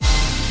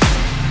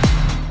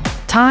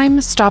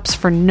Time stops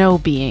for no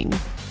being.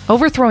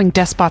 Overthrowing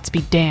despots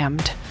be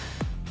damned.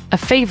 A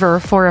favor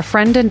for a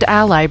friend and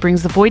ally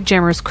brings the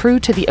Voidjammer's crew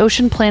to the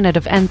ocean planet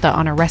of Entha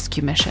on a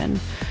rescue mission.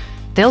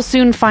 They'll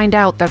soon find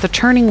out that the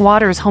churning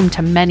water is home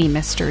to many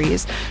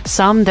mysteries,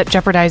 some that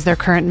jeopardize their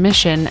current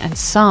mission, and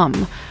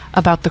some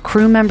about the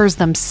crew members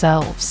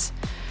themselves.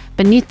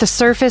 Beneath the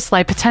surface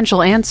lie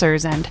potential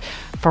answers and,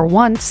 for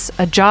once,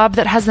 a job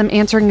that has them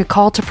answering a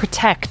call to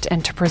protect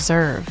and to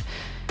preserve.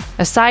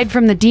 Aside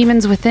from the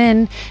demons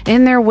within,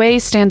 in their way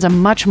stands a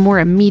much more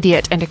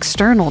immediate and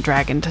external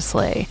dragon to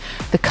slay,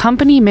 the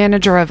company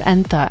manager of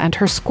Entha and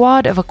her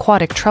squad of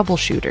aquatic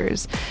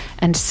troubleshooters.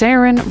 And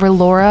Saren,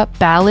 Relora,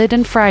 Ballad,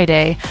 and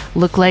Friday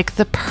look like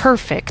the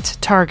perfect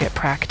target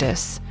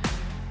practice.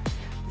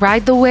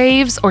 Ride the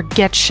waves or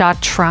get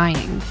shot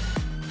trying.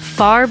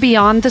 Far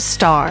beyond the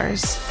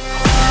stars.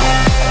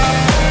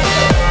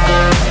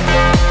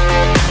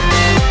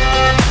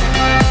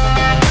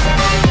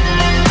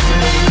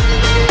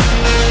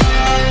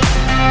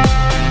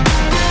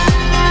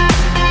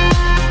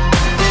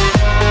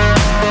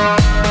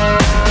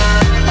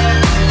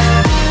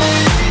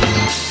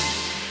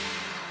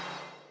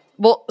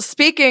 Well,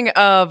 speaking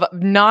of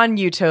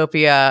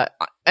non-utopia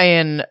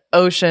in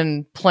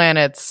ocean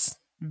planets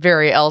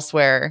very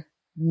elsewhere,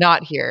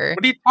 not here.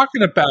 What are you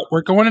talking about?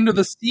 We're going into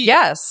the sea.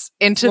 Yes,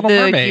 into the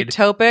Mermaid.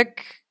 utopic,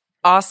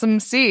 awesome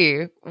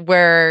sea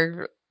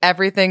where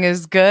everything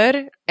is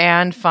good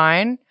and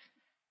fine.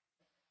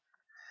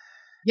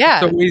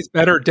 Yeah. It's always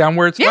better down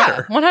where it's Yeah,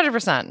 better.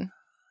 100%.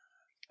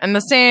 And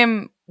the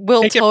same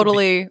will Take it from me.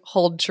 totally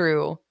hold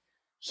true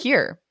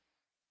here.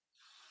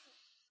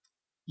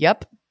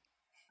 Yep.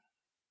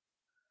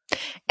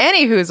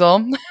 Any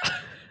hoozle.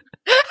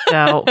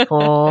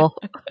 Doubtful.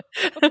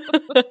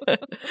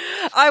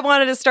 I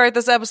wanted to start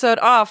this episode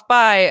off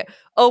by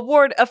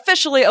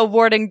officially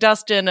awarding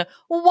Dustin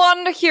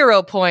 1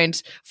 hero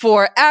point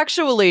for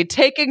actually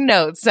taking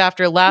notes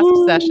after last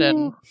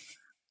session.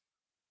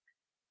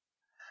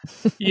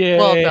 Yay.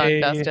 Well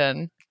done,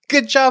 Dustin.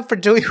 Good job for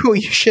doing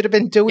what you should have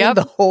been doing Yep.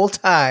 the whole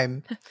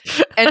time.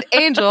 And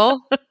Angel,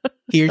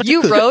 Here's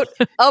you your- wrote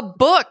a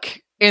book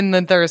in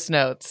the thirst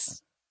notes.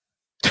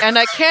 And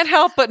I can't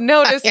help but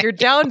notice you're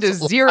down to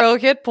 0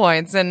 hit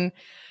points. And,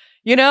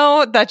 you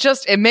know,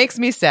 it makes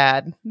me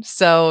sad.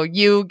 So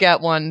you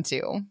get 1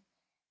 too.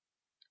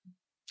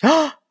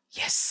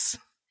 Yes.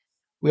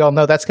 We all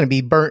know that's going to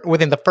be burnt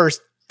within the first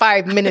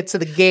 5 minutes of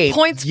the game.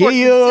 Points for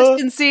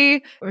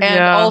consistency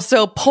and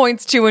also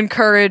points to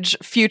encourage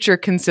future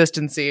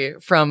consistency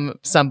from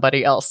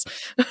somebody else.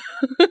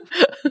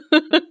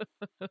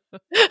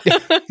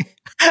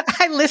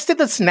 I listed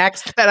the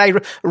snacks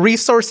that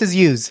resources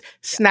use.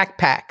 Snack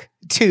pack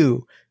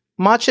 2.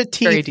 Matcha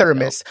tea Very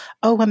thermos.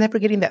 Oh, I'm never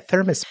getting that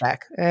thermos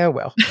back.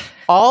 Well.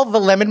 All the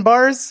lemon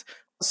bars.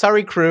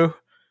 Sorry, crew.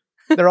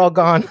 They're all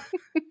gone.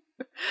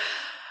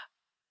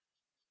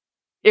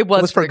 It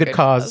was for a good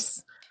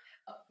cause.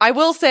 I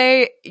will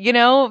say, you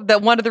know,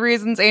 that one of the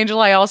reasons,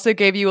 Angel, I also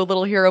gave you a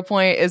little hero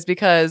point is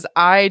because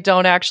I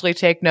don't actually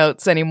take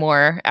notes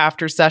anymore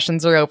after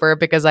sessions are over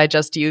because I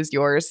just used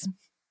yours.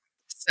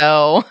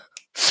 So...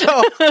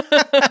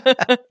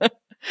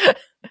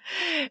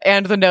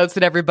 and the notes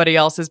that everybody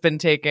else has been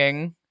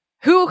taking.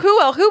 Who's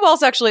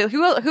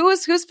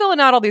filling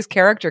out all these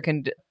character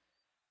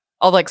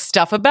all like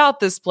stuff about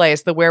this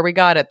place, the where we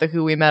got it, the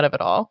who we met of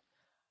it all?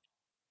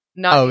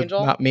 Not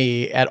Angel. Not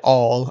me at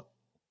all.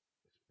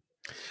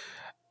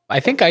 I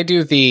think I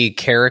do the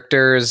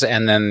characters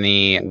and then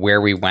the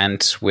where we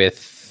went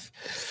with.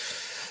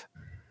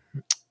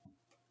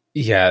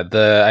 Yeah,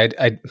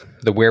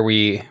 the where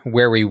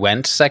we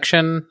went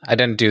section. I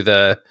didn't do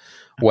the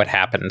what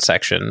happened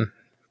section,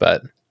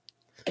 but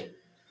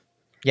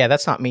yeah,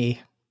 that's not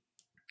me.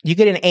 You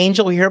get an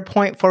Angel hero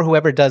point for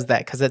whoever does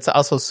that because it's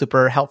also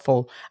super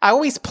helpful. I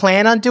always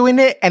plan on doing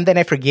it and then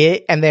I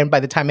forget, and then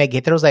by the time I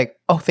get there, I was like,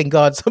 "Oh, thank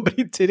God,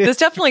 somebody did it." This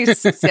definitely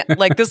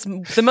like this.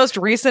 The most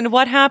recent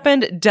what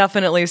happened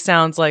definitely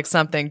sounds like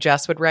something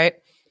Jess would write.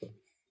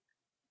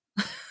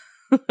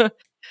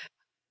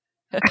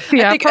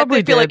 Yeah, I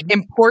probably feel did. like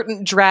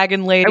important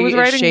dragon lady is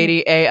writing-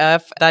 shady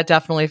AF. That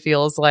definitely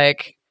feels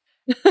like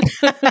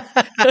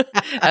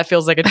that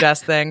feels like a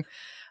Jess thing.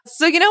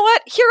 So you know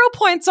what? Hero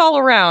points all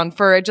around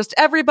for just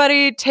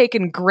everybody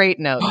taking great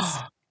notes.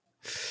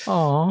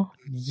 Aw.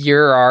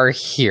 you're our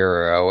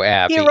hero,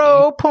 Abby.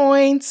 Hero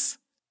points.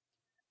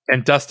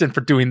 And Dustin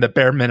for doing the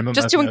bare minimum.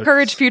 Just of to notes.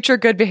 encourage future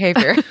good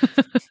behavior.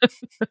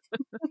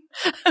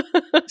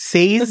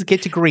 C's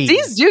get degrees.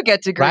 C's do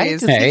get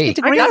degrees. Right? Hey. C's get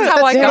degrees. That's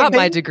how I got my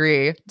my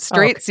degree.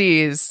 Straight Okay.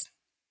 C's.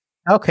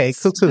 Okay,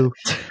 cool.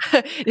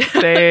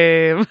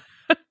 Same.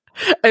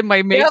 And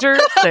my major,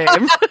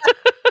 same.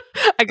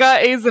 I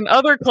got A's in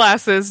other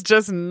classes,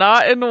 just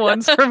not in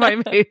ones for my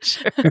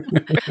major.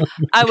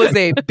 I was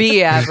a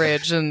B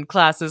average in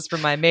classes for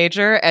my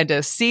major and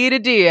a C to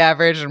D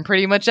average in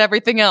pretty much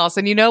everything else.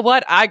 And you know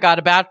what? I got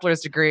a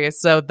bachelor's degree,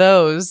 so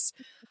those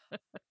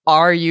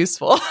are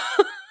useful.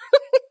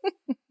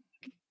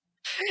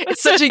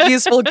 It's such a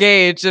useful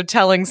gauge of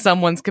telling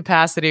someone's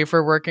capacity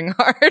for working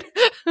hard.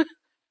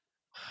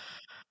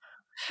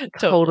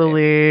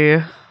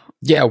 Totally.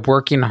 Yeah,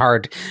 working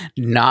hard,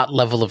 not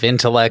level of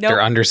intellect Nope.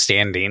 or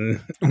understanding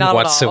Not at all.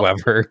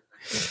 whatsoever.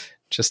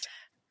 Just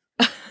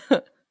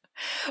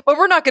But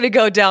we're not going to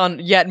go down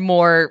yet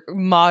more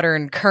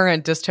modern,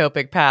 current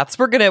dystopic paths.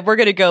 We're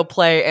gonna go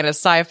play in a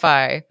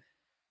sci-fi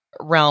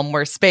realm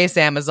where space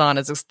Amazon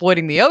is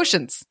exploiting the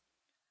oceans.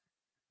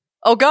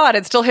 Oh God,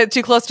 it still hit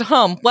too close to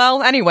home.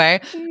 Well, anyway,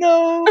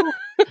 No.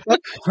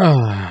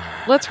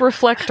 Let's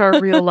reflect our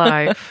real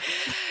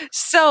life.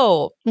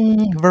 so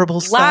Verbal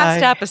last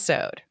sigh.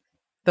 episode,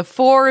 the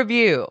four of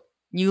you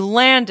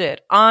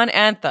landed on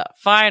Antha.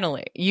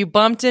 Finally, you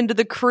bumped into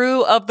the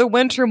crew of the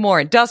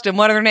Wintermorn. Dustin,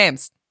 what are their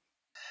names?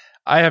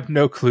 I have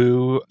no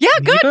clue. Yeah,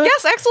 good. Neva?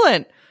 Yes,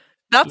 excellent.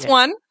 That's Yeah.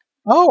 one.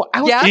 Oh,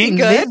 I was Yeah, thinking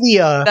good.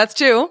 Livia. That's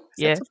two.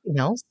 Yeah. Something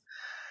else.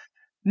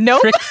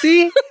 Nope.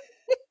 Trixie?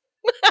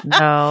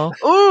 No.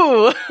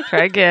 Ooh,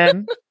 Try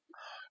again.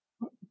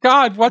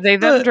 God, what's They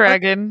them the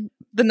dragon.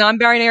 the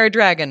non-binary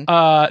dragon.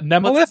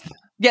 Nemelith?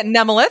 Yeah,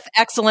 Nemelith.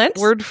 Excellent.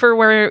 Word for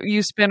where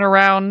you spin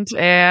around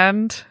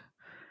and spin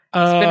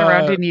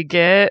around and you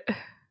get.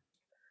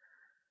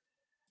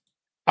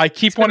 I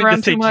keep Spin wanting around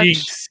to say too much.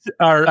 Jinx.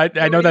 Or I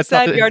know already that's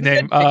not said you his already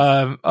name.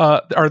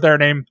 said Or their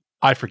name.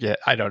 I forget.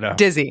 I don't know.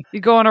 Dizzy.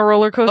 You go on a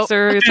roller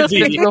coaster. It Dizzy.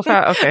 spins real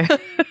fast. Okay.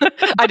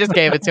 I just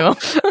gave it to him.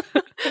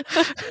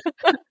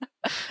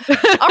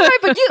 All right,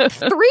 but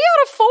 3 out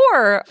of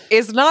 4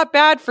 is not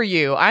bad for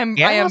you. I am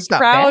it's not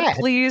proud, bad.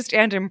 pleased,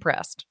 and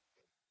impressed.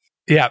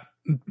 Yeah.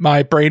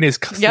 My brain is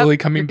slowly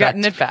coming You're back.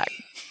 getting it back.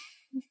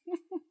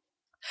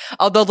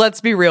 Although, let's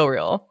be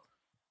real.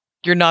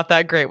 You're not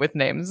that great with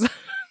names.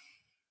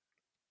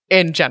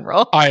 In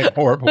general. I am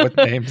horrible with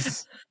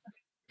names.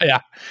 Yeah.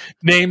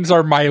 Names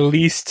are my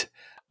least.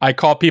 I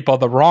call people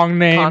the wrong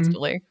name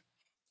Constantly.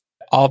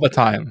 all the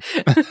time.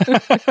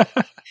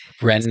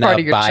 Renna part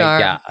of your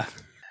Baya.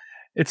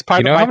 It's part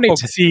You know of how my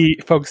many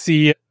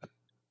folksy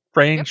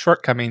brain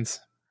shortcomings.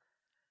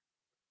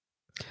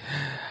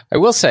 I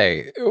will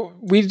say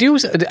we do.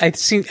 I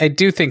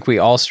do think we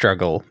all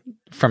struggle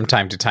from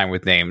time to time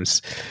with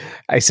names.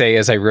 I say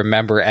as I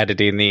remember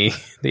editing the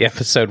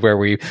episode where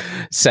we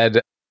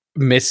said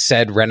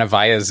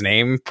Renovaya's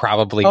name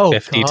probably Oh,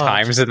 50 God.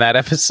 times in that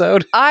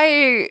episode.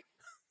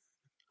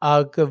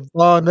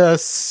 Agavana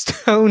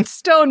Stone.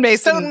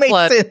 Stonemason.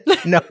 Blood.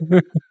 No.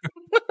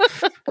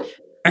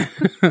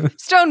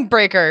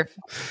 Stonebreaker.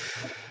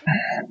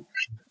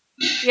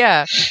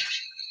 Yeah,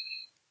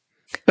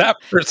 That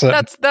person.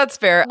 that's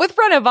fair. With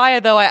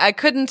Renovaya, though, I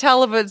couldn't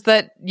tell if it's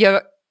that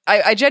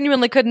I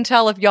genuinely couldn't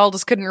tell if y'all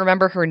just couldn't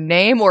remember her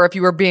name or if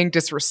you were being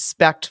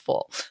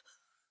disrespectful.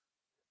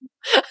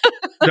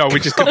 No, we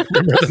just couldn't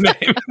remember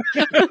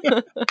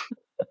the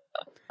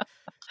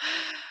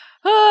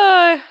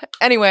name.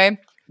 Anyway,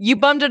 you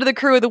bumped into the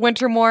crew of the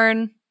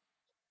Wintermorn.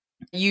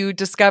 You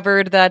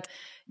discovered that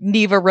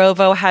Neva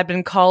Rovo had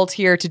been called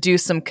here to do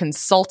some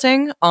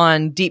consulting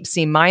on deep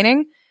sea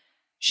mining.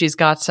 She's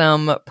got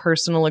some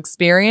personal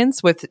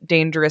experience with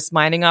dangerous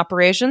mining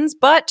operations,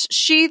 but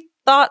she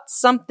thought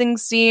something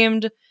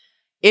seemed,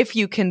 if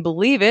you can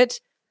believe it,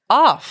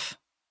 off.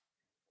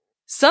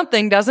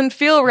 Something doesn't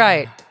feel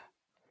right.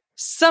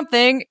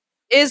 Something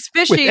is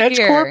fishy With Edge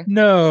here. Corp?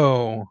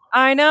 No.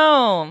 I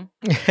know.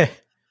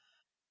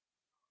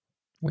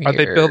 Are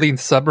they Weird. building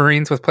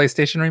submarines with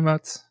PlayStation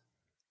remotes?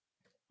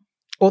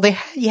 Well, they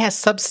had,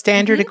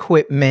 substandard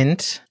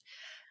equipment.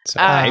 So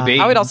maybe.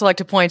 I would also like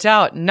to point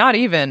out, not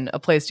even a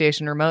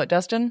PlayStation remote,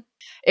 Dustin.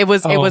 It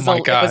was Oh my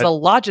a God.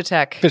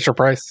 Logitech, Fisher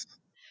Price.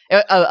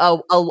 a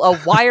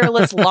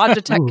wireless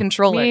Logitech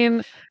controller. I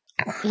mean,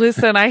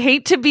 listen, I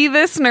hate to be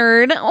this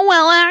nerd.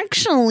 Well,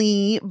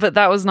 actually, but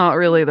that was not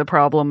really the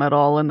problem at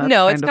all. And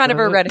No, it's kind of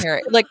a red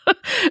herring. Like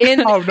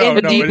in Oh, no, in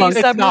the no, DB it's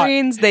not.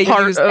 submarines, they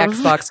Part use of-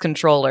 Xbox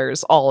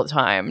controllers all the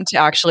time to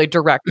actually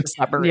direct the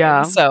submarine.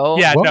 Yeah. So,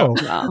 Yeah, Whoa.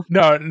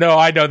 no,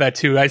 I know that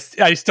too. I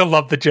still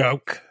love the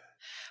joke.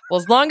 well,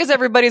 as long as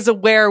everybody's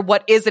aware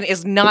what is and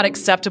is not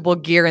acceptable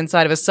gear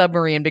inside of a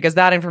submarine, because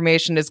that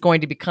information is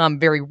going to become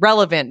very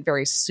relevant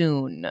very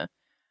soon.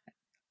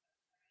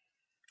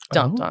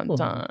 Dun, dun, Oh.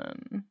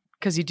 dun.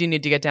 Because you do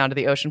need to get down to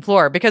the ocean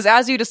floor. Because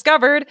as you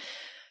discovered,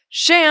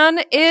 Shan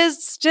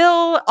is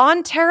still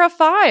on Terra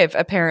 5,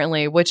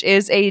 apparently, which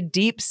is a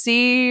deep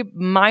sea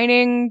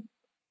mining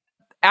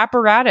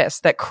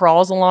apparatus that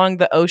crawls along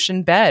the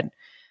ocean bed.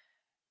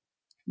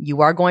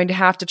 You are going to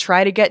have to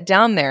try to get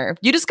down there.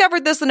 You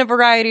discovered this in a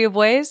variety of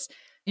ways.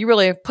 You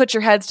really put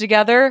your heads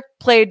together,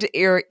 played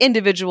your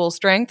individual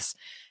strengths,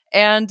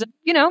 and,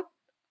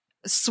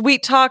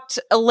 sweet talked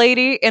a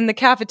lady in the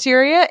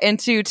cafeteria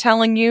into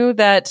telling you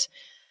that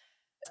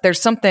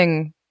there's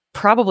something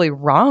probably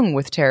wrong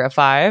with Terra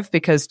 5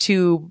 because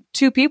two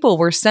people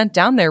were sent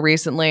down there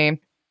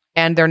recently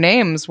and their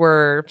names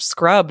were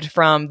scrubbed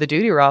from the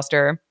duty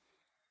roster.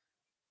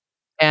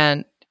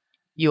 And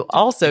you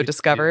also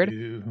discovered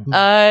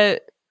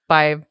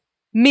by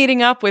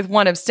meeting up with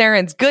one of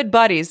Saren's good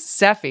buddies,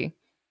 Sephi,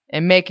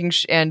 and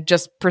and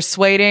just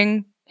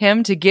persuading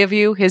him to give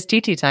you his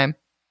TT time.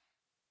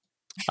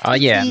 Oh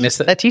yeah, miss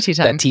That TT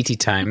time. that TT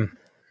time.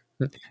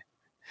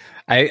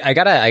 I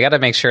gotta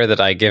make sure that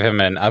I give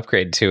him an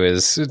upgrade to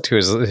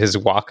his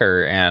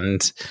walker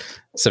and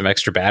some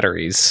extra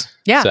batteries.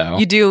 Yeah, so.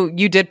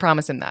 You did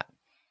promise him that.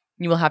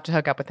 You will have to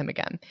hook up with him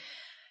again.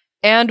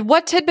 And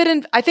what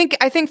tidbit? I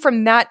think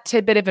from that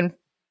tidbit of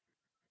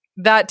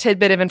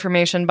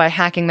information, by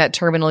hacking that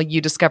terminal,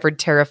 you discovered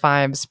Terra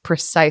 5's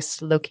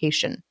precise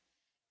location.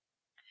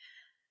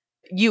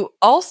 You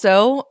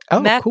also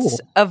met cool.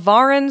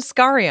 Avarin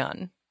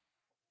Scarion.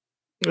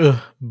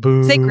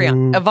 Boo.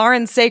 Sacrion.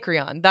 Avarin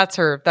Sacrion. That's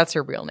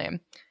her real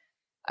name,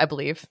 I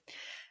believe.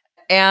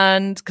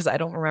 And because I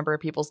don't remember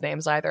people's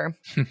names either.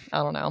 I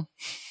don't know.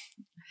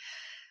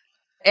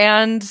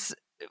 And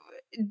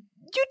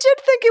you did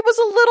think it was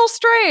a little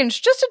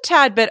strange, just a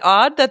tad bit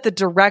odd, that the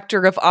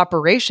director of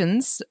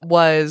operations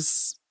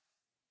was,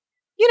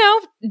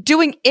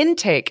 doing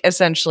intake,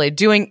 essentially,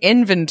 doing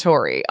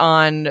inventory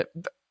on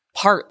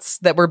parts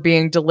that were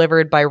being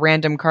delivered by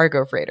random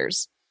cargo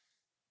freighters.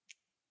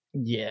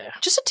 Yeah.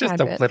 Just a tad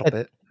Just a bit. little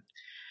bit.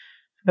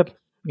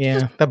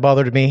 That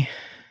bothered me.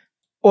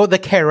 Or the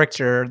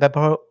character. That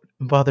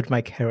bothered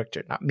my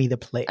character, not me, the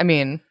player. I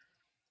mean,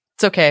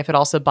 it's okay if it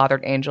also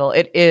bothered Angel.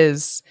 It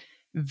is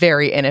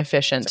very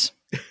inefficient.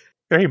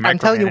 Very I'm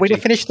telling you, we're going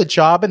to finish the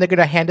job and they're going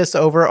to hand us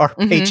over our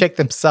paycheck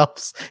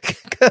themselves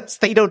because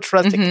they don't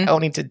trust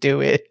accounting to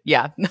do it.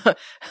 Yeah,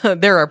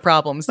 there are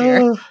problems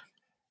here.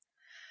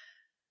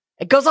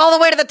 It goes all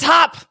the way to the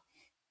top.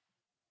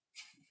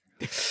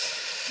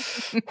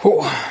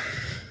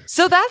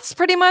 So that's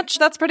pretty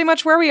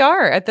much where we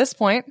are at this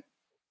point.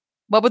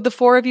 What would the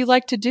four of you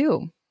like to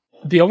do?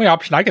 The only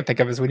option I can think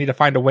of is we need to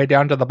find a way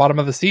down to the bottom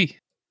of the sea.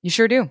 You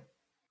sure do.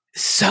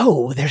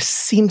 So there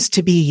seems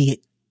to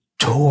be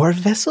tour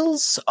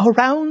vessels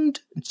around.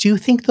 Do you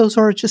think those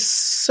are just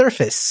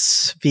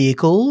surface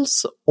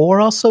vehicles or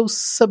also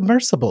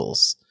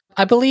submersibles?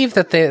 I believe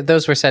that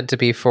those were said to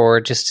be for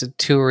just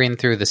touring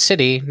through the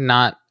city,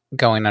 not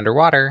going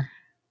underwater.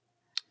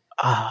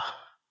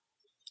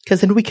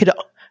 Because then we could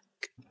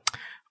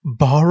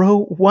borrow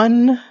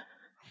one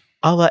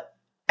a la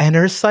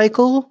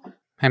Enercycle.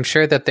 I'm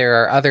sure that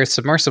there are other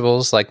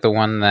submersibles like the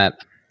one that,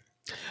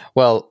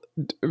 well,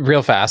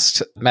 real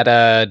fast,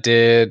 Meta,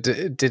 did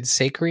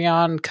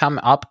Sacrion come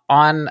up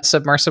on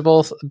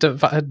submersible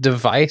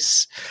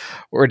device,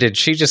 or did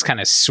she just kind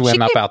of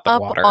swim up out the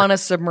water? On a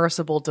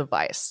submersible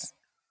device.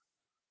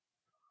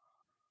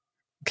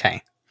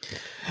 Okay.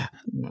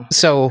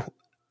 So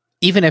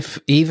even if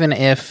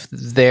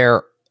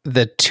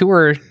the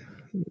tour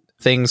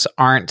things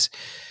aren't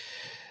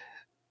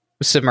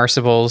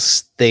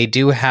submersibles, they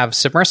do have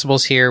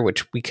submersibles here,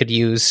 which we could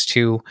use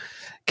to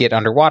get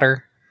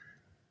underwater.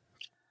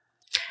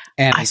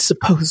 And I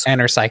suppose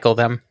Enercycle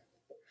them.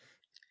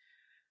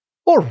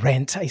 Or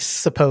rent, I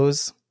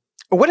suppose.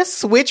 What a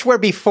switch where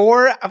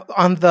before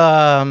on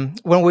the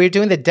when we were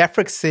doing the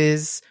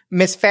Defrixes,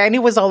 Miss Fanny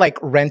was all like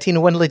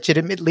renting one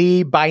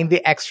legitimately, buying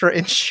the extra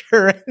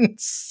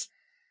insurance.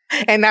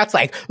 And that's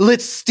like,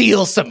 let's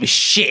steal some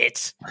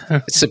shit.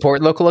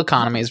 Support local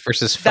economies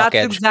versus fuck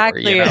That's Edgecore,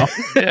 exactly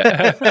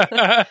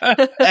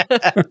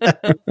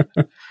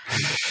it.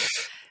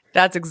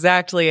 That's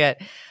exactly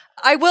it.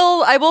 I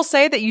will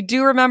say that you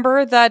do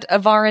remember that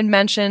Avarin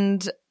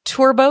mentioned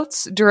tour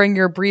boats during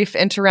your brief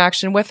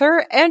interaction with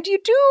her, and you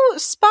do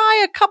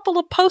spy a couple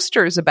of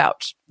posters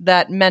about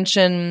that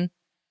mention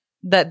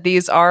that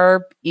these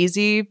are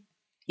easy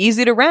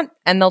to rent,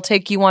 and they'll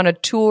take you on a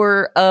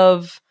tour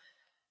of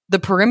the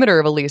perimeter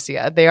of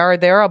Elysia.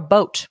 They're a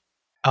boat.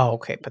 Oh,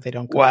 okay, but they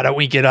don't go. Why don't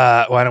we get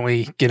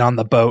on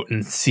the boat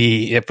and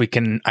see if we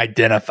can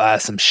identify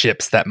some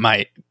ships that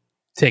might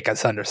take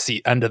us under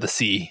the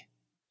sea?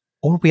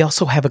 Or we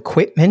also have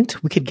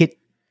equipment. We could get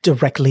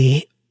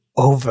directly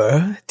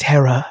over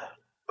Terra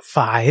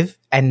 5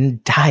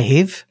 and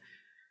dive.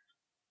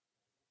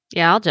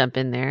 Yeah, I'll jump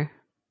in there.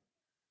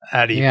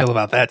 How do you feel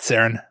about that,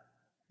 Saren?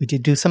 We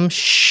did do some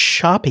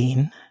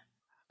shopping.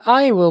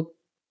 I'll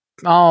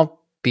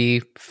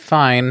be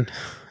fine.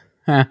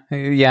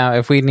 Yeah,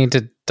 if we need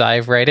to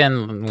dive right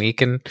in, we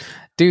can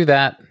do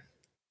that.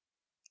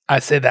 I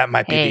say that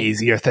might be the Hey.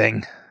 easier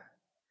thing.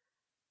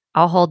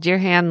 I'll hold your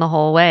hand the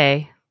whole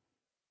way.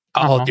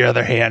 I'll hold your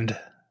other hand.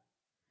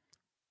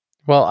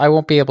 Well, I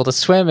won't be able to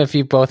swim if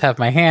you both have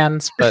my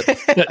hands, but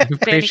Fanny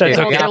appreciate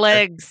can hold it. your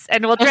legs,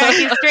 and we'll drag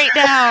you straight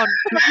down.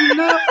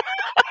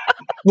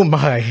 Oh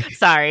my.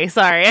 Sorry,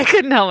 I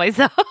couldn't help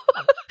myself.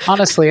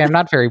 Honestly, I'm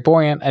not very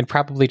buoyant. I'd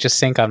probably just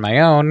sink on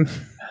my own.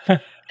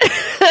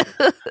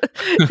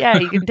 Yeah,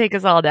 you can take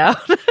us all down.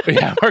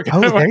 Yeah, we're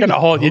Oh, there gonna you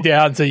hold go. you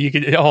down so you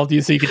can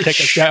take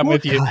us down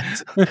with you.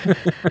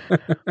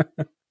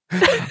 Shortcut.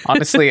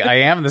 Honestly, I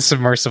am the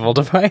submersible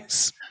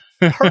device.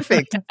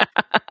 Perfect.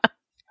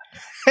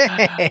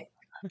 At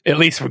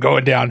least we're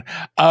going down.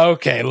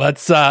 Okay,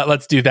 let's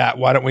do that.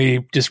 Why don't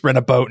we just rent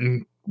a boat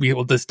and we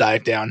will just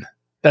dive down?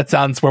 That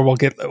sounds where we'll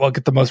get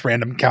the most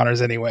random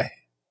encounters anyway.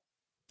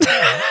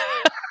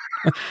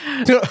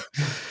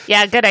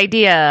 Yeah, good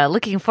idea.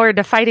 Looking forward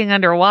to fighting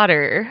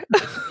underwater.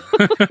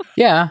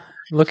 Yeah.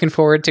 Looking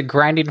forward to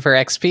grinding for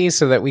XP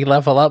so that we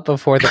level up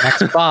before the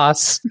next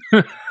boss.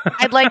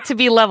 I'd like to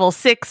be level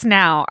 6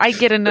 now. I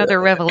get another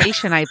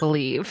revelation, I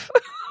believe.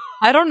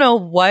 I don't know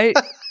what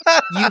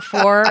you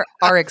four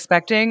are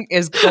expecting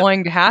is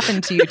going to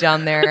happen to you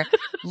down there.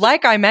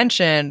 Like I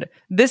mentioned,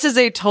 this is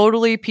a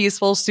totally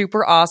peaceful,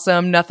 super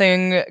awesome,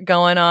 nothing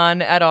going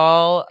on at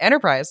all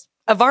Enterprise.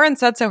 Avarin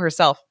said so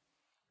herself.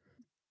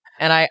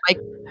 And I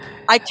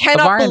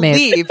cannot Avarin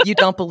believe you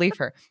don't believe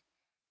her.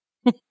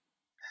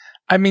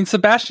 I mean,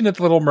 Sebastian at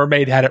the Little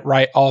Mermaid had it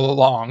right all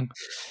along.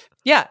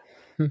 Yeah.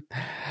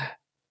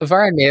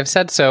 Avarin may have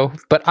said so,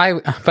 but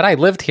I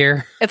lived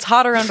here. It's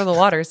hotter under the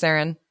water,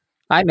 Saren.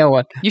 I know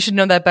what. You should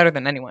know that better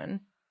than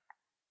anyone.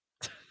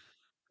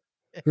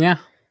 Yeah.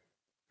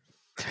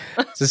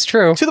 This is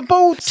true. To the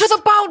boats! To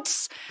the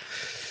boats!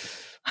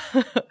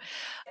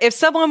 If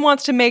someone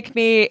wants to make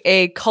me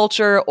a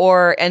culture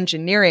or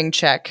engineering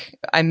check,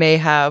 I may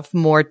have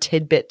more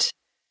tidbits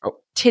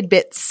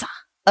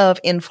of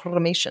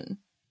information.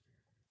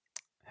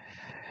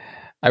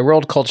 I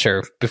rolled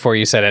culture before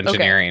you said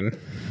engineering. Okay.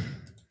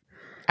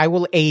 I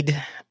will aid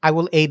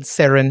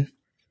Saren.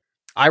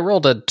 I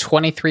rolled a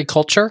 23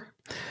 culture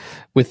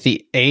with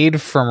the aid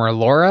from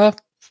Relora.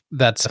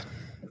 That's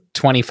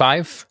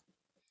 25.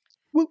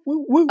 Woo,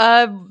 woo, woo.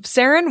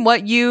 Saren,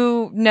 what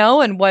you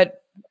know and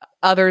what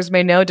others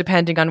may know,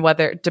 depending on what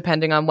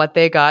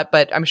they got,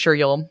 but I'm sure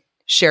you'll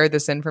share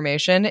this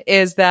information,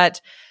 is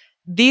that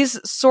these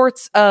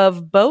sorts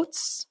of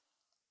boats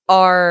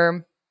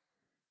are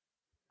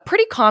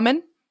pretty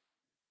common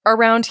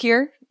around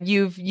here.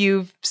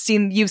 You've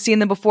seen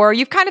them before.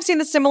 You've kind of seen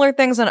the similar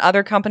things on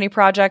other company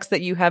projects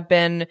that you have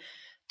been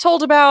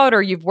told about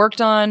or you've worked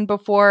on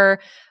before.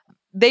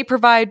 They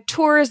provide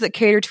tours that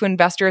cater to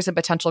investors and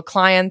potential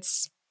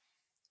clients.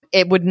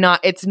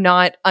 It's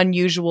not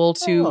unusual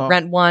to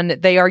rent one.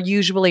 They are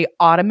usually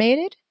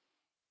automated.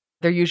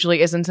 There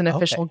usually isn't an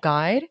official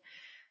guide.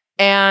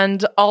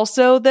 And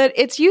also that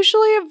it's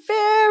usually a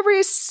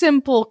very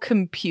simple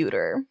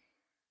computer.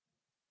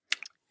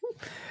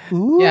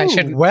 Ooh, Yeah, I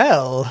shouldn't.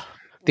 Well,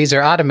 These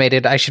are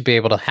automated. I should be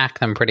able to hack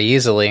them pretty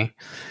easily.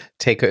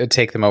 Take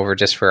them over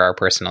just for our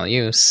personal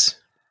use.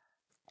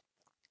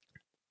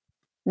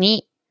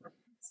 Neat.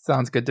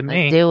 Sounds good to Let's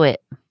me. do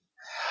it.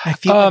 I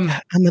feel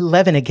like I'm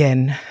 11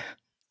 again.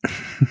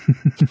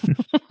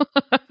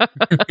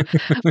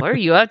 What were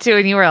you up to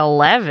when you were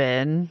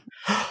 11?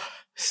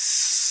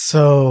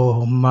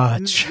 So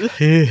much.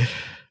 They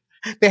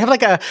have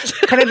like a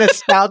kind of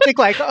nostalgic,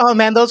 like, oh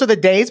man, those are the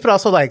days, but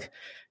also like,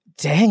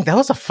 dang, that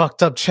was a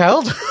fucked up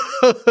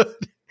childhood.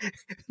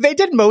 They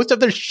did most of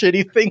their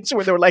shitty things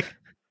when they were like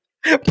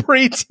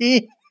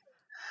preteen.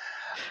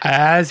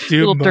 As do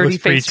Little most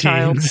dirty-faced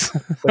child.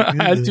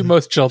 preteens. As do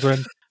most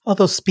children.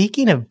 Although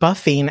speaking of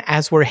buffing,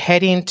 as we're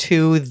heading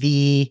to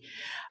the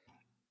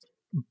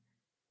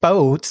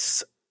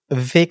boats,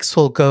 Vix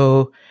will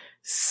go,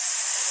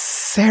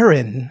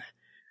 Saren,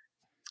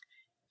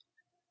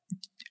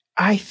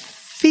 I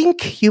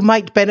think you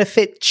might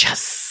benefit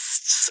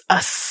just a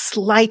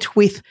slight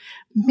with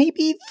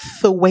maybe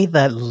the way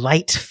the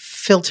light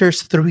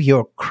filters through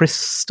your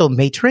crystal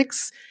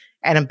matrix.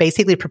 And I'm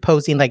basically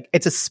proposing, like,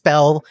 it's a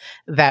spell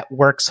that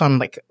works on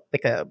like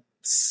a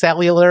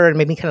cellular and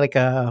maybe kind of like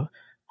a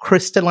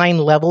crystalline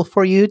level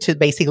for you to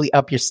basically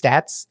up your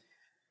stats.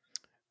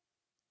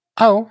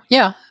 Oh,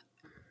 yeah.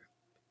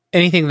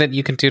 Anything that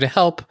you can do to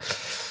help.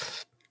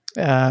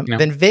 No.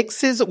 Then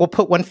Vix's will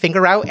put one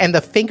finger out, and the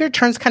finger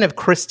turns kind of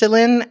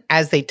crystalline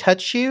as they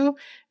touch you,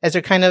 as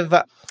they're kind of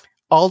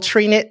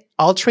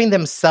altering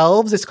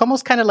themselves. It's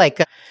almost kind of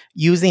like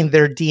using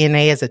their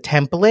DNA as a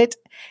template.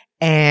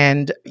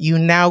 And you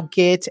now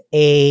get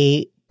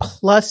a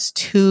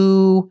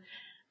 +2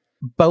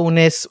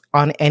 bonus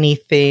on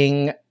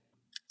anything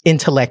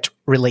intellect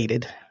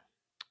related.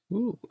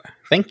 Ooh,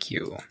 thank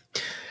you.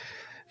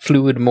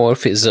 Fluid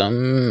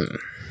morphism.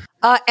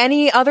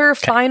 Any other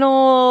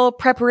final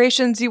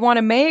preparations you want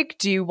to make?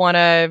 Do you want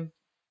to,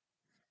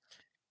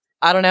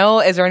 I don't know,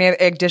 is there any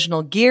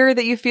additional gear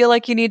that you feel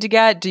like you need to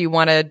get? Do you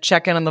want to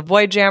check in on the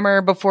Void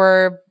Jammer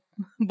before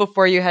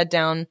you head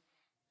down?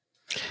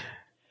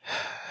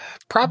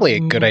 Probably a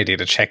good idea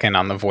to check in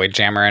on the Void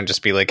Jammer and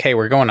just be like, hey,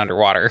 we're going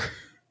underwater.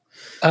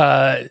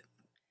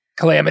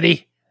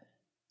 Calamity.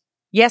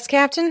 Yes,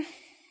 Captain?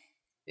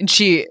 And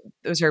it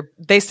was her,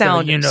 they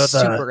sound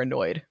super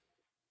annoyed.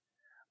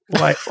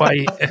 Why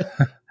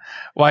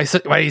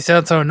you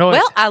sound so annoyed?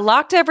 Well, I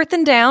locked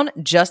everything down,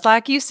 just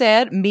like you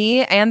said.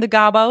 Me and the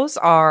Gobos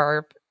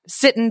are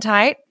sitting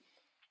tight.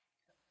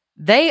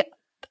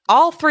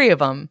 All three of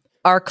them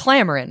are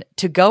clamoring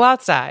to go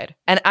outside.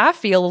 And I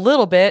feel a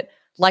little bit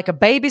like a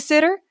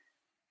babysitter.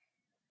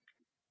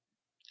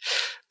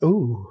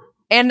 Ooh.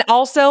 And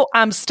also,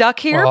 I'm stuck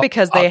here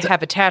because they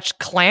have attached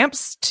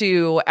clamps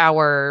to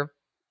our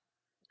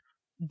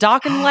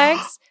docking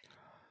legs.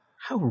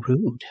 How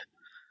rude.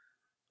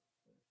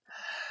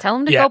 Tell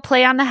him to go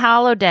play on the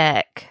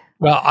holodeck.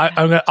 Well,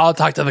 I'll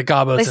talk to the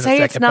Gobos They in a say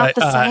second. it's not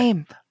the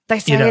same. They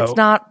say it's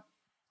not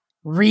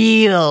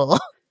real.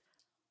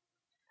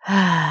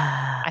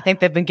 I I think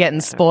they've been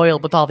getting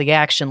spoiled with all the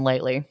action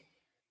lately.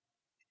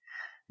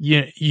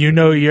 You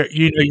know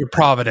your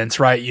providence,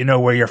 right? You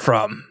know where you're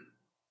from.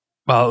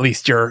 Well, at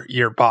least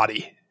your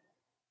body.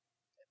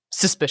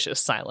 Suspicious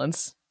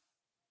silence.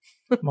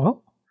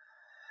 Well,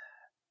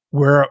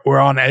 We're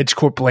on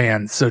EdgeCorp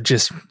land, so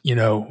just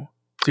do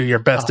your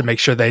best to make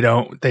sure they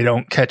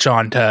don't catch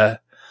on to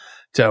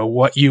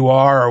what you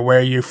are or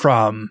where you're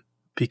from,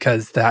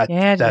 because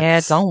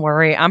that's don't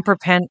worry. I'm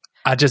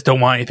I just don't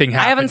want anything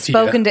happening. I haven't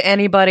spoken to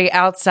anybody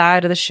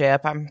outside of the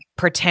ship. I'm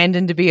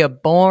pretending to be a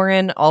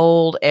boring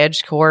old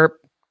EdgeCorp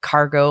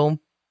cargo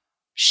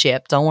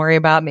ship. Don't worry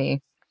about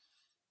me.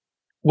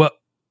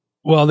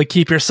 Well, to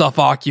keep yourself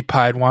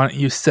occupied, why don't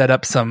you set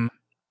up some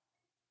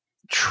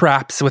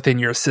traps within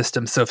your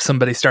system, so if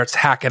somebody starts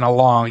hacking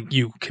along,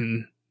 you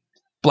can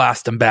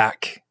blast them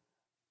back.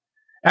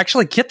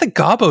 Actually, get the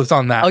gobos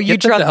on that. Oh, you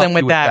trust them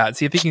with that.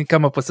 See if you can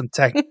come up with some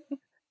tech.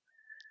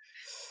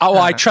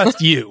 I trust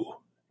you.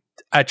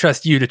 I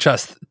trust you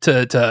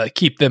to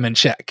keep them in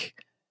check.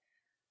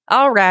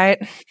 All right.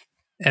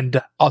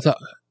 And I'll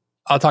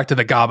talk to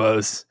the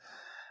gobos.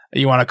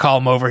 You want to call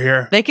them over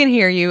here? They can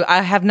hear you.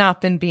 I have not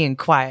been being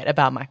quiet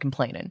about my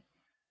complaining.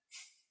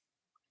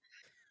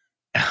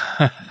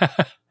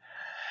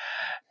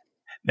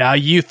 Now,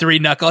 you three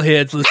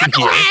knuckleheads, listen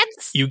here.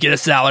 You get a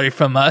salary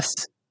from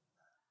us.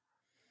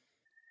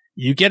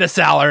 You get a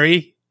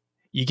salary.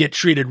 You get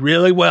treated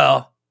really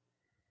well.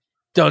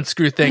 Don't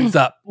screw things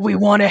up. We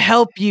want to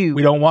help you.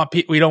 We don't want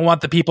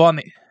the people on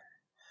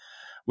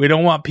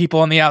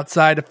the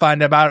outside to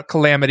find about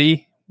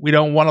Calamity. We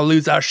don't want to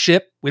lose our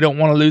ship. We don't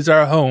want to lose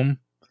our home.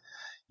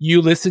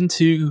 You listen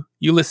to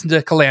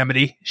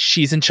Calamity.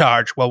 She's in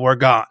charge while we're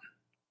gone.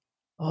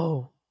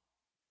 Oh,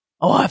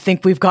 I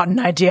think we've got an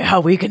idea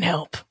how we can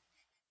help.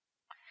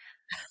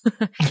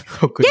 Yeah,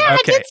 I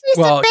did see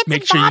some bits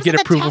make and sure you bobs get in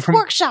the approval tech from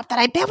workshop that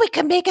I bet we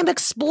can make him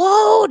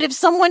explode if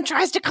someone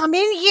tries to come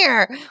in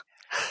here.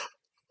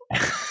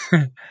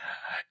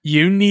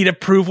 You need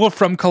approval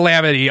from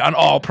Calamity on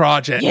all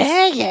projects.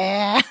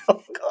 Yeah.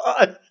 oh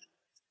God.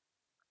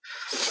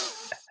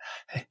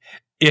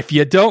 If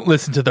you don't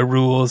listen to the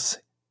rules,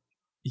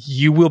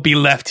 you will be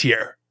left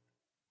here.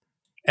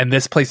 And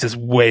this place is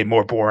way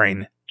more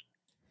boring.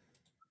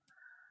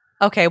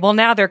 Okay, well,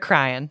 now they're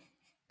crying.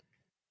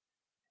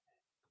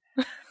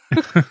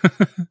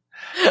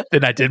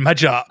 Then I did my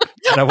job.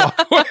 And I walk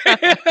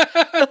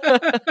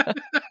away.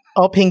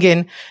 I'll ping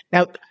in.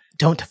 Now,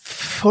 don't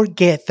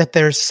forget that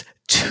there's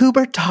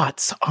tuber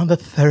tots on the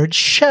third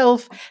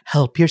shelf.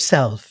 Help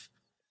yourself.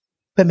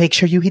 But make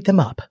sure you heat them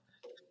up.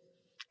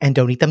 And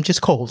don't eat them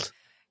just cold.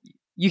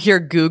 You hear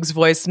Goog's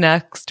voice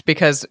next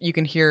because you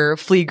can hear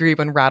Fleagrebe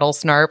and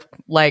Rattlesnarp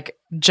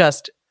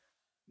just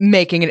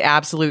making an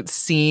absolute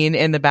scene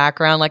in the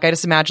background. Like, I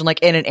just imagine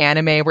in an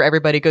anime where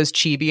everybody goes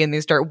chibi and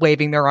they start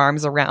waving their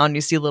arms around.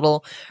 You see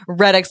little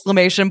red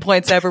exclamation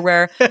points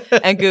everywhere.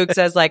 And Goog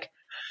says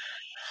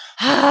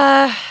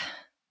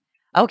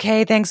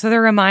okay, thanks for the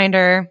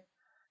reminder.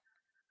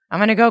 I'm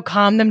going to go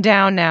calm them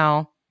down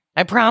now.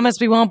 I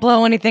promise we won't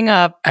blow anything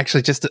up.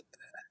 Actually, just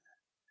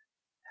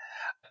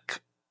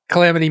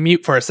Calamity,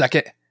 mute for a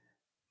second.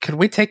 Could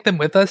we take them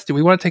with us? Do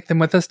we want to take them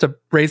with us to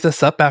raise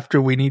us up after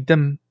we need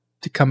them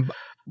to come?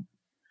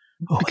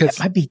 Because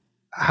that might be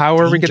how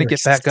are we going to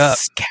get back up?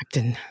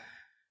 Captain.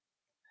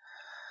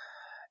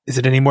 Is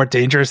it any more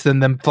dangerous than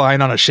them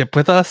flying on a ship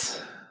with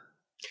us?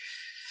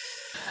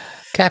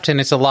 Captain,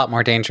 it's a lot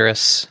more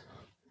dangerous.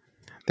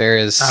 There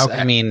is,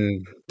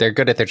 okay. They're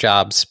good at their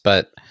jobs,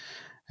 but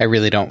I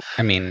really don't,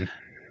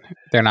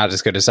 they're not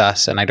as good as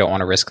us, and I don't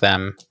want to risk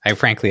them. I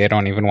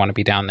don't even want to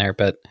be down there,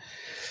 but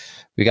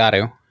we got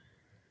to.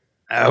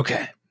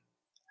 Okay,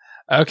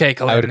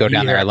 Calamity, I would go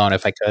down there alone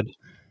if I could.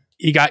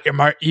 You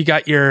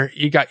got your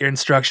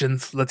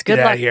instructions. Let's get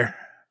out of here.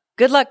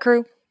 Good luck,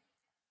 crew.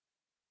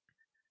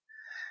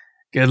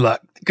 Good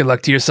luck. Good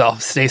luck to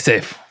yourself. Stay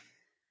safe.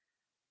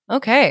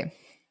 Okay.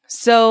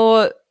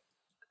 So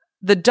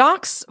the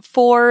docks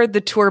for the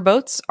tour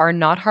boats are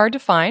not hard to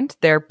find.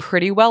 They're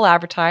pretty well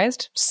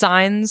advertised.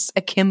 Signs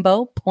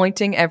akimbo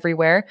pointing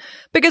everywhere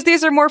because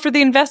these are more for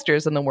the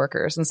investors than the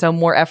workers. And so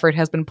more effort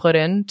has been put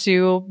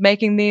into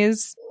making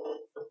these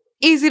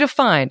easy to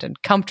find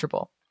and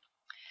comfortable.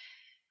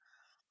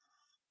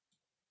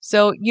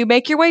 So you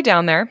make your way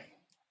down there.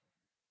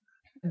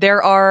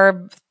 There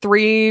are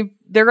three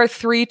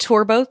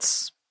tour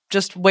boats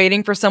just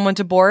waiting for someone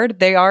to board.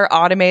 They are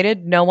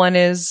automated. No one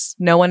is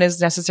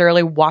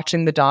necessarily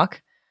watching the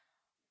dock.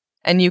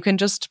 And you can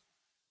just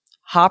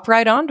hop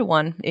right onto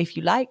one if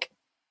you like.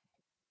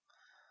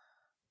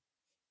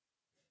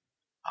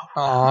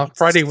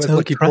 Friday was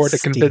looking forward to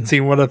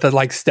convincing one of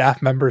the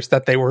staff members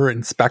that they were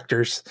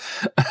inspectors.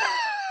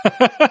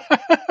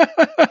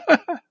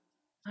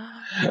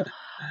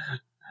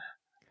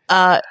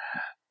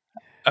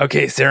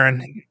 Okay,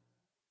 Saren,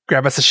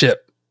 grab us a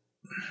ship.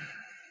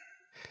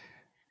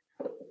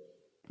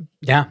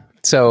 Yeah.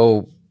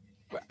 So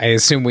I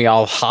assume we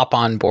all hop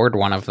on board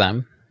one of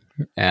them.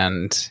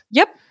 And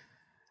yep.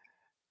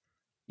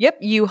 Yep,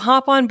 you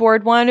hop on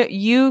board one.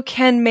 You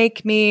can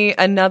make me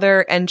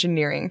another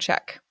engineering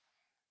check.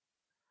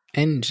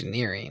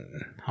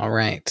 Engineering. All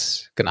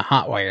right. Gonna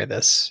hotwire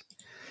this.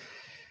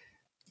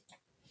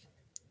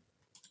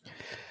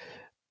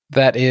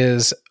 That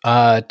is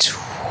 20.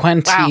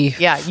 Wow.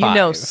 Yeah, you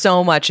know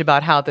so much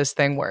about how this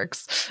thing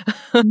works.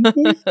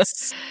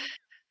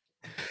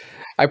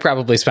 I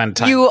probably spent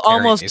time you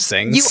repairing almost these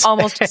things. You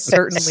almost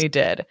certainly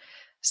did.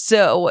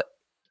 So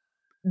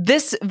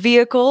this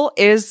vehicle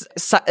is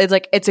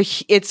like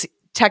it's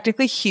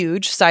technically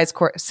huge size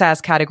SAS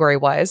category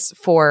wise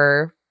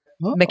for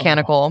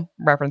mechanical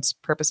reference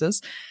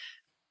purposes.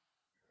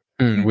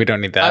 We don't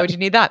need that. Why would you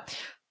need that?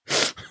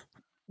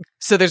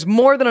 So there's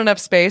more than enough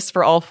space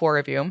for all four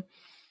of you.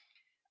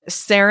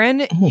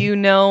 Saren, you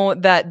know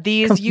that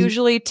these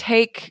usually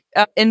take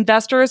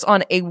investors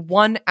on a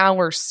 1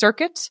 hour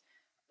circuit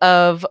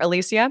of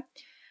Elysia.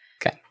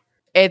 Okay.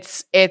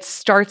 It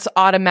starts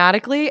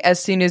automatically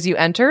as soon as you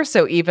enter.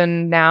 So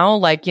even now,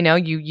 like, you know,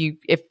 you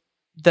if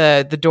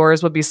the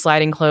doors would be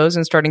sliding closed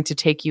and starting to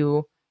take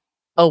you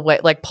away,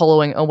 like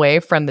pulling away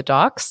from the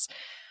docks,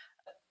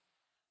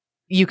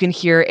 you can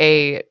hear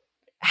a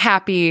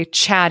happy,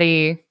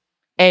 chatty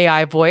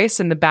AI voice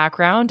in the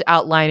background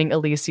outlining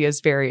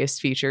Elysia's various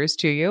features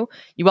to you.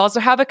 You also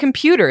have a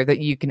computer that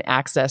you can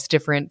access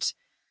different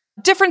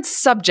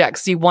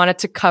subjects you want it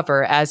to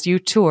cover as you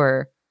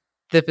tour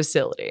the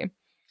facility.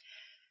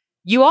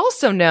 You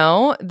also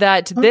know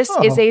that this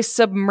is a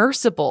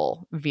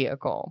submersible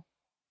vehicle.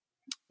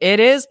 It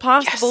is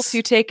possible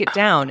to take it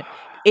down.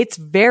 It's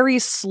very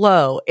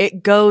slow.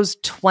 It goes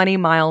 20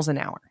 miles an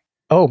hour.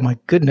 Oh my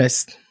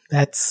goodness.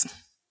 That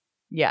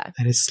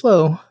is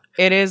slow.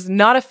 It is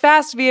not a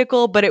fast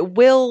vehicle, but it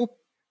will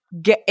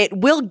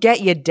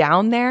get you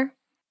down there.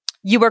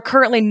 You are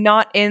currently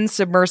not in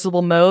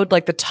submersible mode,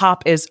 like the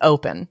top is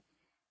open,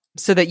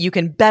 so that you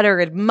can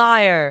better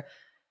admire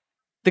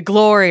the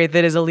glory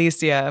that is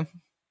Elysia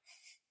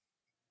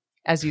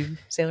as you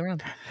sail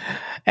around.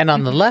 And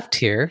on the left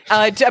here,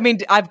 I mean,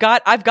 I've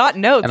got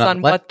notes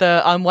on what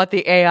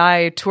the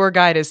AI tour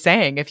guide is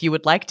saying. If you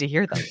would like to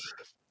hear them.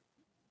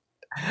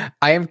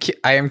 I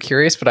am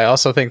curious, but I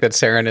also think that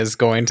Saren is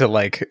going to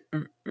like.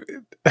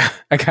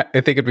 I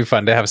think it'd be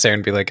fun to have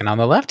Saren be like, and on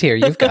the left here,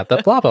 you've got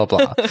the blah blah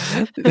blah,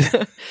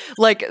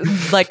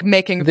 like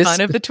making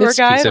fun of the tour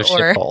guide,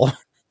 or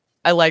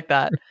I like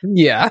that.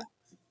 Yeah.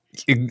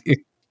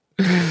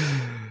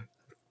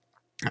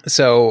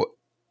 So,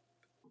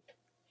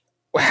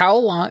 how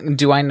long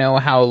do I know?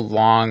 How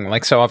long?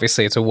 Like, so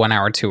obviously it's a 1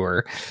 hour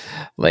tour.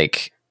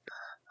 Like,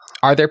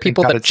 are there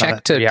people that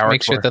check to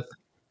make sure that?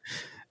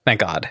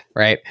 Thank God,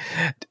 right?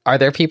 Are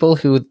there people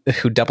who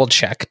double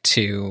check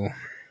to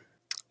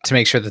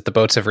make sure that the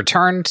boats have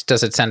returned?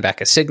 Does it send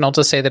back a signal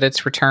to say that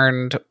it's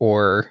returned,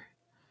 or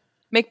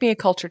make me a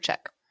culture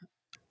check?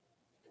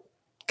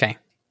 Okay,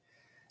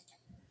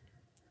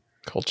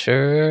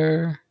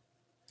 culture.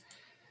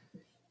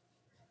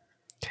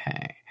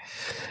 Okay,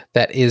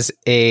 that is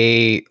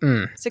a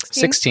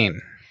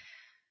 16.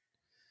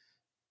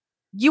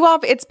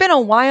 It's been a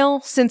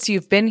while since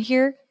you've been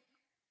here,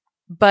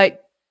 but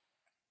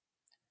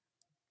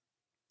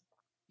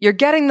you're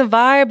getting the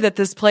vibe that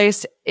this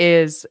place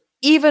is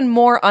even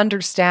more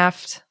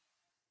understaffed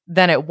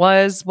than it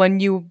was when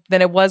you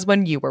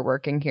were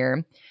working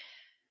here.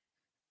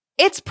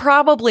 It's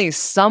probably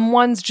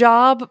someone's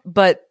job,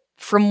 but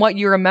from what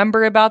you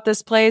remember about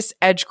this place,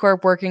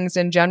 EdgeCorp workings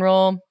in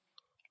general,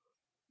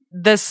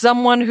 the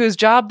someone whose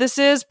job this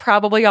is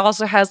probably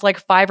also has like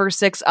 5 or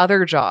 6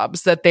 other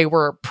jobs that they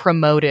were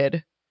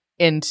promoted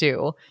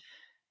into.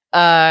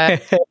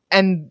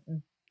 And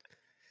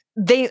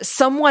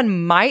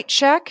someone might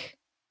check,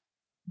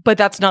 but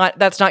that's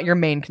not your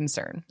main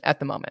concern at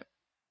the moment.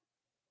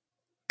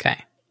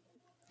 Okay.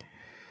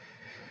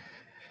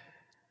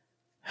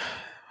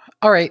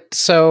 All right.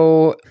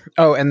 So,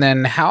 and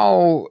then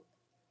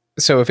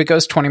so if it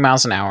goes 20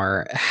 miles an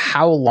hour,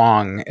 how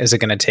long is it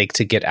going to take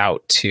to get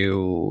out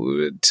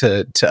to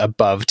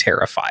above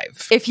Terra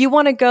 5? If you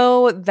want to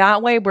go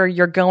that way where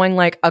you're going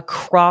like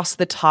across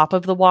the top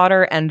of the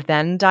water and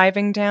then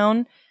diving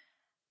down,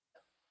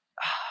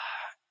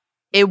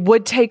 it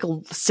would take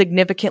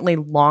significantly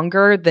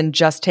longer than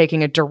just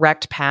taking a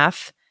direct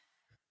path.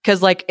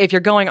 Because, like, if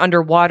you're going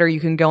underwater, you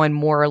can go in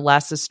more or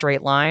less a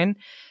straight line.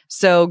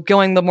 So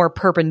going the more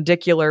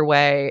perpendicular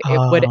way,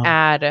 it would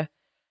add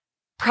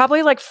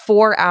probably like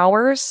 4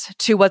 hours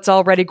to what's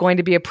already going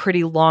to be a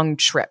pretty long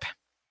trip.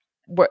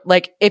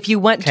 Like, if you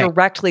went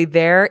directly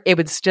there, it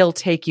would still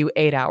take you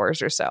 8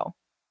 hours or so.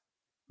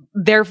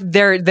 They're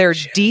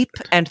deep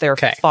and they're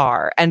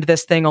far, and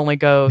this thing only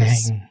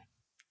goes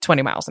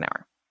 20 miles an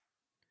hour.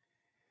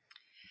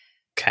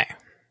 Okay.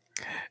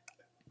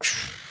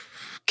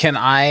 Can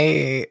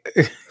I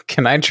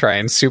try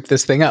and soup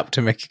this thing up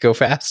to make it go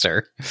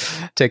faster?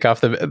 Take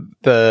off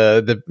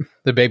the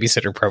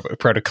babysitter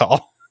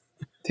protocol.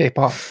 Tape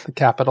off the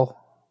capital,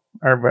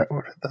 or what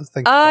are those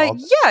things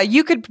called? Yeah,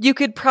 you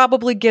could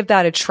probably give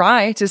that a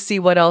try to see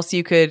what else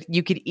you could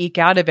eke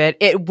out of it.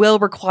 It will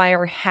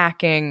require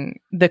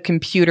hacking the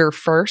computer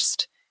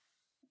first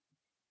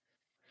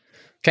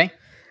Okay.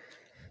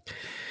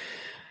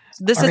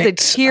 This All is a right,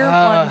 tier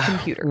 1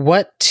 computer.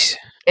 What?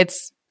 It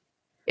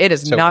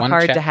is So not one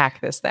hard check. to hack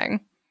this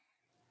thing.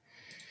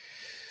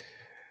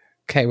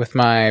 Okay, with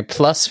my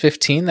plus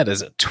 15, that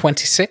is a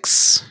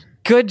 26.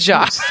 Good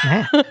job.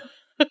 Yeah.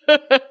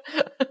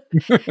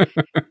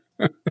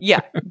 Yeah,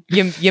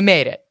 you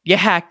made it. You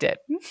hacked it.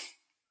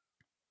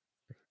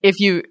 If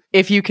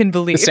you can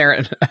believe.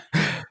 Saren.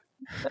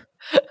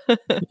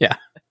 Yeah.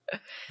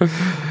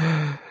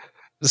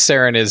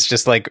 Saren is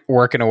just like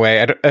working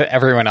away.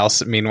 Everyone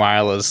else,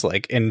 meanwhile, is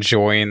like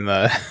enjoying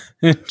the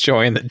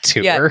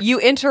tour. Yeah, you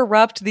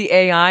interrupt the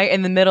AI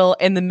in the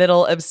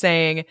middle of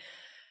saying,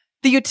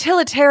 the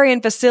utilitarian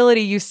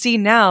facility you see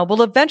now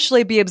will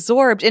eventually be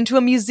absorbed into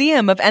a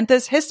museum of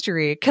Entha's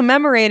history,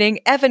 commemorating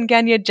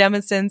Evgenia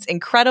Jemison's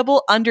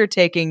incredible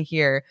undertaking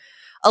here,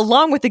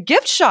 along with a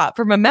gift shop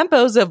for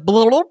mementos of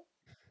blah.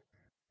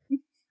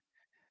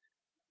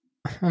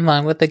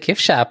 Along with the gift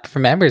shop for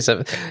members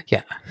of...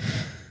 Yeah.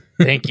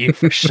 Thank you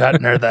for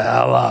shutting her the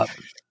hell up.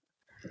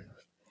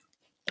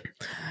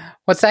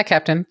 What's that,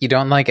 Captain? You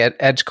don't like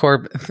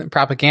EdgeCorp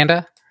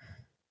propaganda?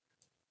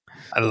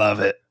 I love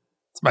it.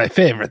 It's my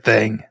favorite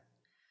thing.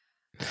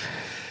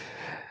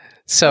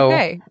 So,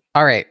 Okay.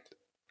 all right.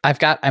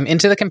 I'm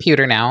into the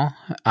computer now.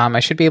 I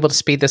should be able to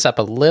speed this up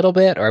a little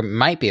bit, or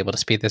might be able to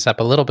speed this up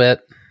a little bit.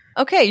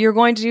 Okay, you're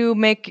going to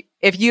make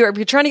if you're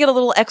trying to get a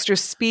little extra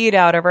speed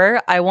out of her,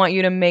 I want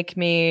you to make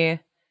me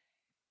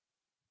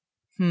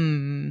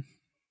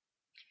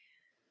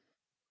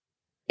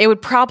It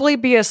would probably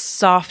be a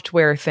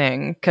software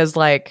thing cuz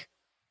like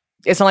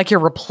it's not like you're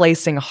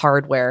replacing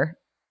hardware.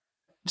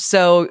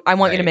 So, I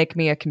want you to Right. make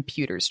me a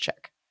computers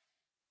check.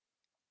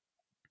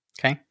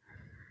 Okay.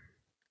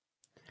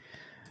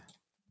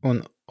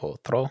 Un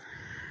otro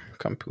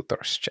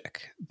computers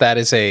check. That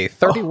is a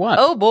 31.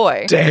 Oh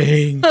boy.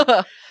 Dang.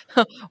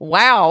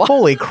 Wow.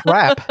 Holy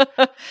crap.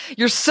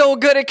 You're so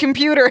good at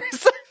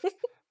computers.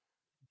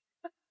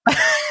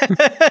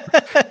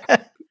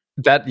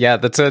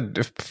 That's a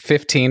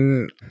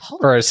 15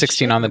 or a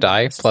 16 on the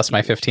die plus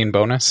my 15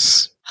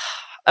 bonus.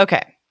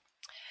 Okay.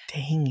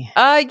 Dang.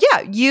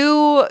 Yeah,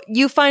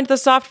 you find the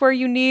software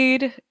you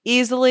need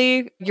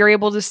easily. You're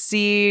able to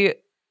see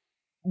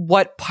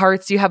what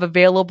parts you have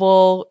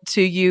available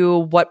to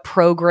you, what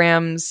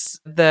programs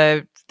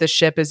the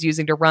ship is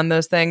using to run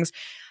those things.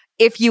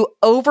 If you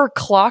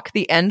overclock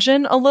the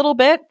engine a little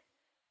bit,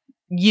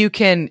 you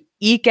can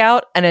eke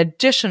out an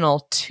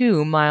additional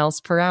 2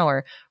 miles per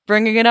hour,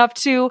 bringing it up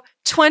to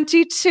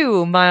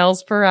 22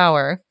 miles per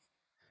hour.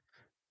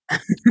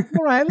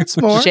 All right, that's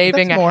more.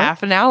 Shaving that's a more.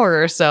 half an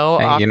hour or so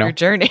Hey, off you know. your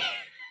journey.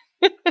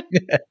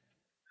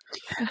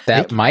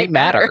 That might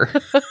matter.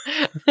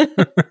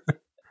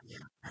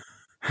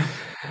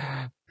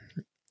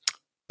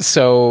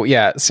 So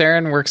yeah,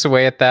 Saren works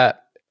away at that.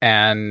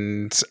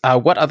 And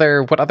what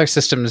other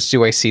systems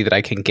do I see that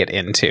I can get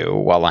into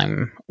while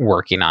I'm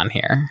working on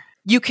here?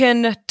 You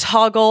can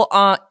toggle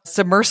on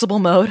submersible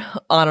mode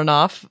on and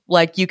off.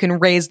 Like you can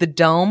raise the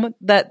dome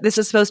that this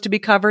is supposed to be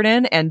covered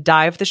in and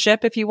dive the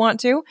ship if you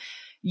want to.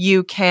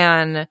 You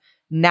can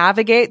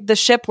navigate the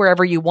ship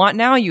wherever you want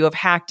now. You have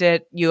hacked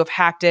it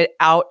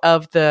out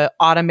of the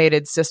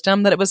automated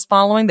system that it was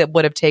following that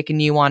would have taken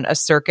you on a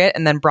circuit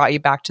and then brought you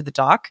back to the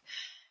dock.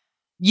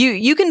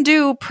 You can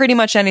do pretty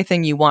much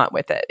anything you want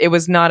with it. It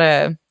was not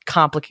a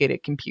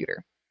complicated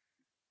computer.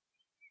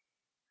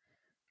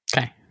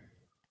 Okay.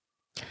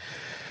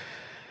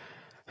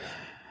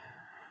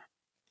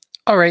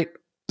 All right.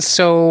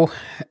 So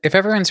if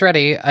everyone's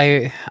ready,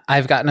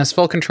 I've gotten us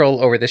full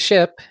control over the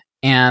ship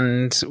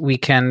and we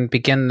can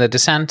begin the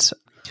descent.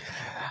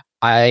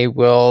 I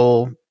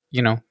will,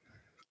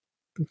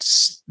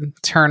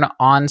 turn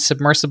on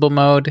submersible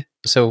mode.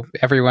 So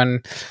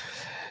everyone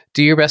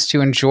do your best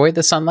to enjoy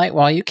the sunlight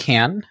while you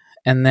can.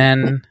 And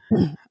then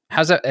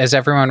is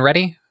everyone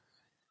ready?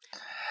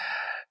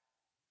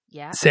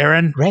 Yeah.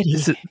 Saren, Ready.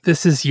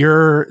 This is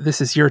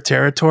your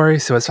territory.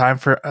 So it's time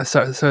for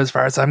so as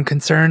far as I'm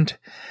concerned,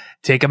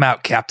 take him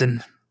out,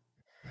 Captain.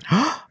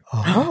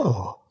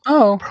 Oh.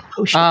 Oh,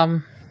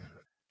 Promotion.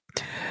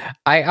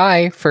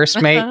 aye,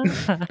 first mate.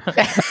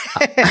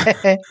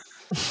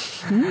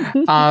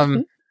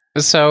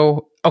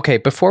 So, okay,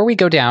 before we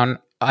go down,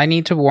 I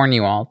need to warn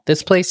you all.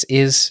 This place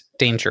is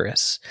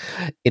dangerous.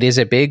 It is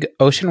a big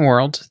ocean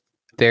world.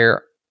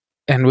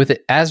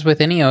 As with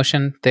any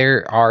ocean,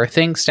 there are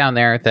things down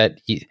there that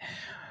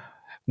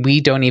we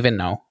don't even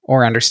know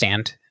or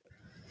understand.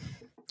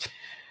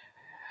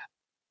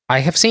 I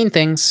have seen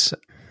things,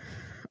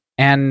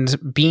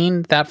 and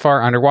being that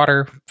far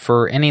underwater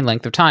for any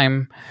length of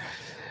time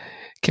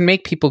can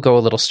make people go a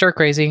little stir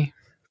crazy.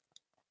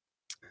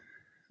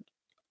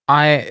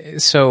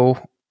 So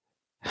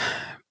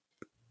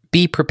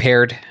be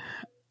prepared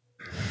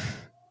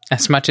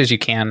as much as you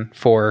can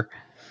for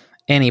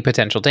any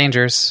potential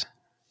dangers.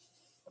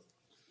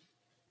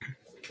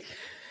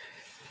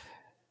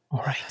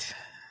 All right.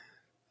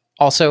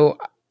 Also,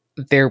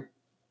 there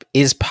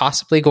is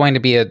possibly going to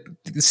be a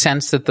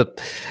sense that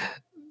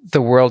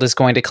the world is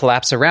going to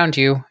collapse around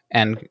you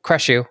and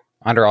crush you.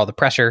 under all the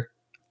pressure.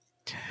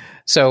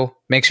 So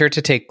make sure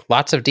to take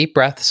lots of deep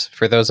breaths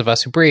for those of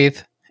us who breathe.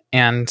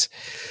 And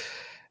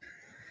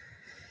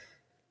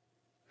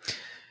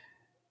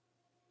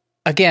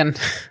again,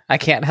 I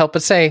can't help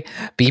but say,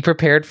 be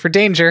prepared for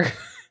danger.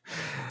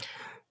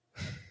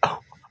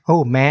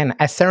 Oh man,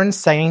 as Saren's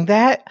saying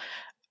that,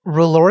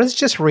 Relora's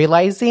just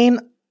realizing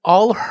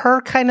all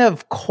her kind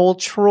of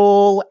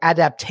cultural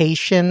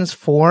adaptations,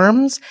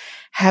 forms,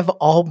 have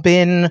all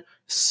been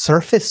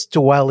surface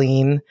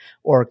dwelling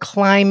or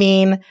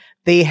climbing.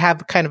 They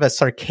have kind of a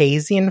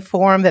Circassian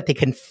form that they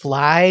can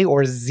fly,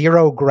 or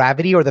zero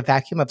gravity, or the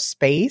vacuum of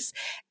space.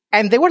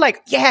 And they were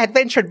like, yeah,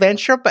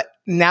 adventure. But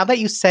now that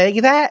you say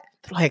that,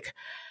 they're like,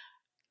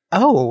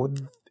 oh,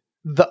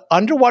 the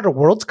underwater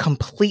world's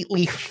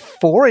completely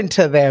foreign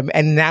to them.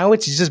 And now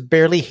it's just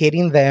barely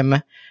hitting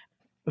them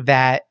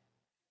that,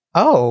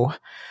 oh,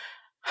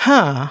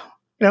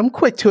 I'm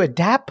quick to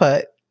adapt,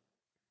 but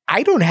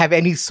I don't have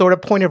any sort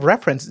of point of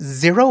reference.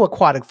 Zero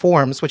aquatic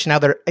forms, which now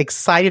they're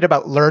excited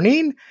about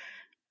learning.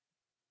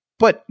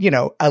 But,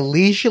 a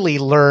leisurely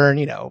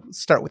learn,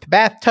 start with the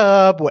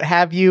bathtub, what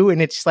have you.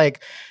 And it's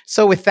like,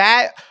 so with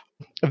that,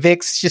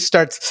 Vix just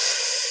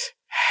starts,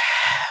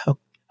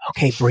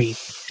 okay, breathe.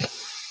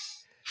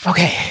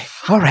 Okay,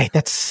 all right,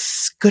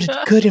 that's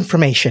good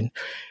information.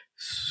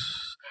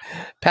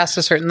 Past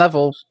a certain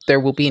level, there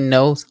will be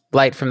no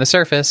light from the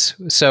surface,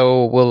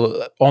 so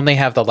we'll only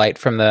have the light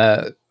from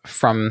the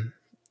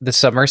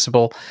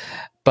submersible.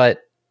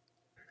 But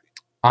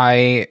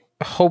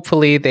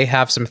hopefully they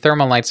have some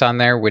thermal lights on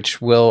there, which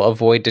will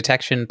avoid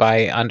detection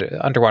by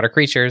underwater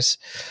creatures.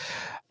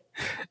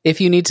 If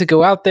you need to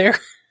go out there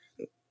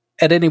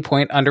at any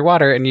point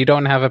underwater and you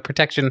don't have a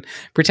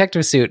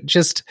protective suit,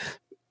 just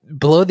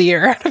blow the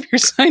air out of your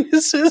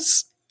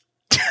sinuses.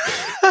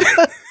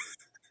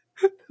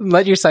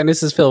 Let your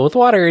sinuses fill with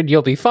water and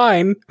you'll be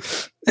fine.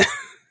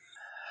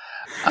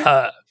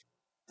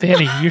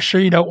 Danny, you sure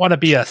you don't want to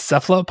be a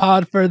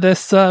cephalopod for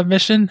this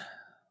mission?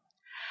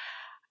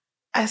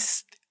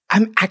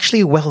 I'm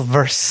actually well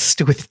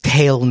versed with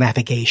tail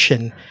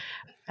navigation.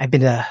 I've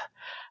been a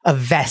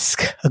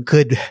Vesk a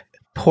good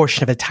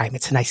portion of the time.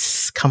 It's a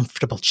nice,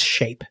 comfortable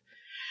shape.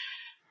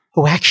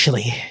 Oh,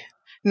 actually,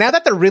 now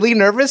that they're really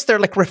nervous, they're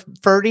like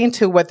referring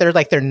to what they're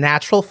like their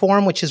natural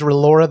form, which is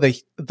Relora,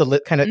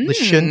 the kind of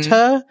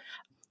Lashunta.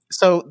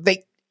 So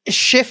they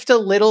shift a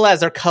little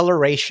as their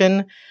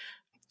coloration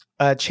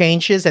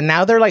changes, and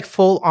now they're like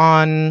full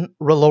on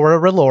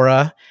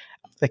Relora.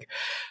 Like,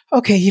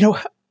 okay,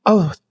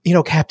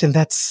 Captain,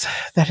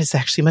 that is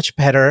actually much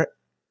better.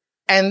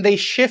 And they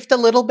shift a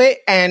little bit,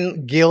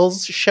 and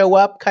gills show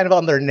up kind of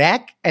on their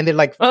neck, and they're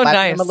like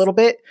flapping them a little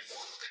bit.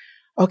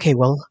 Okay,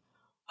 well,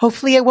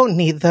 hopefully I won't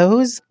need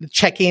those.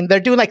 Checking,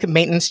 they're doing like a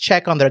maintenance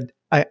check on their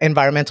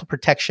environmental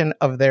protection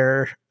of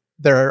their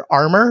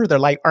armor, their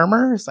light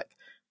armor. It's like,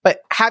 but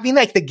having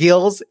like the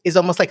gills is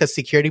almost like a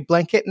security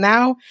blanket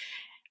now,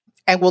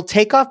 and we'll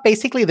take off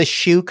basically the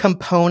shoe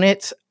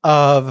component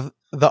of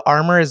the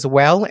armor as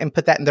well and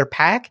put that in their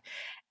pack.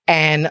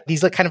 And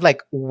these are kind of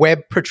like web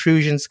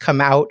protrusions come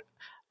out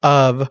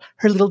of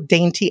her little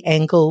dainty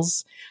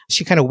ankles.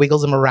 She kind of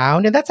wiggles them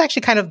around. And that's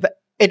actually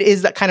it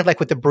is that kind of like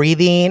with the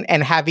breathing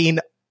and having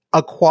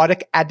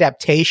aquatic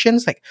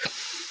adaptations. Like,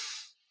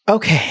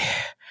 okay,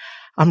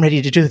 I'm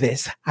ready to do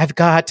this.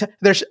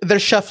 They're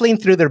shuffling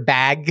through their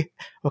bag.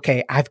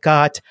 Okay, I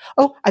got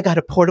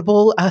a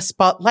portable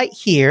spotlight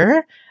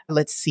here.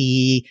 Let's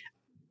see.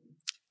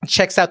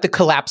 Checks out the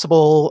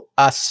collapsible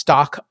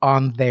stock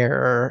on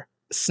their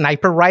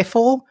sniper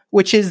rifle,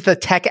 which is the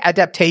tech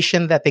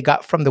adaptation that they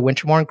got from the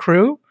Wintermorn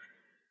crew.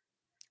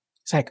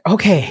 It's like,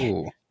 okay,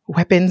 ooh.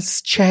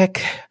 Weapons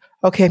check.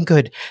 Okay, I'm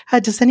good.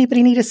 Does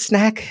anybody need a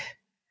snack?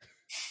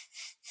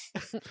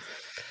 Should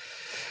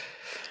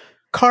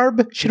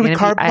we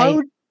carb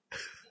load?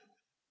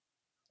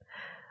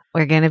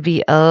 We're going to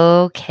be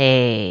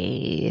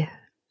okay.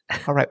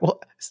 All right.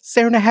 Well,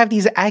 Sarah and I have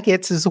these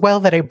agates as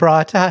well that I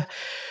brought.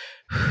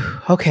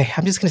 Okay,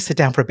 I'm just going to sit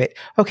down for a bit.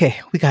 Okay,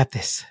 we got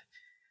this.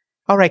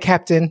 All right,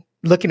 Captain.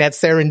 Looking at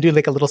Sarah and doing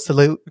like a little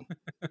salute.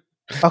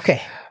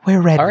 Okay,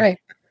 we're ready. All right.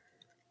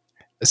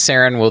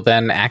 Saren will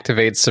then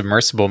activate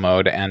submersible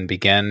mode and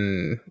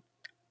begin.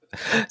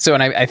 So,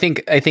 and I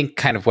think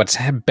kind of what's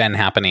been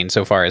happening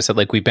so far is that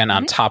like we've been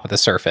on top of the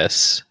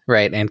surface,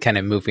 right, and kind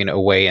of moving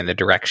away in the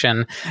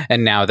direction.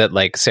 And now that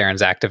like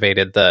Saren's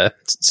activated, the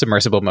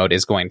submersible mode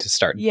is going to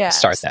start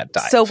that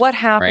dive. So what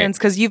happens,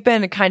 because you've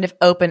been kind of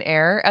open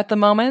air at the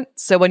moment.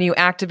 So when you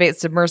activate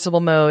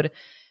submersible mode,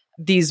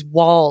 these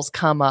walls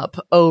come up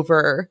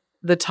over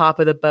the top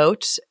of the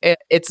boat.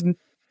 It's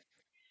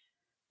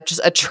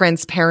just a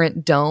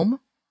transparent dome,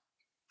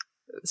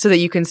 so that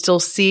you can still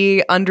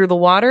see under the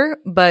water,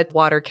 but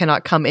water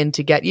cannot come in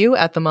to get you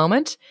at the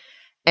moment.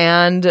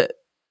 And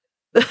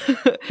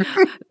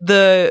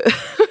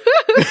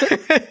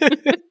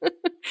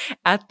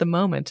at the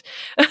moment.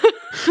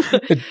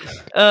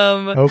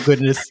 Oh,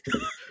 goodness.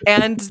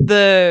 And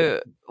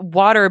the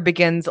water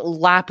begins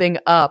lapping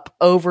up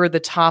over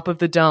the top of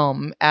the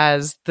dome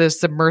as the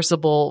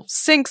submersible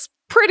sinks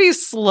pretty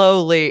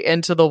slowly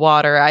into the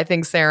water. I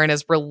think Saren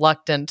is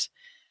reluctant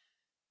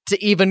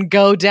to even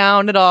go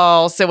down at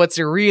all. So it's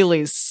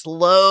really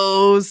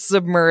slow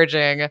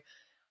submerging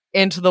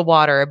into the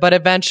water. But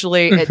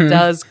eventually it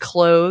does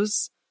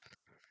close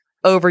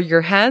over your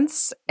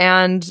heads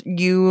and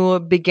you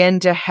begin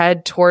to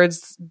head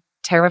towards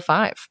Terra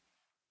 5.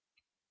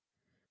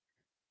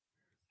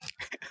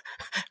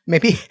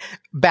 Maybe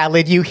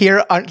ballad you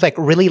hear like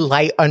really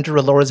light under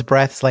Alora's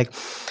breath. It's like,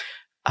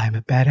 I'm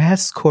a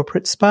badass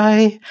corporate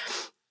spy.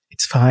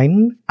 It's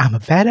fine. I'm a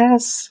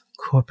badass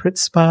corporate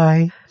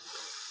spy.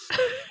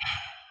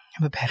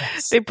 I'm a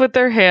badass. They put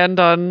their hand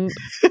on.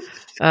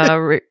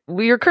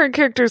 Your current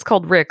character is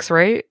called Rix,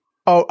 right?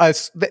 Oh,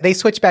 they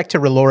switch back to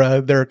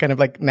Relora. They're kind of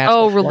like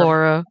natural. form.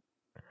 Relora.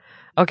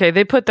 Okay,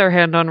 they put their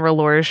hand on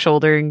Relora's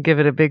shoulder and give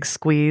it a big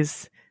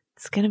squeeze.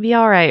 It's gonna be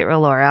all right,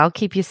 Relora. I'll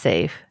keep you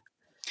safe.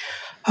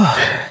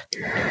 Oh,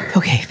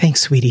 okay.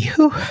 Thanks, sweetie.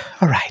 Whew.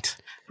 All right,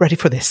 ready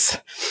for this.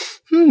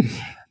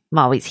 I'm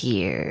always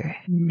here.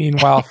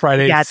 Meanwhile,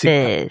 Got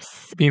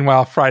this.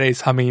 Friday's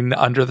humming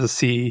under the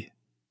sea,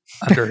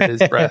 under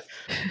his breath.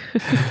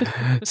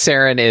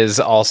 Saren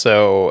is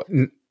also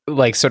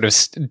like sort of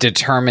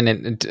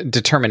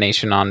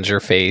determination on her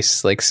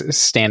face, like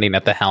standing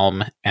at the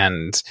helm,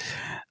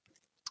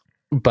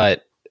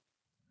 but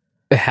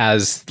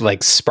has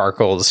like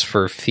sparkles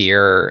for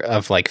fear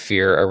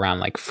around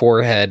like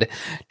forehead,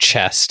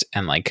 chest,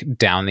 and like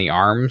down the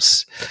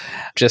arms.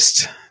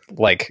 Just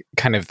like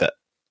kind of the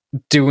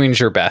doing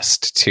your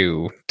best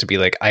to be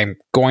like, I'm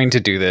going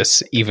to do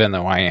this even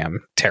though I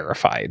am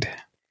terrified.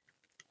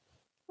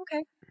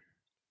 Okay.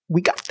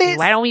 We got this.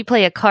 Why don't we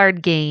play a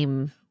card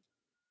game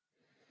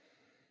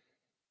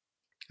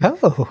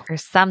Oh, or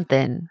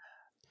something?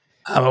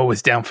 I'm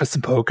always down for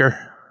some poker.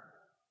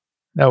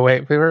 No,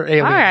 wait, we were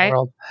alien All right.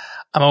 world.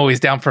 I'm always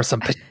down for some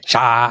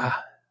pacha.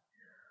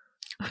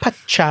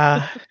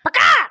 pacha.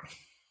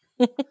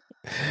 Do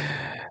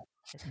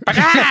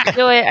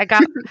it.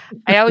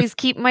 I always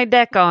keep my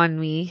deck on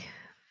me.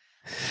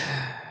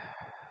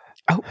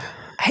 Oh,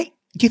 hey,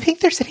 do you think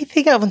there's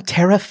anything on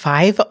Terra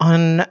 5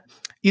 on?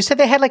 You said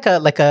they had like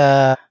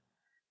a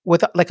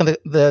with like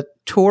the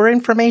tour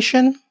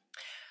information.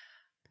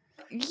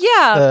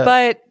 Yeah,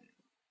 but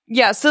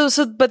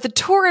the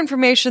tour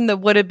information that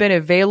would have been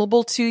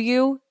available to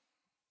you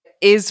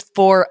is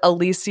for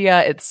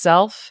Elysia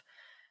itself.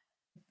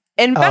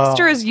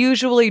 Investors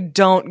usually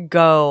don't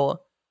go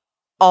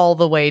all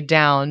the way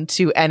down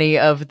to any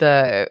of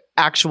the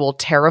actual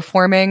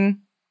terraforming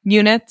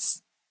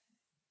units.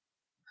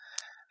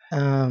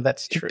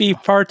 That's true. It'd be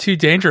far too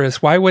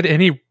dangerous. Why would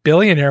any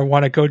billionaire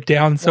want to go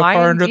down so Why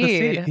far indeed? under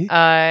the sea?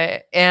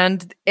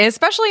 And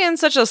especially in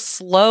such a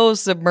slow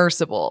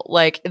submersible,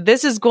 like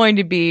this is going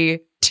to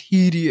be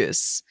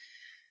tedious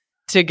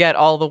to get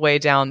all the way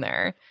down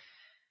there.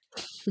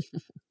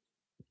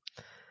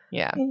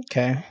 Yeah.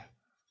 Okay.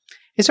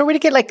 Is there a way to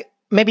get like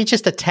maybe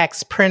just a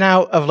text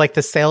printout of like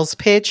the sales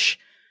pitch?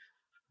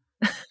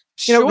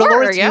 You know,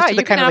 Relora's used to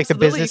the kind of like the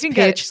business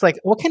pitch. It's like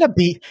what kind of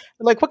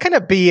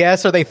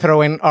BS are they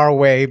throwing our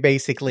way,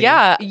 basically?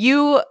 Yeah,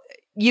 you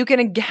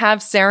can have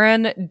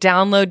Saren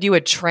download you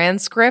a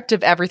transcript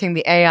of everything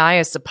the AI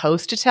is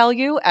supposed to tell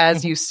you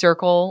as you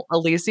circle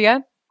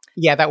Elysia.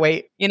 Yeah, that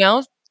way, you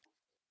know.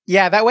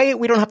 Yeah, that way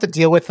we don't have to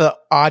deal with the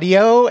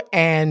audio,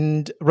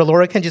 and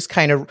Relora can just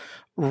kind of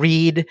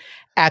read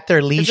at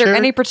their leisure. Is there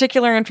any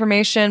particular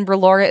information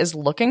Relora is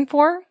looking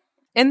for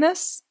in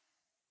this?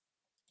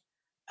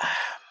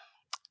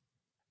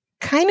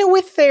 Kind of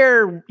with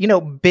their,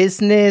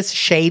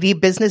 shady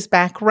business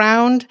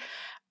background,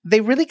 they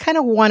really kind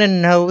of want to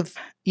know,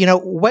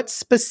 what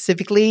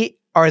specifically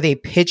are they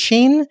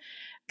pitching?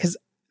 Because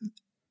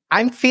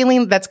I'm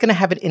feeling that's going to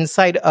have an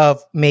insight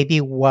of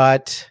maybe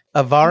what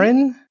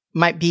Avarin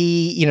might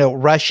be,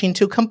 rushing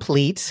to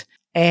complete.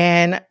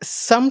 And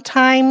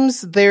sometimes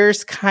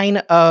there's kind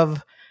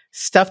of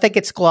stuff that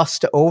gets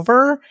glossed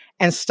over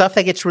and stuff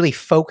that gets really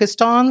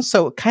focused on.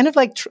 So kind of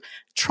like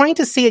trying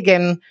to see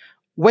again,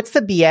 what's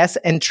the BS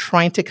and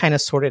trying to kind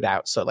of sort it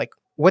out. So like,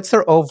 what's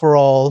their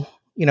overall,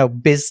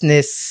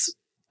 business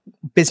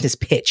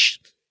pitch?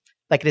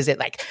 Like, is it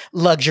like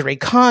luxury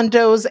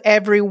condos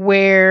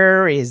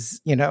everywhere?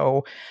 Is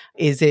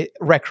it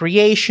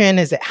recreation?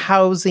 Is it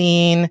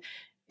housing?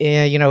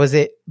 Is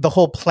it the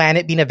whole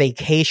planet being a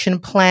vacation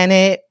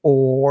planet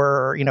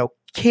or,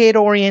 kid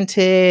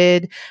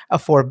oriented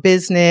for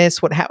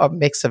business? A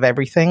mix of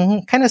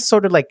everything, kind of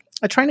sort of like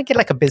trying to get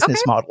like a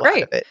business model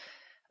out of it.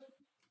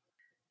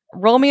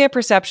 Roll me a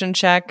perception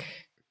check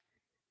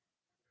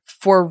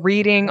for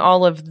reading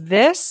all of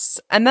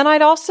this. And then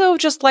I'd also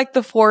just like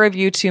the four of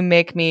you to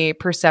make me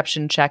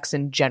perception checks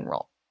in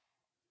general.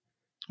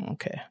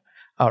 Okay.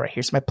 All right.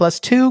 Here's my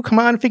 +2. Come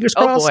on. Fingers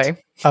crossed. Oh,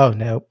 boy. Oh,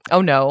 no.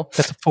 Oh, no.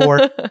 That's a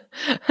 4.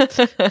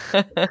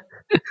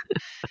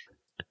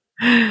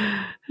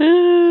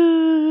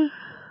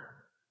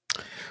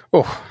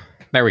 Oh,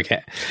 there we go.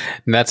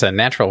 And that's a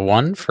natural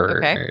 1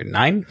 for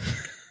 9.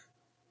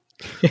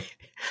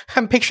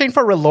 I'm picturing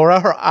for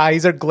Relora, her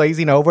eyes are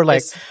glazing over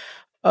like,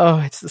 oh,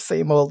 it's the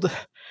same old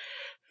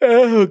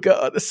Oh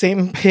god, the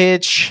same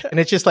pitch, and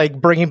it's just like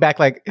bringing back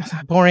like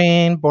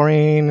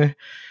boring.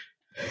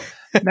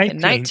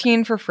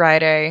 19 for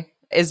Friday.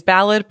 Is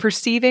Ballad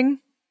perceiving?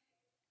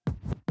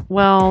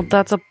 Well,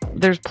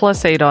 there's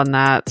 +8 on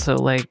that, so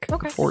like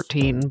Okay.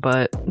 14,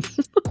 but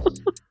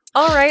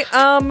All right.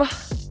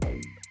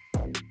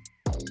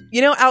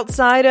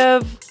 Outside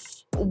of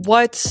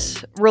what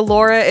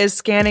Relora is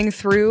scanning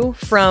through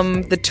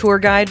from the tour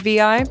guide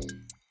VI,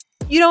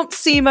 you don't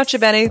see much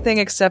of anything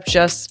except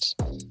just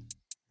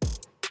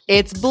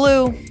it's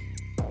blue.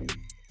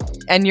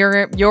 And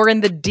you're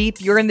in the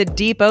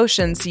deep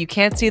ocean, so you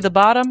can't see the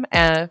bottom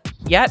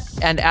yet.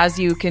 And as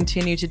you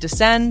continue to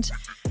descend,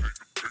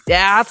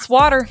 that's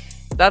water.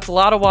 That's a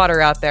lot of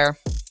water out there.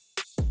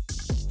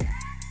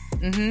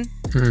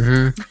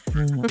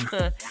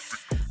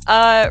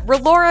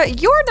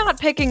 Relora, you're not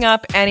picking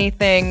up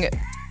anything.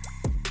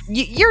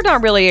 You're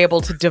not really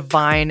able to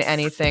divine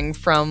anything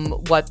from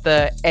what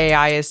the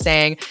AI is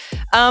saying.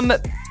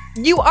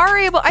 You are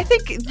able, I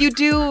think you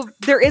do,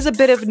 there is a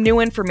bit of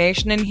new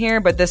information in here,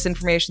 but this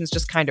information is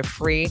just kind of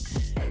free.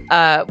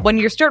 When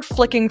you start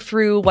flicking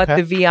through what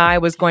the VI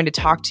was going to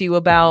talk to you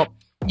about,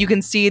 you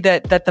can see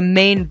that the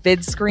main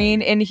vid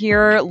screen in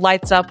here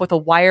lights up with a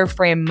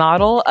wireframe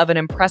model of an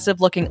impressive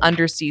looking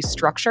undersea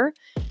structure,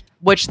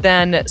 which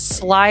then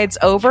slides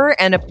over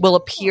and it will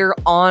appear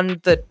on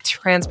the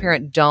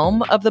transparent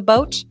dome of the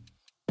boat.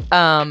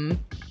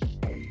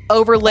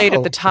 Overlaid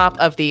at the top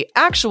of the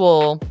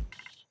actual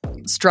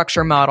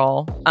structure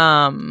model,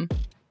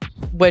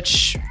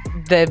 which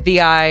the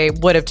VI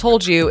would have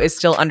told you is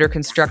still under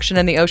construction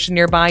in the ocean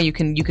nearby. You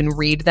can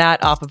read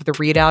that off of the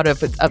readout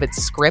of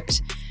its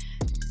script.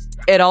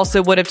 It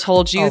also would have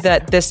told you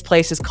that this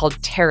place is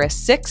called Terra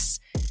 6,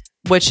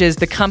 which is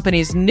the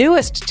company's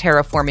newest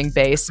terraforming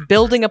base,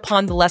 building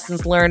upon the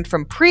lessons learned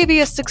from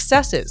previous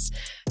successes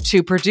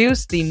to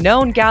produce the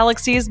known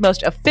galaxy's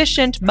most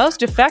efficient,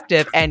 most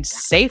effective, and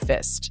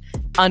safest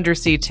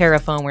undersea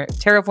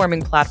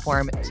terraforming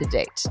platform to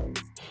date.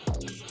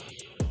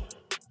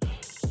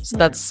 So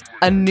that's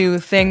a new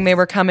thing they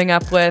were coming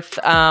up with.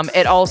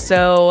 It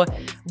also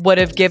would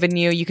have given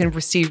you can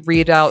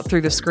read out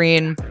through the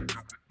screen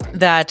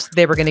that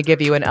they were going to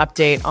give you an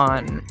update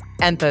on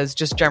Entha's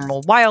just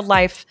general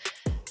wildlife.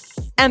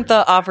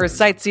 Entha offers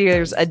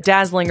sightseers a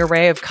dazzling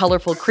array of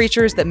colorful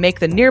creatures that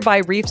make the nearby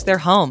reefs their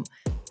home.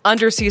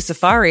 Undersea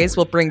safaris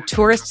will bring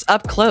tourists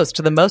up close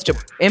to the most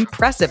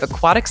impressive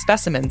aquatic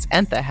specimens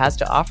Entha has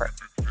to offer.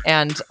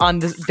 And on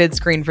the vid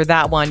screen for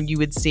that one, you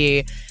would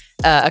see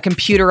a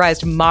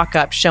computerized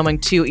mock-up showing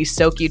 2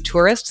 Isoki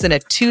tourists in a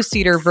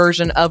 2-seater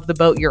version of the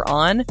boat you're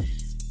on,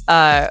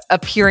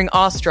 appearing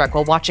awestruck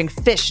while watching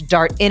fish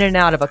dart in and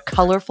out of a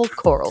colorful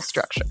coral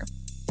structure.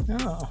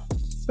 Oh.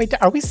 Wait,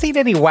 are we seeing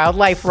any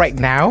wildlife right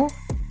now?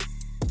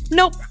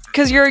 Nope,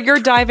 because you're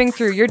diving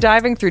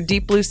through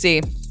deep blue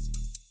sea.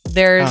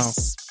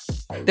 There's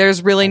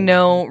really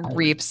no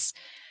reefs.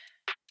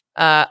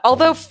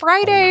 Although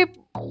Friday,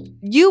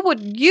 you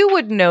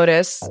would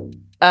notice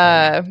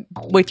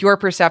with your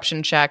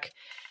perception check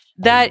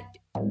that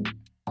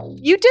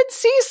you did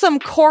see some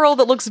coral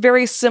that looks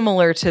very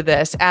similar to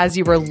this as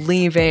you were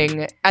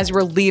leaving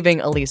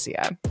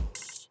Elysia.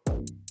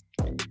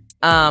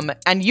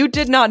 And you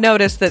did not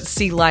notice that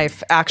sea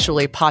life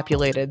actually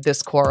populated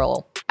this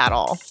coral at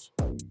all.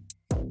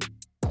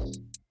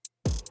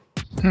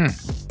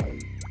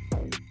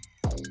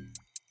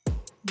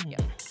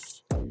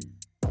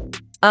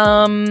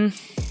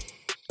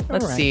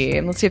 Let's see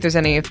if there's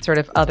any sort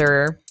of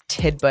other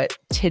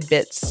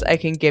tidbits I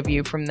can give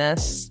you from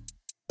this.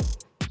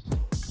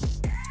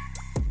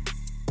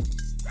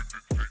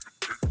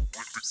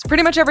 So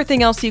pretty much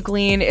everything else you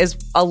glean is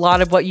a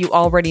lot of what you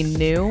already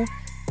knew.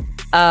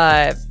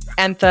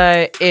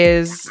 Entha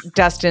is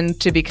destined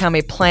to become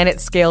a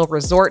planet-scale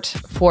resort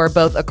for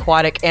both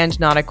aquatic and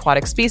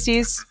non-aquatic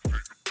species.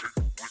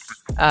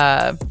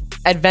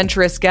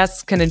 Adventurous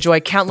guests can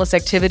enjoy countless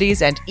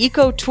activities and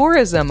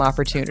ecotourism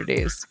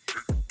opportunities,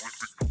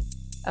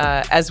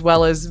 as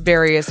well as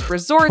various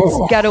resorts,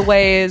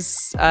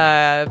 getaways.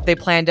 They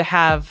plan to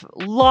have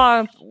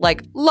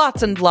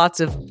lots and lots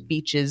of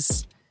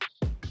beaches.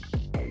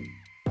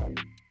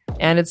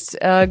 And it's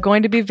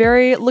going to be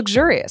very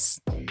luxurious.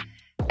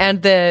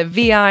 And the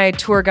VI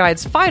tour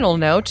guide's final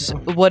note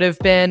would have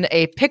been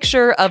a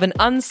picture of an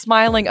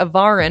unsmiling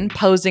Avaran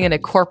posing in a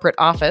corporate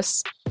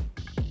office,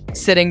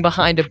 sitting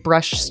behind a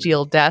brushed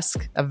steel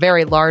desk, a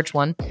very large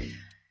one.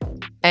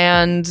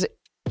 And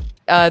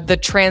the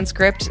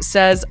transcript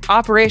says,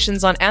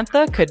 operations on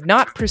Entha could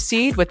not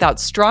proceed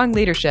without strong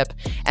leadership,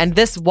 and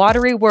this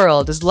watery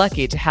world is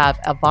lucky to have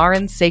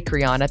Avaran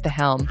Sacrion at the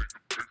helm.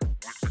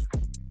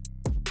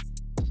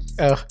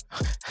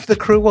 The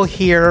crew will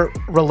hear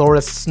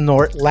Relora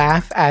snort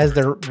laugh as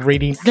they're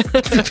reading.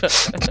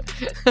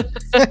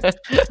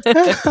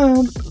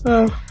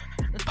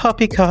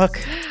 Poppycock.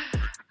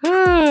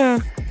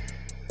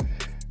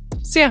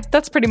 So yeah,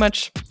 that's pretty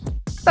much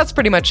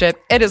it.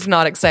 It is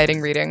not exciting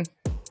reading.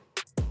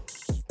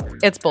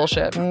 It's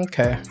bullshit.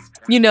 Okay.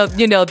 you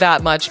know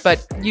that much,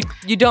 but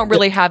you don't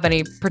really have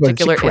any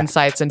particular crap.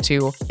 insights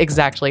into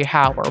exactly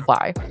how or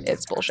why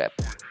it's bullshit.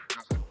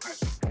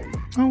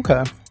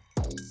 Okay.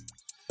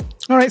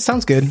 All right,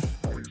 sounds good.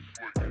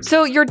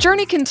 So your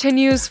journey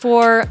continues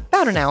for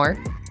about an hour.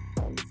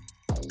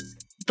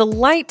 The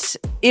light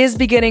is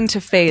beginning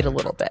to fade a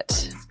little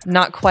bit,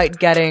 not quite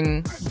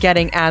getting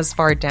as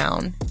far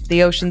down.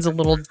 The ocean's a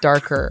little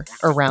darker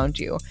around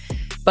you,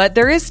 but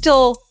there is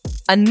still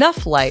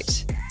enough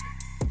light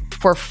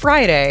for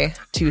Friday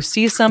to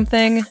see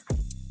something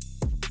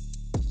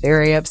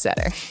very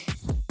upsetting.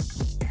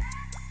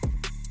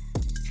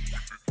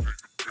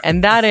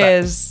 And that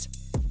is,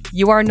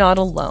 you are not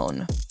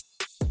alone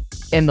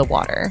in the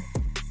water.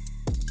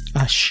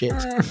 Ah, shit.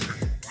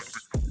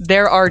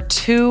 There are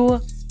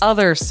 2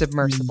 other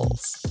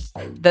submersibles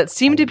that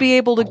seem to be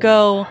able to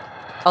go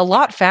a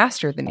lot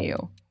faster than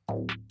you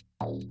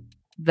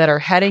that are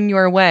heading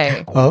your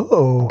way.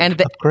 Oh, And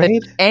the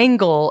upgrade?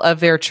 angle of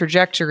their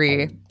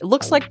trajectory, it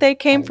looks like they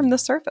came from the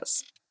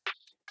surface.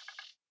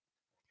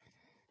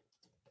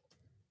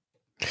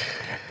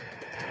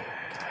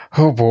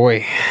 Oh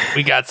boy.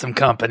 We got some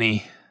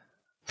company.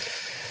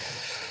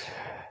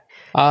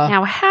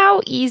 Now,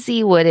 how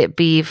easy would it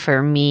be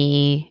for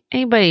me?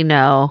 Anybody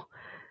know?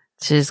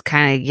 To just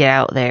kind of get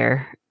out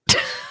there.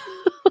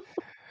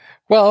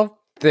 Well,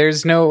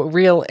 there's no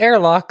real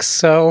airlocks,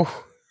 so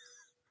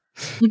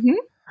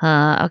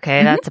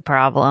Okay, that's a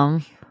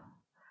problem.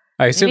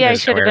 I assume Maybe I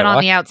there's should no have been on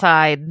airlock. the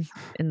outside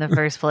in the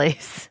first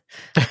place.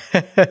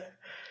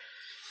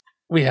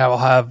 We will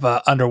have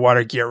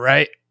underwater gear,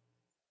 right?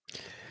 I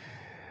would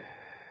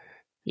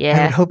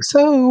Yeah. hope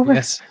so.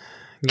 Yes.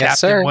 Yes, Captain,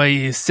 sir. what do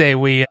you say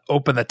we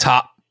open the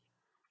top,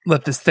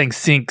 let this thing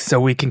sink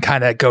so we can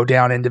kind of go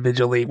down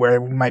individually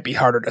where we might be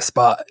harder to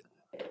spot?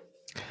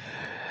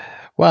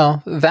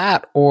 Well,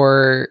 that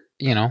or,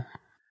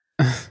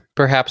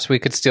 perhaps we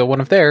could steal one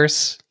of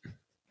theirs.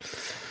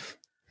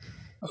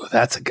 Oh,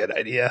 that's a good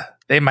idea.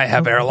 They might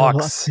have Oh,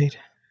 airlocks. upgrade.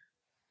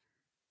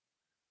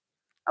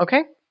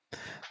 Okay.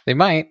 They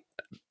might.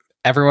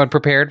 Everyone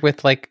prepared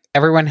with,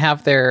 everyone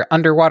have their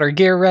underwater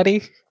gear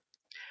ready?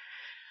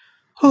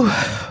 Ooh,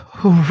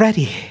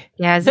 ready.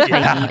 Yeah, as if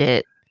I need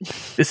it.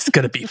 This is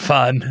going to be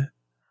fun.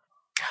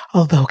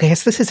 Although,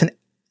 guys, this is an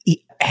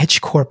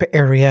Edge Corp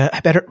area. I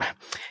better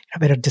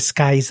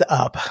disguise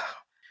up.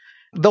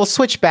 They'll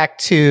switch back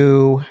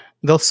to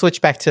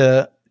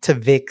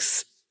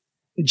Vix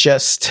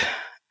just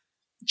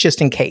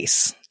in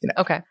case.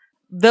 Okay.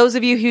 Those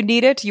of you who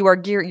need it, you're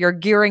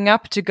gearing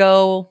up to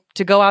go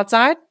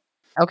outside?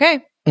 Okay.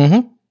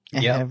 Mm-hmm. I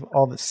Yep. have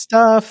all the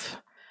stuff.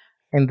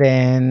 And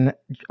then,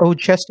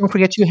 just don't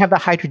forget you have the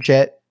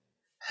hydrojet.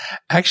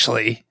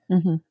 Actually,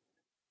 Mm-hmm.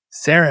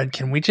 Sarah,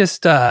 can we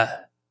just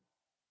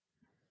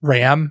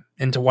ram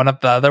into one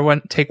of the other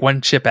one, take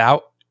one ship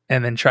out,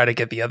 and then try to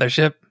get the other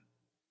ship?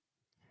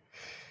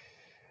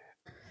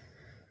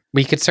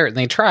 We could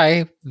certainly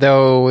try,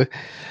 though,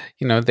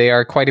 they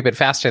are quite a bit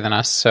faster than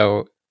us,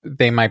 so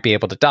they might be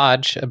able to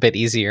dodge a bit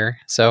easier.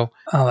 So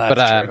Oh, that's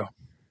But, true.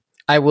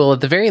 I will,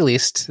 at the very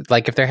least,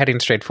 if they're heading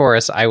straight for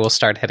us, I will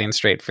start heading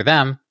straight for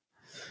them.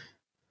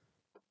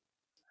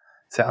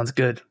 Sounds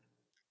good.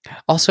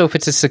 Also, if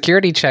it's a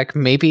security check,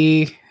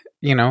 maybe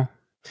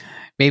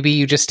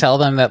you just tell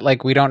them that,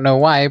 we don't know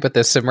why, but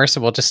the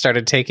submersible just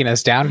started taking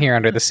us down here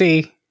under the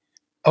sea.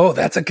 Oh,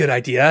 that's a good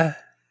idea.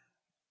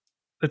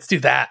 Let's do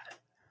that.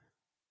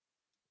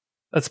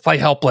 Let's play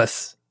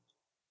helpless.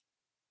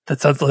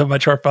 That sounds a little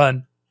much more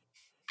fun.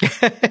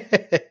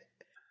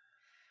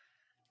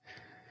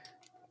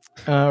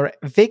 All right.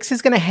 Vix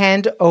is going to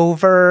hand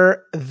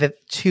over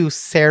to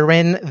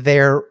Saren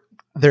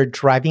their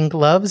driving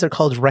gloves. They're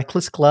called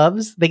Reckless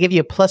gloves. They give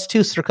you a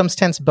 +2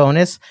 circumstance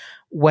bonus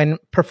when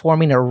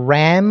performing a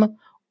ram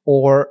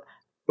or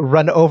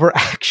run over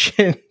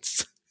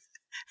actions.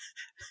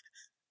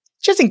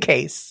 Just in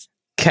case.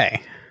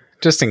 Okay,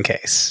 just in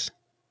case.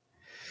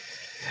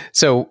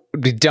 So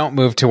we don't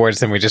move towards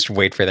them, we just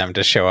wait for them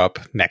to show up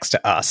next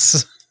to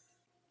us.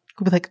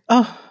 We'll be like,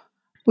 oh,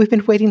 we've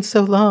been waiting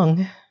so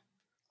long.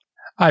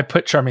 I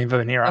put Charming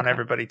Veneer on Okay.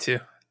 everybody too.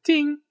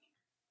 Ding.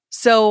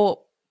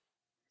 So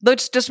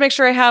let's just make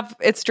sure I have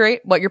it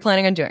straight what you're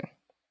planning on doing.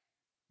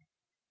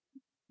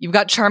 You've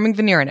got Charming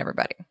Veneer in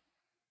everybody.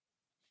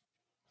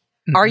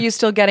 Are you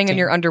still getting in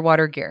your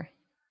underwater gear?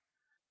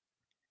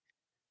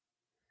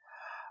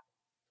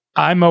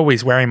 I'm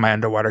always wearing my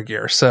underwater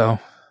gear, so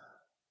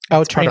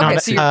Oh, turning Okay, on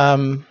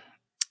so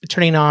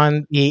turning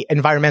on the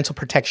environmental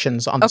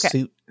protections on the Okay.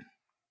 suit.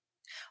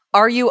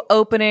 Are you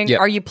opening? Yep.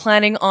 Are you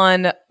planning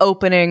on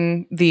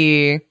opening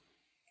the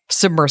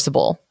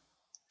submersible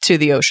to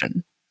the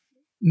ocean?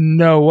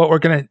 no.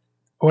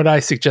 What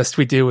I suggest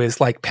we do is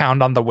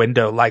pound on the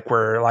window like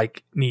we're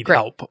need Great.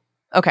 help.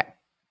 Okay.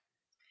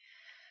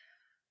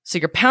 So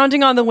you're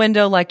pounding on the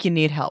window like you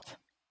need help.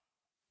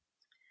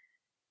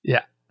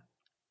 Yeah.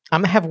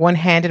 I'm gonna have one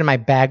hand in my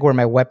bag where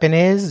my weapon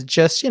is.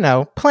 Just,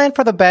 plan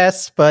for the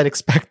best, but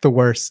expect the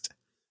worst.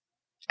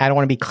 I don't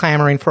want to be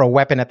clamoring for a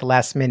weapon at the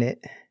last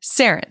minute.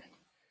 Saren,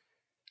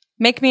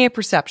 make me a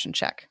perception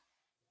check.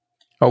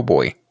 Oh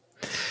boy.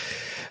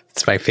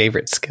 It's my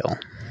favorite skill.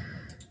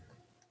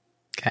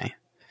 Okay.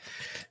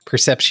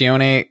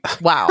 Perceptione.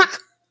 Wow.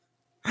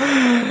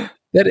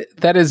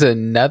 That is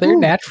another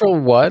natural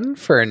 1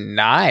 for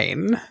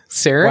 9.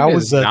 Sarah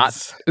is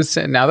not.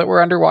 Now that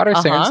we're underwater,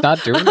 Sarah's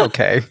not doing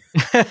okay.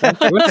 Not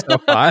doing so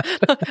hot.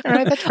 All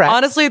right, that's right.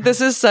 Honestly, this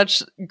is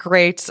such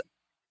great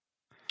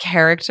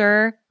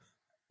character.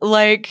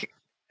 Like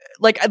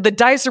the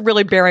dice are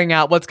really bearing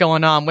out what's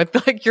going on with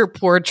like your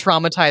poor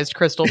traumatized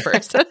crystal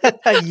person.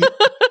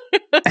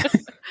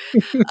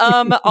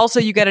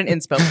 Also, you get an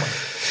inspo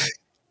point.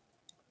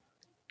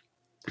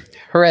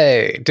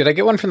 Hooray! Did I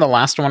get one from the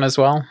last one as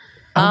well?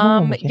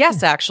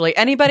 Yes, actually.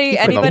 Anybody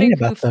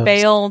who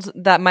failed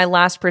that my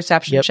last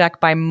perception check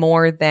by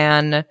more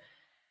than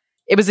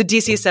it was a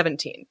DC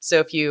 17. So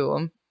if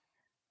you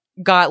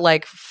got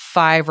like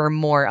 5 or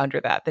more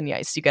under that, then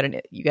yes, you get an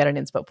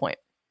inspo point.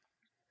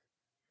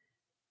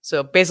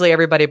 So basically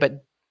everybody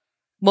but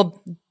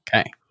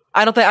okay.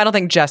 I don't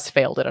think Jess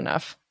failed it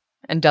enough.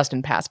 And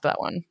Dustin passed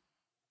that one.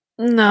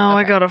 No,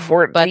 I got a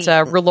 14. But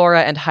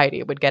Relora and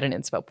Heidi would get an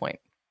inspo point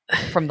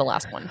from the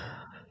last one.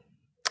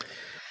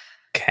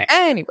 Okay.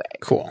 Anyway.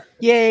 Cool.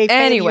 Yay.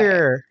 Anyway.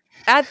 Failure.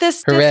 At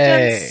this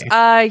Hooray.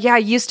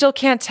 distance, you still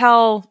can't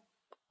tell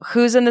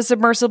who's in the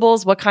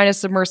submersibles, what kind of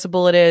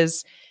submersible it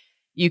is.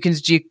 You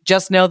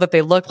just know that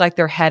they look like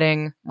they're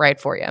heading right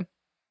for you.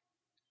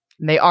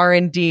 And they are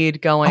indeed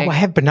going. Oh, I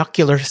have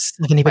binoculars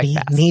if anybody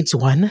fast. needs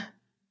one.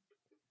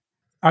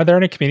 Are there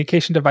any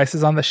communication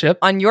devices on the ship?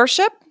 On your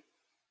ship?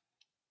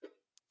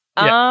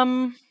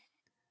 Yeah.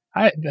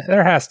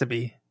 There has to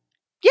be.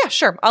 Yeah,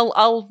 sure.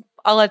 I'll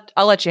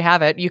let you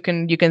have it. You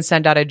can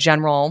send out a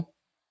general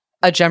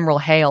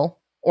hail,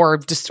 or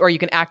you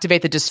can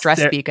activate the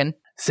distress beacon.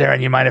 Sarah,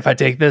 you mind if I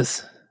take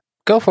this?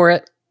 Go for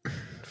it.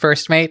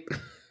 First mate.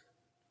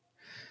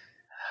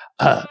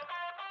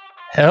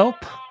 Help?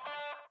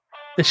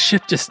 The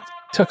ship just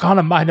took on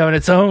a mind on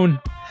its own,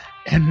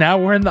 and now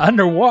we're in the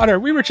underwater.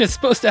 We were just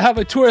supposed to have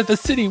a tour of the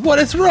city. What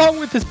is wrong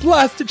with this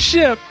blasted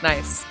ship?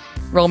 Nice.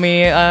 Roll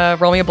me a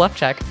bluff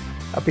check.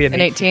 I'll be an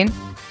 18.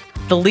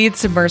 The lead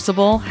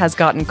submersible has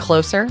gotten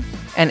closer,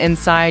 and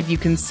inside you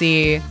can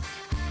see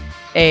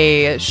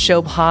a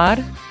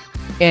Shobhad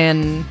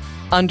in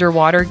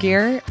underwater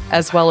gear,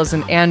 as well as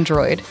an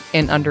android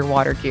in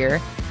underwater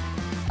gear.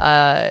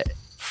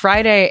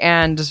 Friday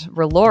and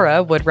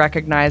Relora would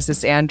recognize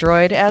this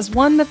android as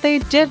one that they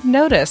did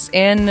notice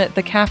in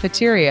the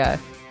cafeteria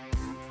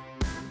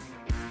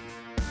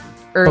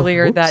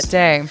earlier that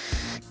day.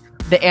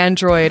 The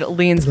android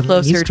leans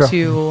closer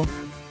to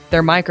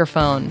their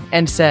microphone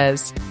and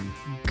says,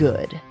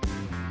 "Good."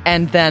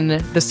 And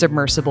then the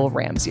submersible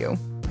rams you.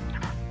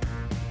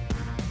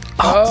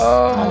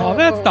 Oh,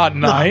 that's not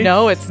nice.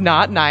 No, it's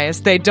not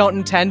nice. They don't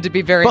intend to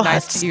be very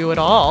nice to you at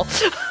all.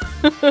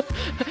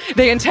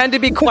 They intend to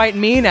be quite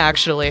mean,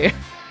 actually.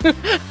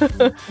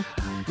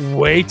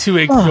 Way to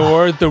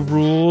ignore the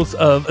rules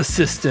of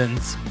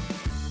assistance.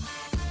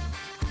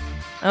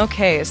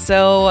 Okay,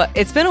 so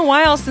it's been a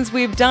while since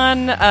we've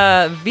done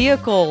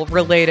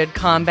vehicle-related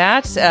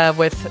combat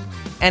with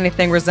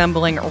anything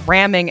resembling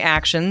ramming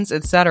actions,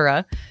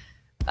 etc.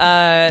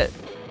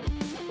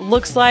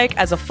 Looks like,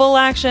 as a full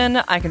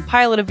action, I can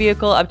pilot a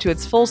vehicle up to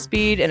its full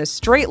speed in a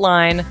straight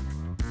line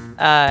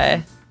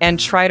and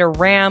try to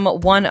ram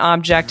one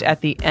object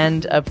at the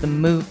end of the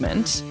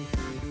movement.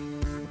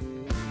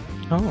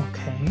 Oh,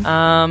 okay.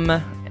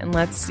 And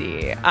let's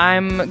see.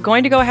 I'm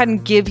going to go ahead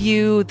and give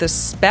you the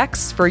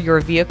specs for your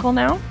vehicle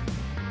now,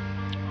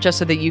 just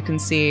so that you can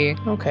see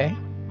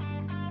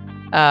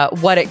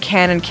what it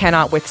can and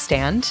cannot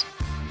withstand.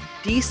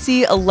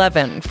 DC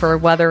 11 for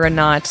whether or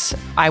not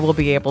I will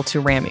be able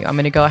to ram you. I'm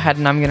going to go ahead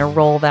and I'm going to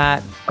roll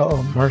that.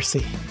 Oh,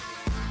 mercy.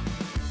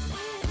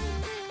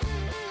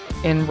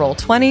 In roll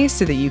 20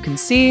 so that you can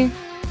see.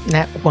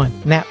 Nat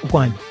 1, nat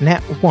 1,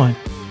 nat 1.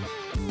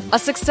 A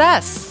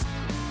success.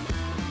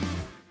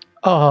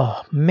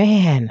 Oh,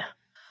 man.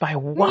 By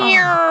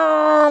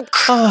 1.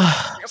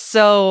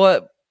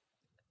 So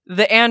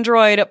the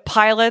android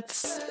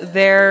pilots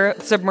their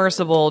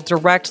submersible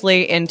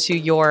directly into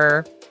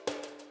your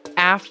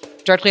aft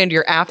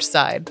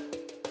side.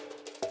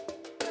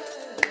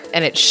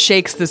 And it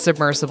shakes the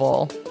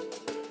submersible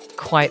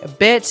quite a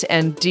bit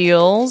and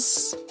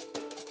deals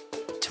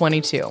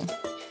 22.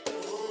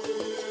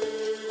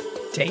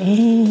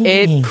 Dang.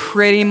 It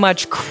pretty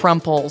much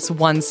crumples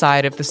one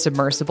side of the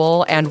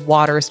submersible and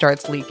water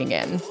starts leaking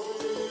in.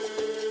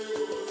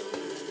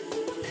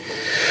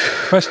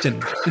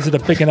 Question, is it a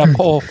big enough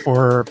hole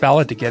for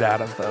Ballad to get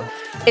out of, though?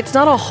 It's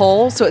not a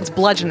hole, so it's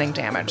bludgeoning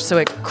damage. So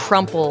it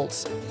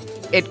crumpled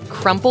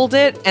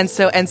it, and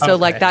so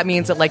like that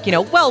means that, like, you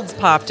know, welds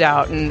popped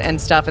out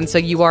and stuff, and so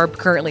you are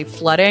currently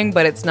flooding,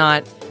 but it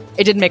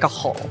didn't make a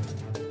hole.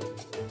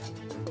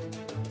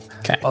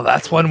 Okay. Well,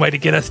 that's one way to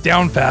get us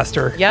down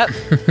faster. Yep.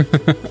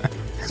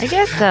 I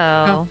guess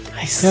so.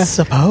 I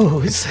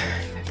suppose.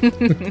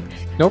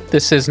 Nope,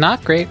 this is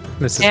not great.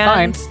 This is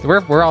And fine.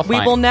 We're all fine.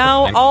 We will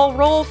now We're fine. all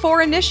roll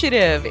for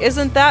initiative.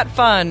 Isn't that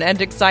fun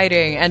and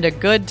exciting and a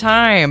good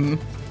time?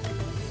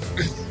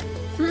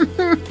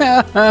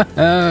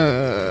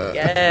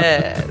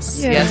 Yes.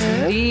 Yes,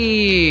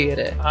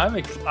 indeed.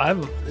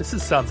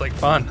 Sounds like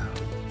fun.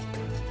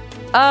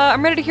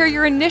 I'm ready to hear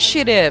your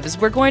initiatives.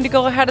 We're going to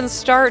go ahead and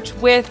start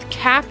with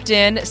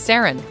Captain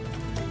Saren.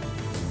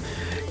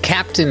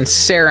 Captain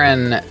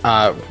Saren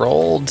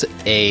rolled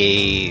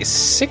a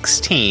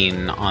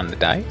 16 on the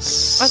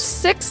dice. A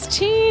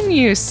 16,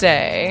 you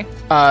say?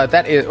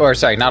 That is, or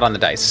sorry, not on the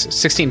dice.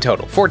 16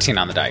 total. 14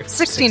 on the dice.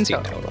 16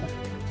 total.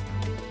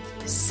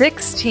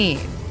 16.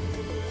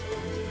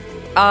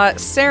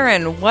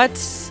 Saren,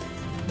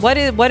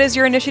 what is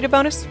your initiative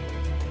bonus?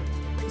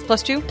 It's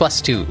 +2?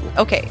 +2.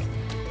 Okay.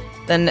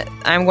 Then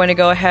I'm going to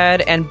go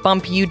ahead and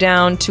bump you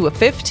down to a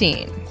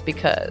 15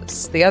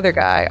 because the other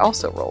guy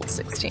also rolled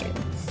 16.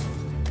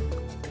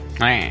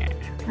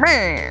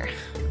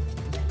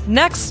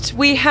 Next,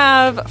 we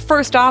have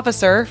First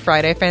Officer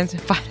Friday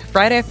Francisco.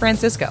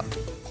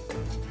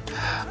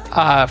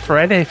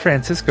 Friday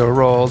Francisco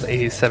rolled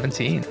a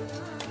 17.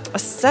 A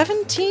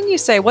 17, you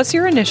say? What's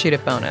your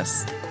initiative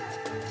bonus?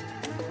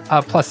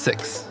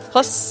 +6.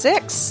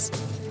 +6.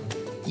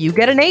 You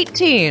get an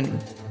 18.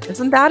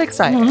 Isn't that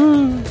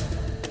exciting?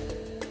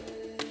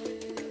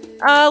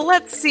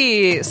 Let's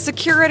see.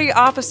 Security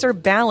Officer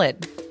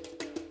Ballad.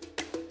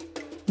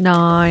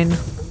 9.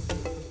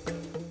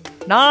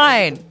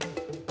 9.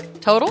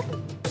 Total?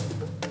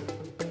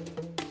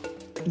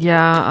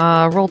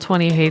 Yeah,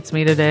 Roll20 hates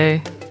me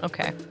today.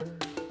 Okay.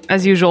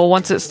 As usual,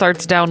 once it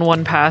starts down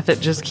one path, it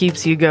just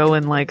keeps you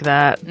going like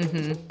that.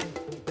 Mm-hmm.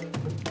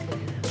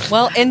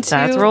 Well, That's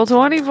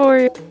Roll20 for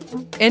you.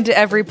 Into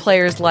every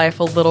player's life,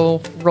 a little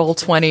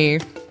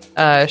Roll20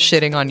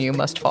 shitting on you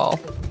must fall.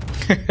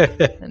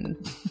 And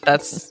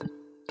that's,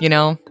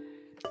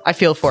 I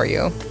feel for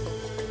you.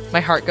 My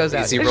heart goes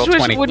out. Easy I roll just wish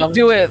 20. it wouldn't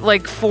do it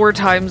like 4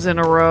 times in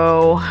a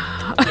row.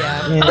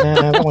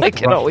 Yeah.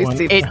 Like it always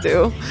seems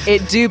to.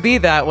 It do be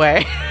that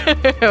way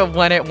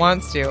when it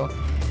wants to.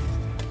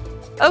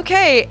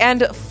 Okay,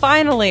 and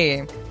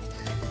finally,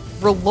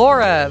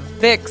 Relora,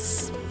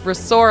 Vix,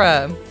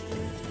 Resora,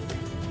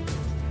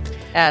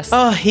 S.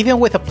 Oh, even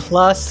with a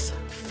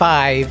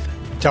 +5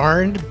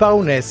 darned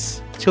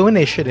bonus to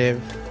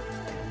initiative,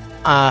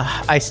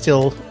 I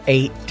still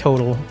 8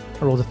 total.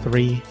 I rolled a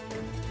 3.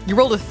 You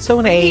rolled a 3. So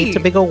an 8, a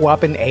big old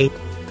whopping 8.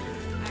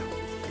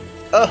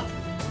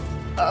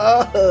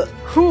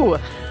 Whew.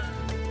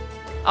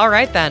 All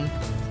right, then.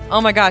 Oh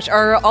my gosh,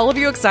 are all of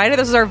you excited?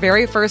 This is our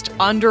very first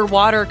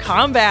underwater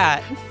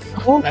combat.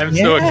 Oh, I'm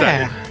so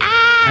excited.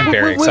 I'm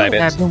very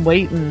excited. I've been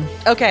waiting.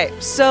 Okay,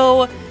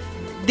 so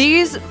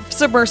these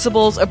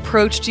submersibles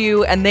approached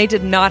you and they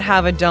did not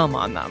have a dome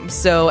on them.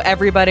 So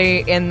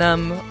everybody in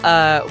them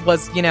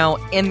was,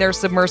 in their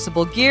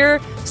submersible gear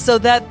so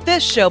that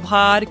this show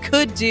pod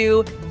could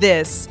do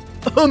this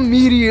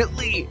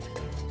immediately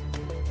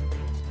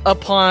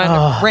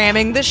upon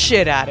ramming the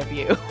shit out of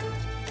you.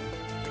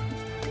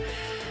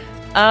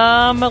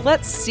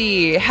 Let's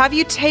see. Have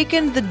you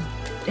taken the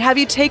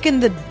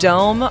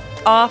dome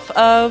off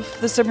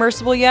of the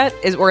submersible yet?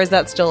 Or is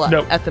that still up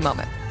at the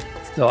moment?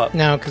 Still up.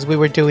 No, because we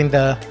were doing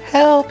the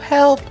help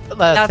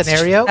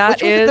scenario,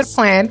 which was a good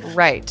plan.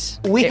 Right.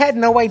 We had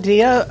no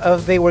idea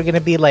they were going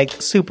to be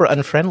like super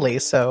unfriendly,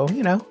 so,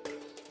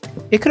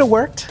 it could have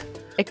worked.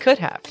 It could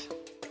have.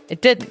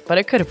 It didn't, but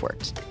it could have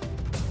worked.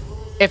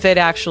 If they'd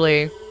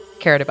actually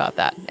cared about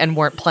that and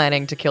weren't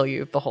planning to kill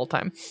you the whole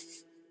time.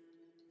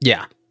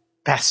 Yeah.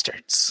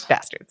 Bastards.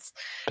 Bastardos.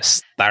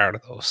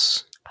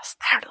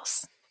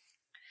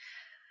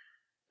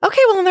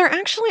 Okay, well, there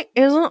actually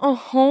isn't a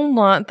whole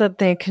lot that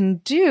they can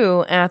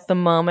do at the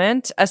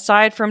moment,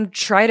 aside from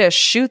try to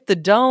shoot the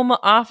dome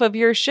off of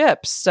your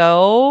ship.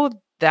 So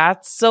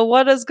that's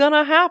what is going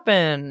to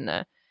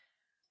happen.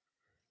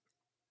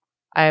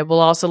 I will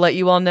also let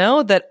you all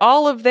know that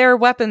all of their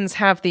weapons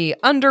have the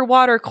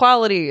underwater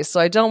quality, so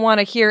I don't want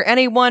to hear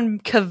anyone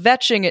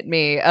kvetching at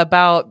me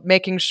about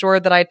making sure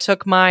that I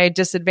took my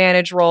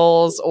disadvantage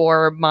rolls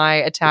or my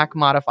attack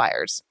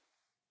modifiers.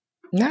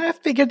 Nah, I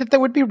figured that they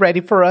would be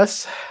ready for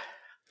us.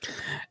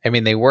 I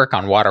mean, they work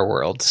on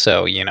Waterworld,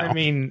 so, I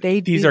mean,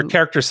 They these do. are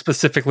characters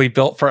specifically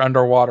built for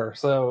underwater.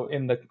 So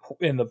in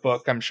the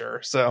book, I'm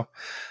sure. So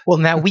Well,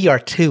 now we are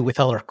too with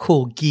all our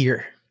cool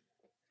gear.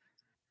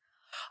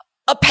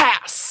 A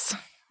pass!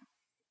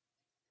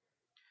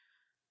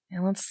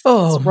 And let's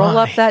Oh, roll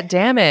my. up that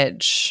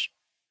damage.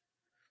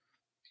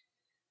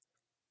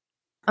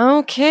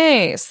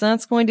 Okay, so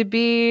that's going to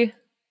be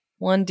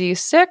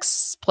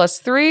 1d6 plus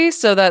 3,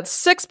 so that's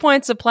 6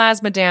 points of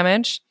plasma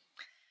damage,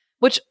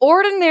 which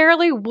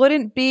ordinarily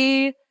wouldn't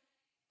be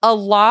a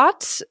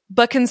lot,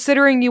 but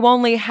considering you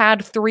only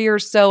had 3 or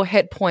so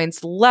hit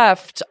points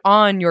left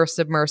on your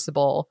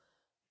submersible,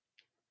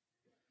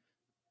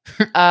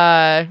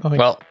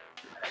 Well,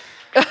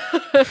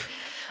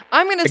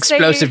 I'm going to say...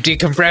 explosive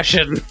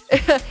decompression.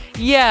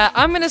 Yeah,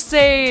 I'm going to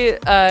say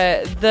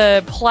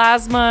the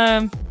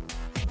plasma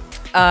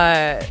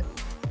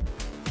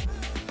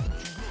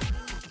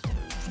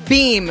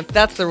beam,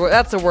 that's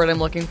the word I'm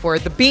looking for.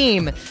 The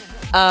beam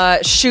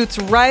shoots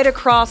right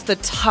across the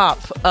top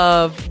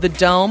of the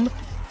dome,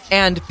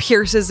 and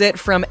pierces it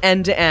from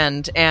end to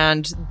end,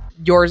 and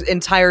your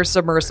entire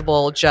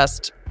submersible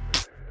just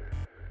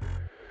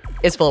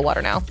is full of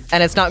water now,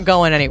 and it's not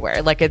going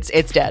anywhere. Like it's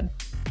dead.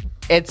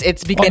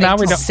 It's beginning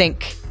to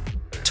sink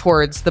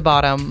towards the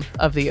bottom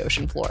of the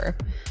ocean floor.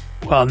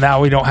 Well, now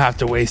we don't have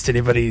to waste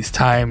anybody's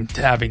time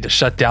having to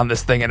shut down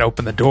this thing and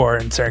open the door,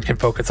 and Saren can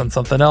focus on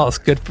something else.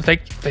 Good.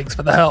 Thanks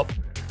for the help.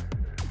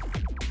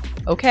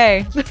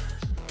 Okay.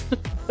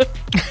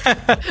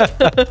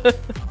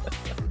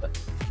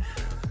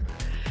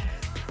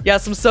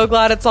 Yes, I'm so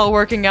glad it's all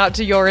working out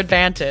to your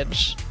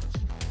advantage.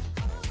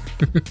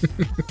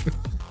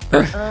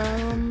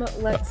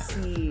 Let's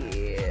see.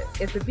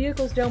 If the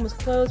vehicle's dome is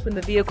closed, when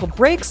the vehicle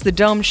breaks, the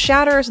dome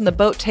shatters and the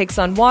boat takes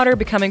on water,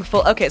 becoming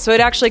full. Okay, so it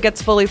actually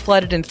gets fully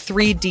flooded in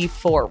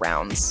 3d4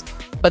 rounds,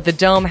 but the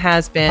dome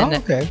has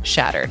been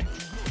shattered.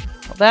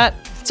 Well,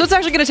 so it's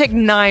actually going to take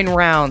 9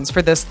 rounds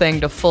for this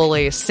thing to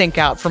fully sink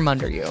out from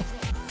under you,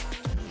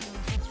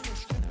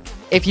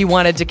 if you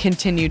wanted to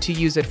continue to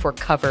use it for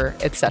cover,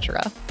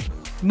 etc.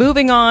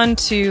 Moving on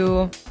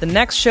to the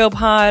next show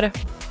pod.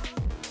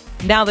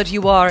 Now that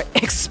you are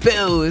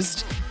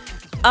exposed,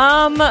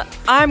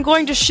 I'm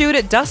going to shoot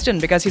at Dustin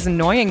because he's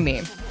annoying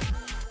me.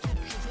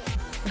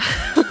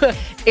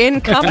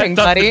 Incoming,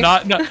 buddy.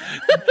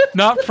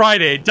 Not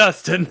Friday,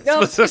 Dustin.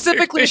 No,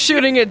 specifically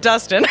shooting at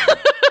Dustin.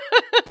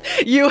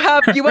 You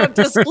have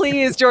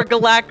displeased your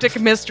galactic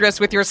mistress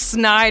with your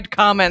snide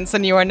comments,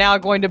 and you are now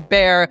going to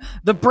bear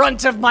the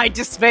brunt of my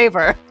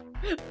disfavor.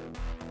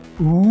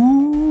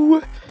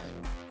 Ooh.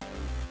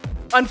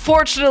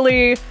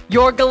 Unfortunately,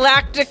 your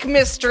galactic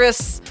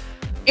mistress,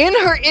 in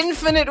her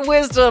infinite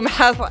wisdom,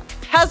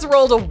 has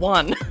rolled a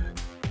 1.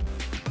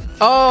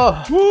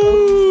 Oh.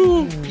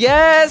 Woo.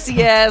 Yes.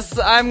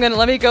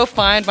 Let me go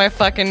find my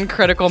fucking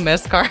critical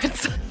miss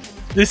cards.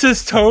 This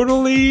is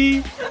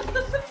totally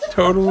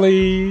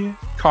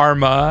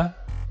karma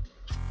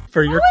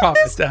for your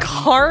comments.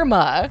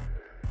 Karma?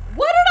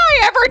 What did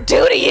I ever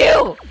do to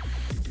you?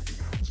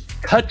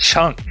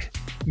 Ka-chunk.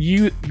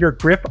 Your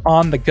grip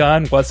on the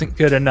gun wasn't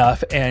good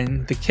enough,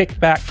 and the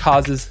kickback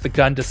causes the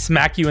gun to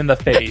smack you in the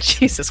face.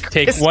 Jesus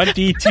Christ.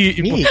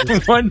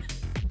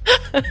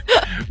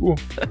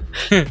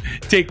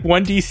 Take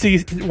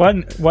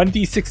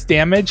 1d6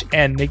 damage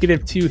and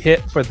 -2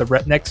 hit for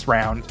the next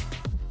round.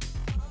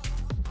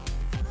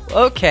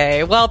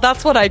 Okay, well,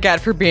 that's what I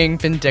get for being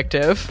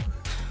vindictive.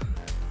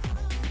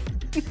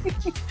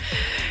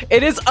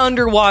 It is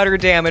underwater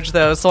damage,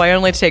 though, so I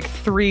only take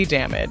 3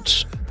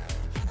 damage.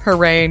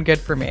 Hooray, and good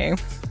for me.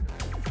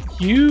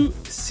 You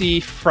see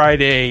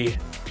Friday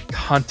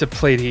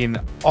contemplating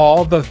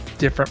all the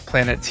different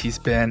planets he's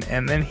been,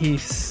 and then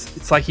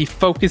it's like he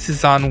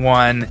focuses on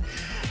one,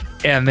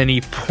 and then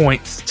he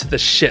points to the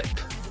ship.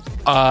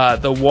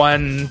 The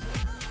one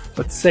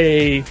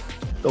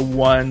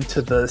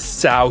to the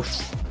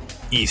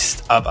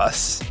southeast of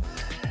us.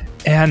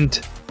 And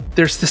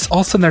there's this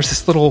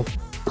little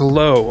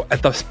glow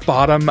at the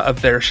bottom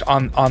of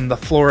on the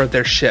floor of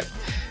their ship.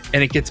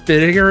 And it gets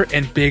bigger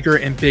and bigger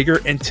and bigger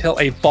until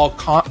a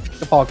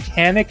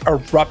volcanic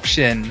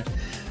eruption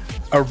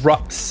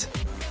erupts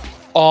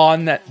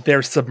on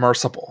their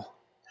submersible.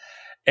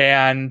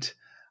 And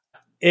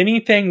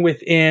anything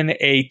within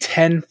a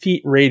 10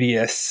 feet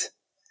radius,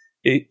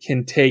 it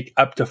can take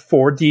up to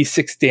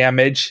 4d6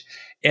 damage,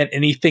 and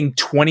anything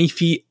 20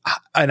 feet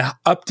and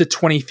up to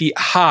 20 feet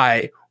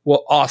high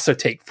will also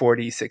take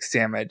 4d6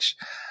 damage.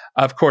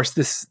 Of course,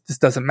 this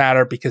doesn't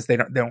matter because they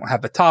don't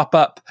have a top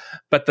up,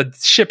 but the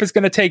ship is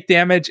going to take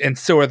damage, and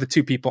so are the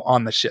 2 people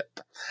on the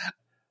ship.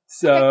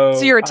 So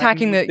you're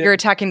attacking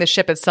the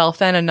ship itself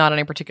then, and not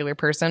any particular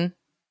person.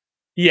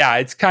 Yeah,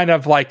 it's kind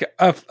of like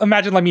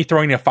imagine like me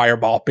throwing a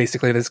fireball.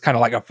 Basically, this is kind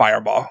of like a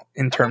fireball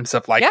in terms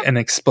of like an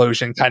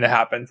explosion kind of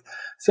happens.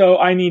 So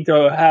I need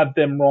to have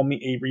them roll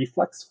me a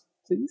reflex,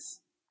 please.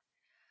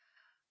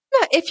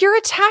 Yeah, if you're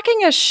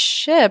attacking a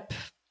ship,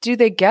 do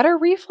they get a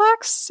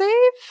reflex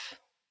save?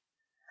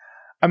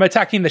 I'm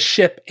attacking the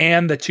ship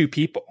and the 2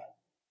 people.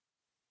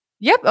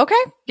 Yep. Okay.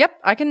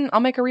 Yep. I'll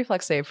make a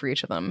reflex save for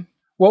each of them.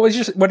 What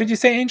did you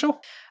say, Angel?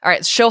 All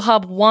right.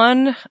 Shohab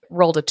 1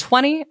 rolled a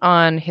 20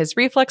 on his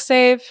reflex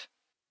save.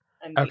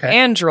 And the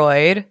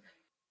android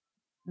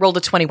rolled a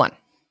 21.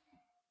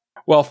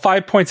 Well,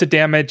 5 points of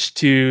damage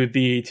to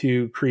the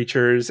 2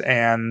 creatures,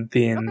 and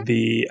then to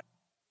the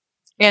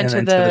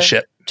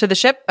ship. To the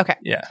ship? Okay.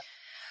 Yeah.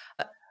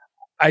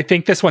 I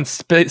think this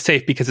one's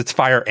safe because it's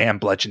fire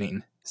and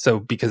bludgeoning.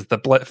 So because the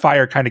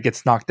fire kind of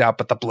gets knocked out,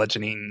 but the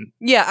bludgeoning,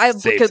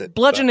 because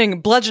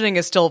bludgeoning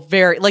is still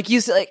very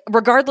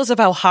regardless of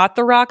how hot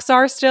the rocks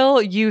are,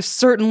 still you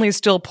certainly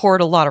still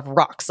poured a lot of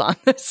rocks on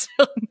this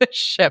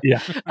ship.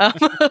 Yeah.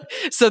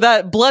 So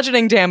that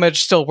bludgeoning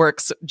damage still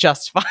works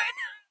just fine.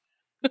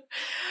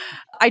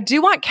 I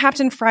do want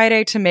Captain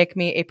Friday to make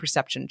me a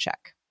perception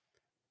check.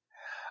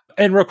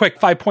 And real quick,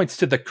 5 points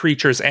to the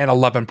creatures and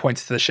 11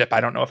 points to the ship. I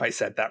don't know if I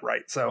said that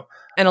right. So,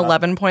 and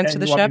 11 points to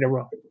the ship.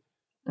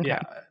 Okay.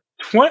 Yeah.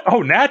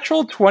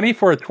 Natural 20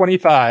 for a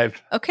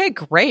 25. Okay,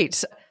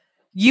 great.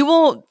 You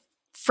will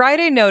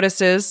Friday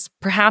notices,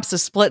 perhaps a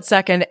split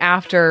second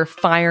after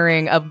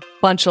firing a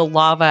bunch of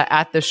lava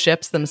at the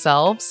ships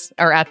themselves,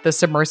 or at the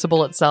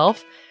submersible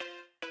itself,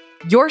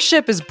 your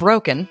ship is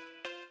broken.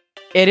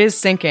 It is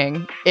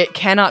sinking. It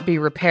cannot be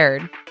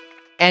repaired.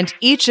 And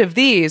each of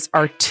these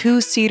are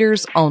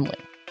 2-seaters only.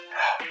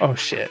 Oh,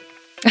 shit.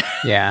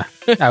 Yeah,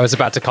 I was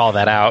about to call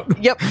that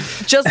out. Yep.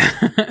 Just...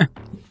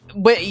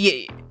 but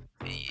you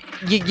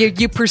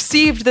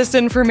perceived this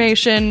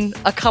information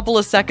a couple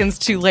of seconds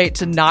too late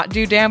to not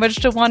do damage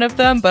to one of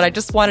them, but I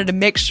just wanted to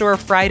make sure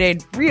Friday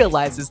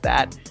realizes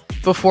that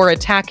before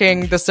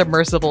attacking the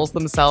submersibles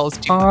themselves.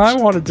 I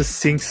wanted to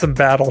sink some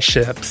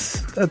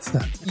battleships. That's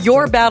not...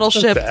 Your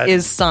battleship bad.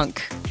 is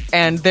sunk,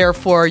 and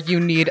therefore you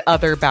need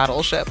other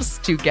battleships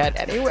to get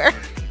anywhere.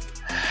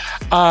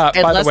 By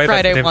Unless the way,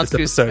 Friday that's the name of wants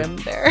this to episode.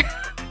 swim there.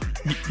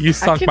 You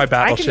sunk my I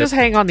battleship. can just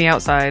hang on the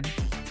outside.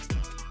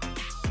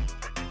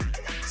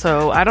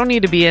 So I don't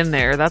need to be in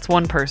there. That's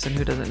one person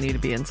who doesn't need to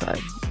be inside.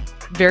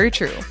 Very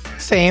true.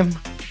 Same.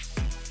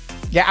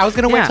 Yeah, I was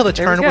gonna wait Yeah, till the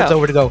there we turn was go.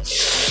 over to go.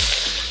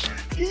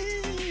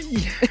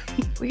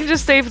 We can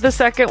just save the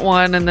second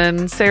one, and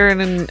then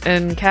Saren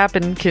and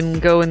Cap'n can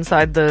go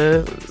inside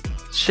the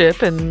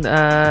ship, and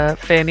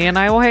Fanny and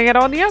I will hang out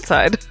on the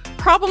outside.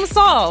 Problem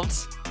solved.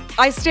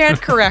 I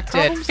stand corrected.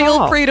 Problem Feel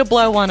solved. free to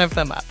blow one of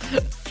them up.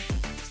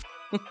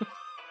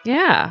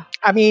 Yeah.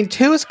 I mean,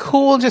 2 is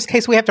cool just in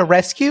case we have to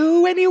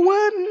rescue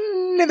anyone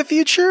in the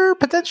future,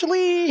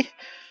 potentially.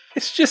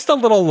 It's just a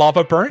little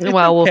lava burn. It's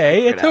Well, we'll okay.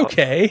 figure it It's out.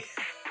 okay.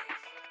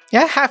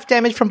 Yeah, half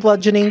damage from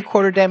bludgeoning,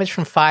 quarter damage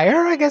from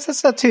fire. I guess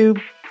that's not too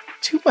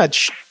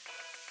much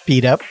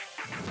beat up.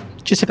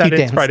 Just a few That is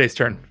dents. Friday's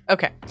turn.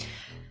 Okay.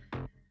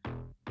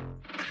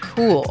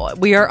 Cool.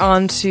 We are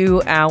on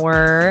to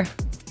our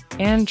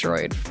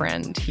android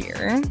friend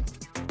here.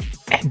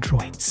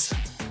 Androids.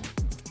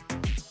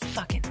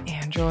 Fucking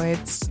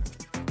androids.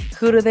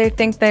 Who do they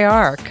think they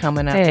are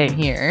coming up Hey. in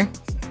here?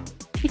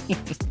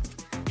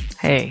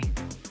 Hey,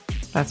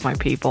 that's my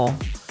people.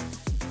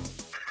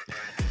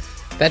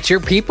 That's your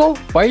people?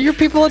 Why are your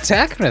people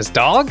attacking us,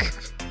 dog?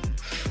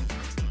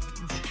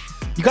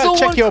 You gotta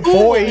So check your uncool.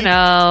 boy.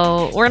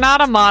 No, we're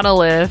not a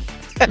monolith.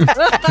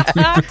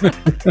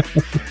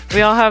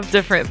 We all have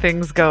different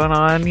things going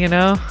on, you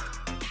know?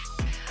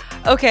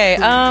 Okay,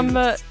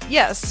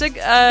 yes,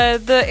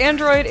 the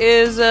android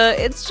is,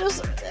 it's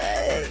just,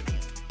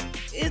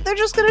 they're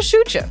just gonna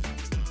shoot you.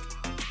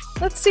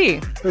 Let's see.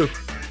 Who?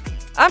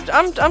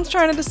 I'm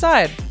trying to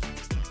decide.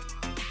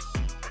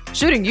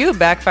 Shooting you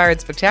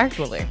backfired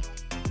spectacularly.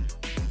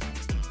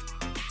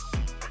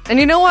 And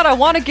you know what? I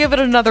want to give it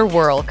another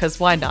whirl, because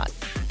why not?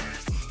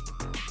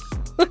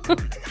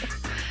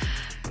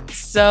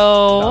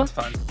 So, Sounds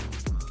fun.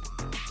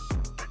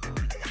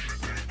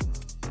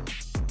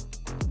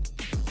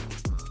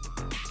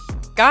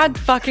 God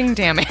fucking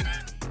damn it.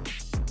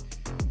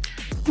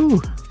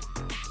 Ooh.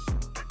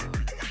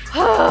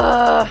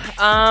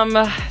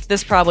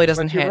 This probably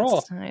doesn't What'd you hit.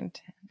 roll? 9, 10.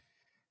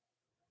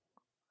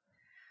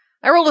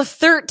 I rolled a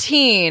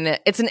 13.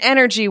 It's an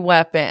energy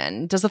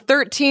weapon. Does a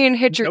 13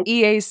 hit your Nope.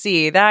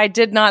 EAC? That I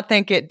did not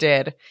think it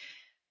did.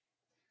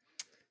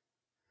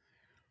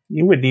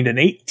 You would need an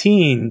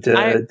 18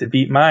 to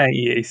beat my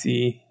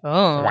EAC.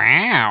 Oh.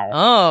 Wow.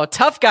 Oh,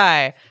 tough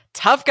guy.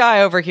 Tough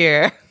guy over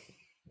here.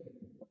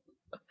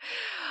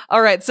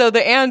 All right, so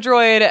the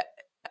android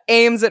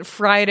aims at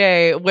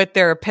Friday with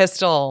their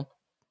pistol.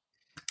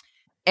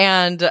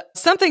 And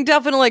something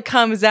definitely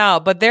comes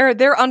out, but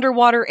their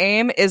underwater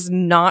aim is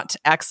not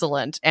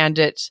excellent, and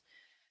it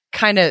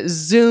kind of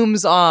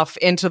zooms off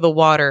into the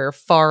water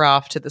far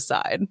off to the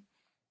side.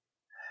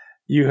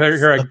 You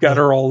hear a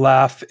guttural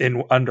laugh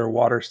in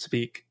underwater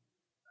speak.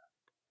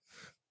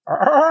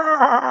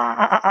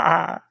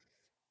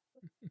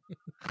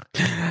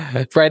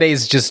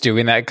 Friday's just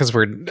doing that because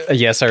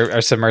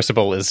our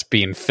submersible is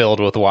being filled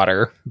with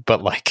water,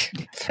 but like,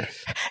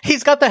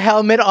 He's got the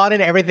helmet on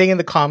and everything, and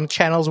the comm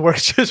channels work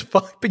just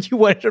fine, but you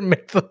wanted to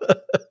make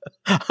the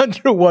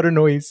underwater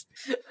noise.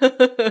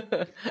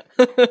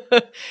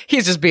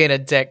 He's just being a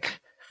dick.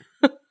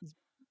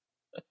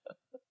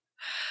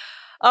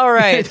 All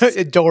right.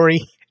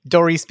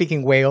 Dory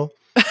speaking whale.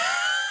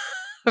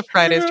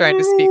 Friday's trying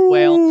to speak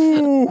whale.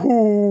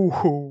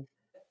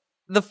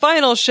 The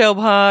final show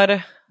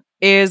pod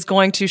is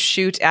going to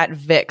shoot at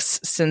Vix,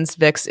 since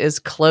Vix is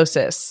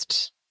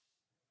closest.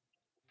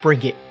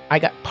 Bring it. I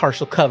got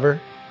partial cover.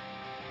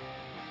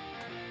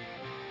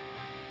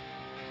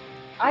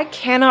 I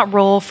cannot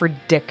roll for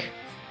Dick.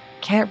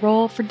 Can't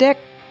roll for Dick.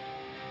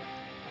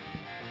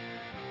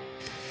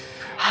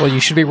 well, you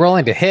should be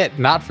rolling to hit,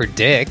 not for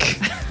dick.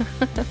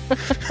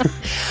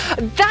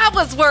 That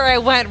was where I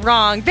went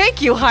wrong.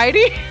 Thank you,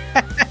 Heidi.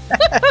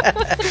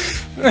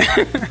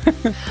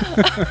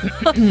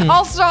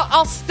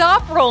 I'll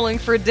stop rolling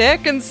for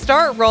Dick and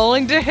start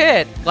rolling to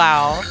hit.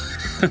 Wow.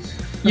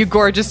 You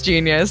gorgeous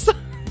genius.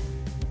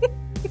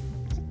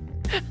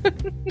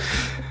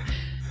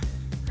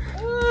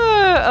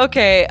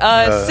 Okay,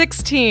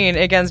 16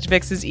 against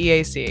Vix's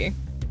EAC.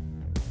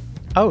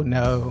 Oh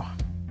no.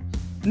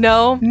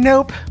 No,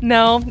 Nope.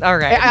 no. All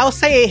right. I'll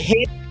say it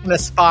hit on the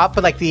spot,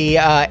 but like the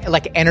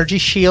like energy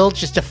shield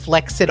just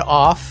deflects it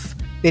off.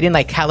 They didn't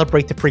like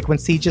calibrate the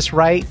frequency just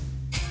right.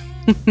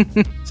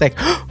 It's like,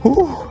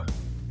 ooh,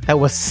 that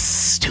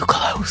was too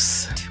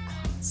close.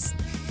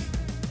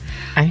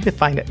 I need to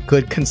find a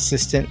good,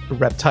 consistent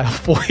reptile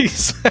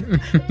voice.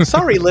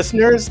 Sorry,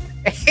 listeners.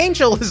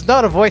 Angel is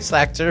not a voice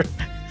actor.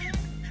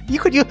 You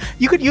could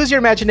use your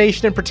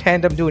imagination and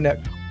pretend I'm doing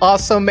an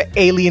awesome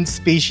alien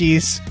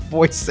species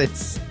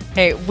voices.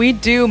 Hey, we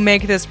do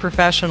make this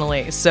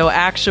professionally, so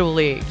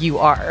actually, you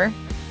are.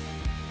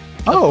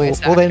 A voice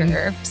well then.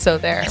 actor. So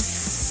there.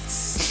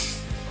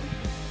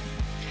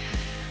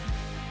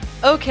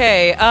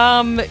 Okay,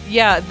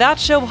 yeah, that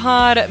show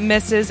pod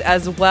misses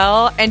as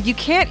well, and you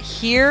can't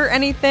hear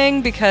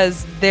anything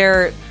because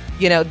their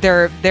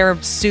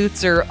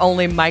suits are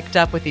only mic'd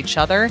up with each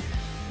other,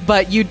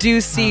 but you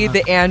do see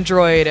the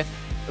android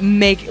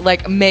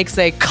makes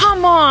a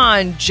 "come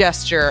on"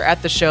 gesture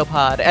at the show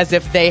pod as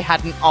if they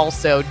hadn't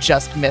also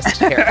just missed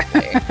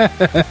terribly.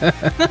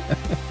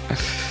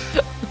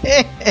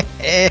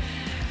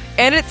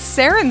 And it's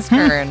Saren's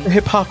turn.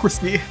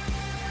 Hypocrisy.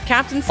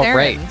 Captain Saren. All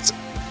right.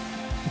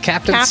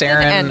 Captain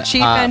Saren and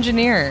Chief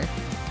Engineer.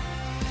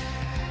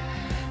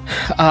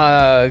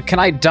 Can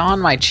I don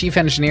my Chief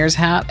Engineer's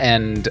hat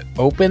and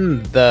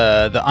open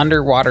the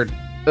underwater,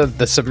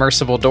 the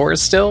submersible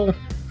doors still?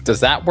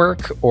 Does that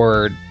work?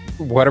 Or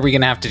what are we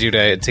going to have to do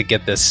to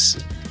get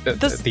these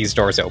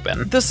doors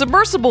open? The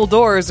submersible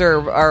doors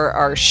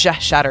are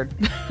shattered.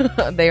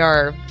 They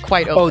are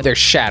quite open. Oh, they're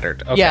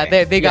shattered. Okay.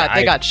 Yeah, they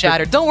got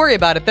shattered. Don't worry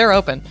about it. They're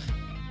open.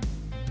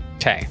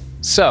 Okay.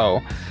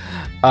 So,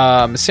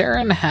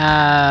 Saren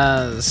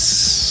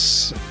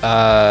has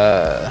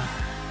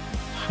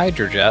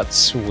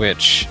hydrojets,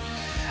 which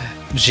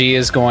G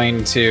is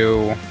going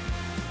to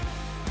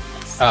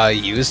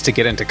use to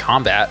get into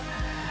combat.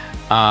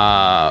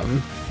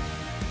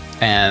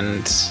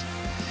 And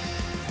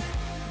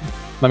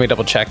let me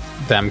double check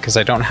them because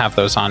I don't have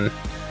those on.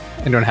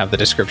 I don't have the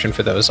description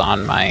for those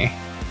on my.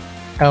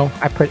 Oh,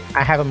 I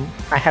have them.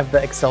 I have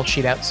the Excel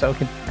sheet out, so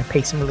I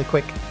paste them really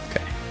quick.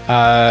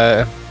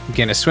 Okay.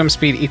 Gain a swim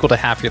speed equal to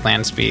half your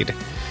land speed.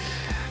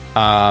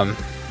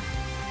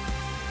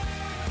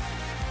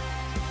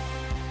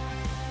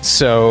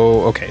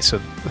 So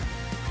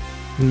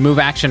move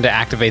action to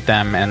activate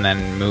them, and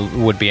then move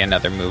would be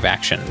another move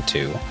action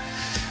to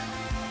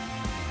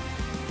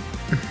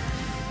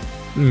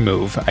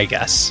move, I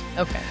guess.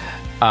 Okay.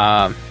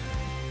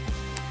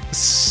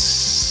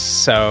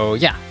 So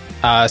yeah,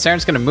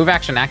 Saren's going to move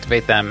action,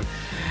 activate them,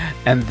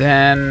 and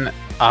then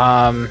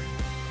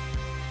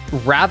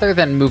rather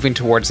than moving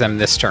towards them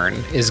this turn,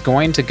 is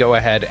going to go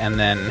ahead and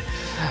then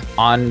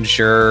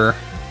Unjure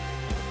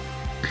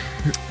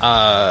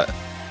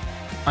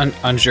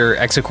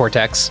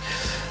Exocortex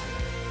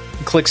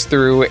clicks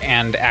through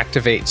and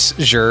activates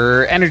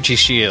Jure Energy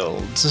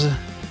Shields.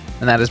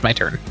 And that is my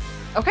turn.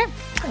 Okay.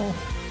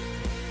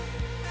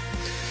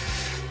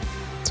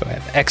 So I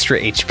have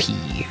extra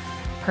HP.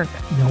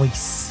 Perfect.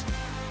 Nice.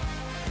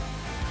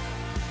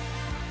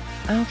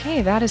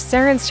 Okay, that is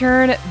Saren's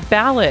turn.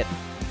 Ballot,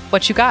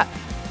 what you got?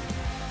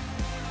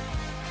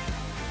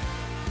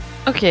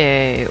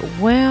 Okay,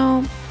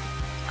 well,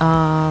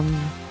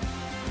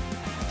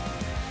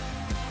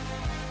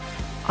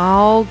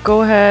 I'll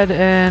go ahead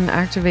and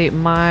activate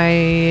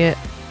my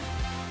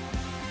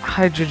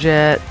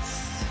hydrojets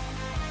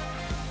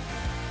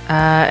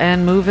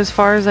and move as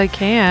far as I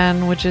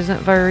can, which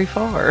isn't very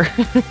far.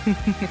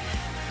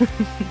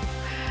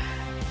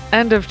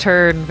 End of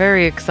turn.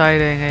 Very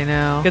exciting, I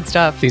know. Good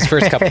stuff. These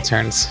first couple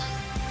turns.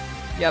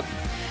 Yep.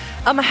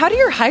 How do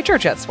your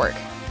hydrojets work?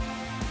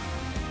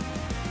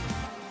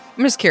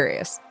 I'm just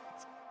curious.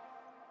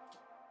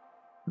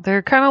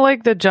 They're kind of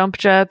like the jump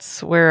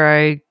jets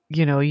where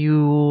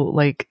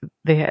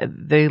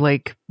they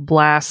like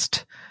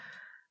blast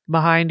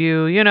behind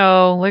you,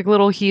 like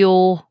little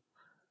heel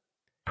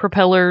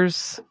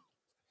propellers.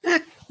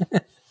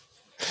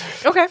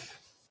 Okay.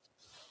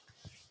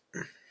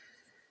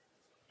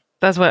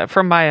 That's what,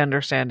 from my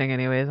understanding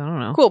anyways, I don't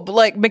know. Cool. But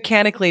like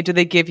mechanically, do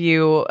they give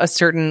you a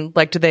certain,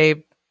 do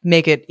they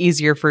make it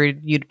easier for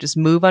you to just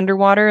move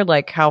underwater?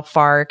 Like how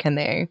far can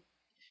they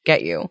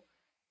get you?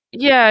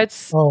 Yeah,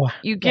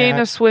 you gain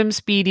a swim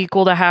speed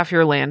equal to half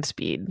your land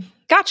speed.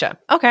 Gotcha.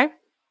 Okay.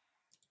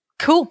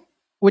 Cool.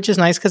 Which is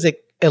nice because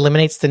it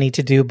eliminates the need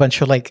to do a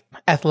bunch of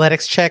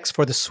athletics checks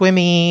for the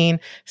swimming,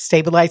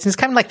 stabilizing. It's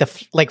kind of like the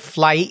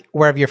flight,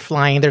 wherever you're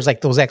flying, there's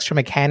those extra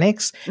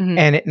mechanics. Mm-hmm.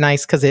 And it's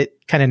nice because it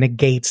kind of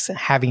negates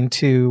having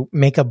to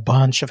make a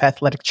bunch of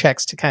athletic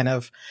checks to kind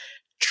of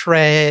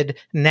tread,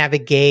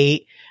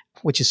 navigate,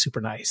 which is super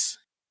nice.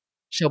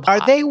 Are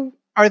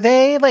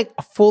they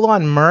full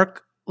on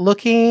Merc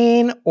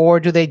looking, or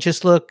do they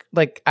just look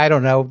like, I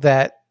don't know,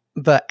 that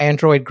the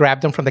android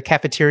grabbed them from the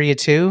cafeteria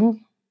too?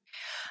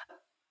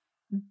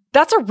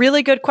 That's a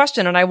really good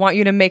question, and I want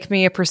you to make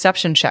me a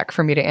perception check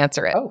for me to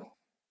answer it.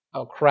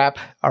 Oh crap.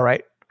 All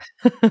right.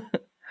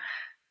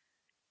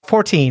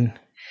 14.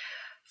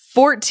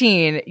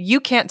 14. You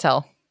can't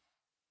tell.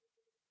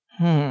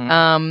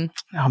 Oh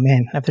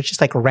man, if they're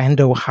just like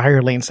rando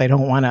hirelings, I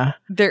don't want to.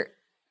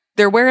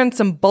 They're wearing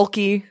some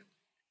bulky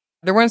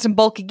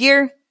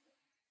gear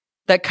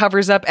that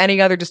covers up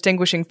any other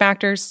distinguishing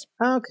factors.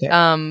 Okay.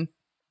 And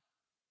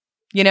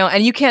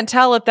you can't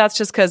tell if that's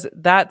just because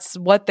that's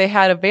what they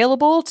had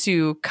available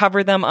to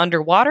cover them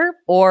underwater,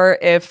 or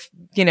if,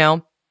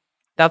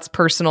 that's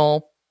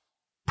personal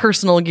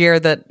gear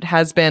that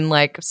has been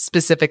like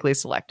specifically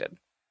selected.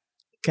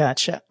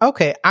 Gotcha.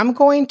 Okay, I'm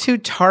going to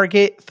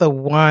target the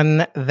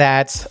one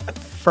that's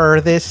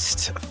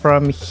furthest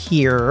from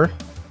here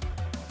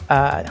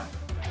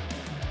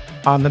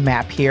on the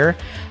map here.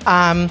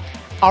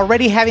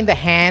 Already having the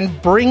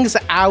hand brings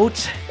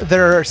out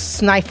their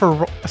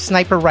sniper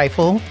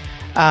rifle,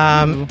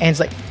 and it's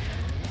like,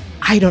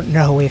 I don't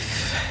know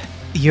if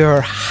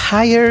you're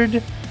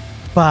hired,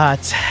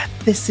 but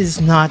this is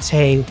not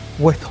a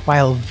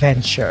worthwhile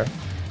venture,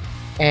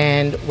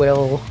 and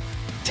we'll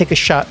take a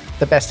shot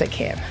the best I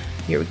can.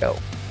 Here we go.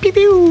 Pew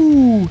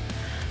pew.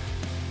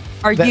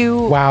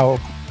 Wow.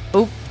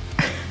 Oh,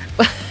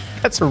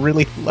 That's a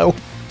really low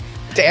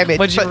damage.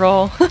 what'd you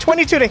roll?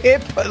 22 to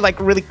hit, but like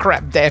really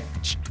crap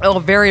damage. Oh,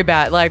 very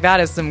bad. Like that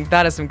is some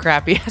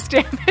crappy ass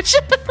damage.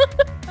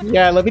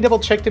 Yeah, let me double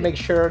check to make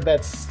sure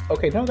that's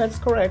okay. No, that's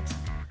correct.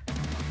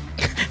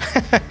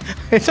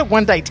 It's a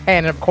 1d10,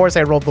 and of course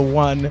I rolled the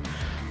 1.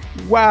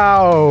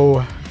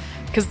 Wow.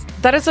 Because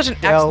that is such an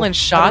excellent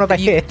shot that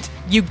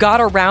you got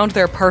around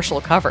their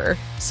partial cover.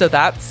 So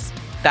that's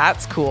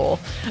cool.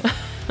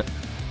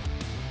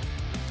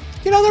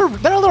 They're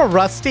a little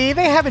rusty.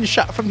 They haven't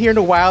shot from here in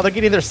a while. They're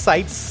getting their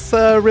sights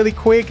really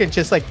quick and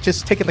just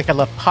taking like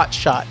a hot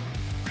shot.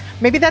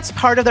 Maybe that's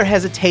part of their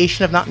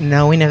hesitation of not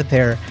knowing if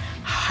they're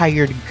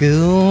hired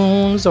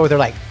goons or they're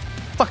like,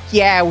 fuck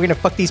yeah, we're gonna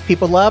fuck these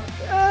people up.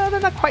 They're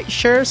not quite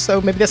sure,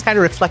 so maybe that's kind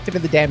of reflected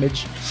in the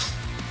damage.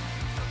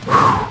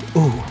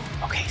 Ooh,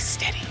 okay,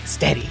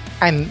 steady.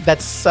 And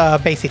that's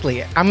basically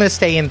it. I'm gonna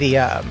stay in the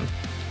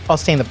I'll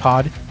stay in the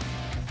pod.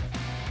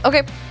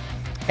 Okay.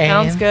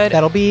 Sounds good.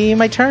 That'll be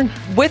my turn.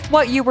 With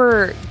what you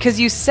were, because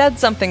you said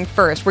something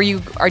first. Do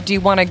you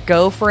want to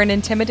go for an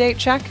intimidate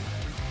check?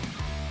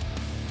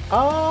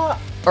 Or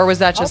was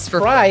that just for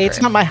try? flavor?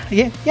 It's not my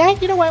yeah.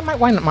 You know what?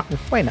 Why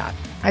not?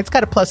 It's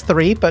got a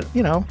 +3, but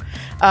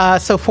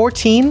so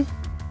 14.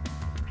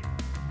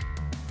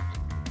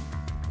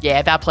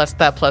 Yeah, that plus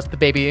the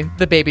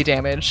baby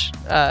damage.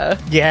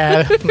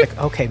 Yeah, like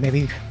okay,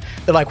 maybe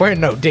they're like we're in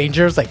no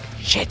danger. It's like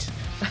shit.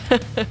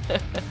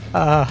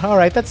 All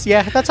right,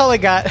 that's all I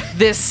got.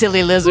 This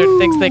silly lizard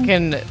thinks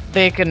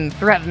they can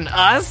threaten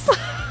us.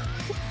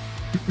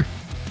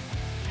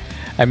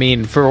 I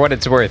mean, for what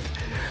it's worth,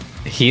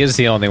 he is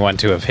the only one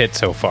to have hit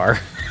so far.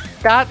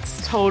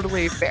 That's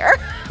totally fair.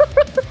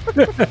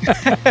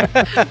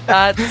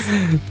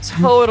 That's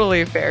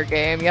totally fair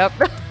game. Yep.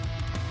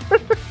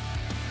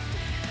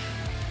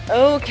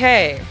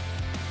 Okay,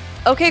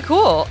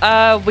 cool.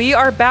 We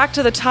are back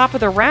to the top of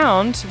the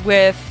round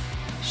with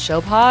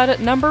Showpod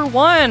number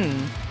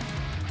 1,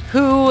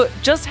 who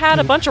just had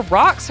a bunch of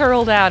rocks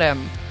hurled at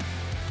him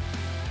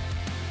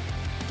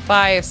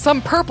by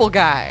some purple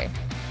guy.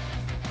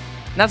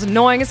 And that's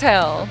annoying as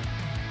hell.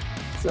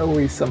 It's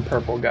always some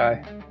purple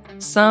guy.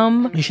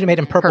 Some You should have made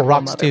him purple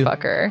rocks too.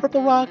 motherfucker.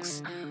 Purple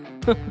rocks.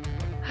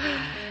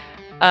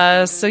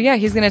 So yeah,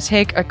 he's gonna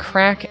take a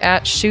crack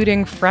at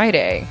shooting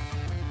Friday.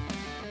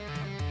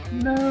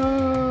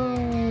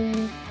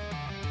 No.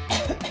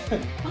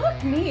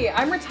 Fuck me.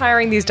 I'm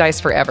retiring these dice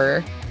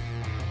forever.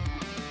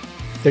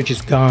 They're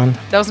just gone.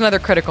 That was another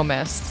critical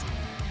miss.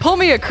 Pull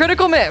me a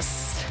critical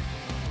miss.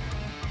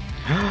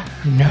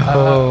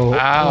 No.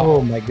 Ow.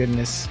 Oh my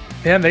goodness.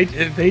 Man,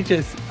 they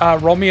just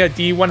roll me a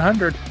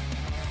D100.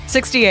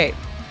 68.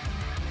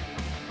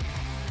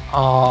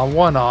 Aw,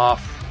 one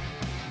off.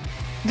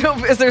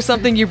 Is there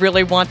something you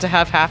really want to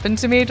have happen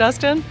to me,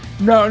 Dustin?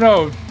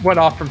 No, one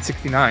off from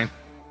 69.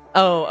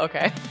 Oh,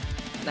 okay.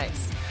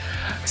 Nice.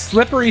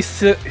 Slippery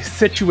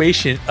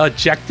situation,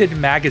 ejected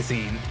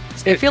magazine.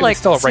 I feel like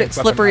still a ranked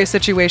slippery weapon,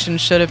 situation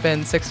should have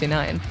been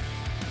 69.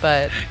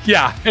 But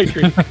yeah, I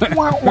agree.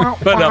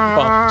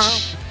 But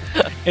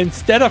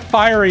instead of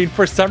firing,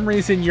 for some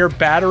reason, your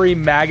battery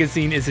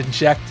magazine is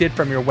ejected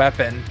from your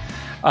weapon.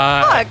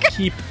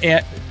 Keep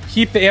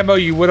the ammo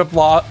you would have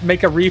lost.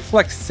 Make a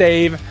reflex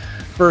save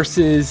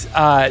versus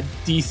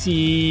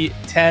DC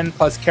 10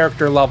 plus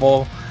character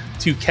level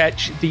to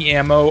catch the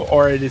ammo,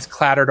 or it is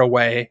clattered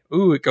away.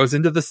 Ooh, it goes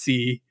into the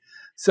sea.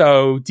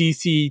 So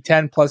DC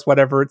 10 plus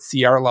whatever its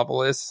CR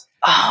level is.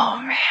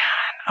 oh man,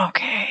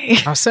 okay.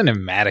 How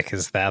cinematic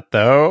is that,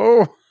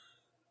 though?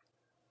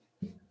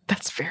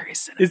 That's very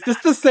cinematic. Is this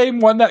the same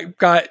one that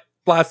got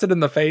blasted in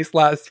the face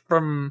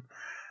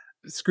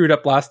screwed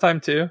up last time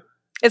too?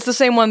 It's the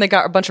same one that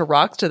got a bunch of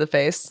rocks to the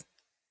face.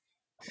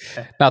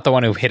 Not the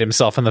one who hit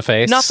himself in the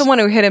face? Not the one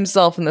who hit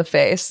himself in the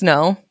face,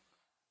 no.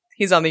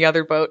 He's on the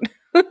other boat.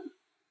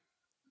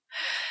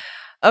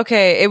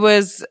 Okay,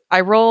 I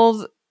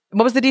rolled,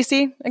 what was the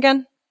DC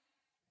again?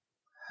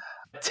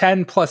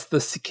 10 plus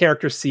the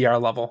character CR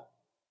level.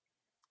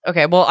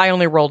 Okay, well, I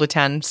only rolled a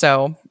 10,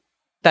 so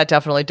that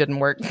definitely didn't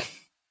work.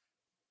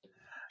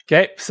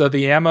 Okay, so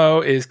the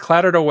ammo is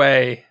clattered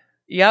away.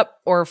 Yep,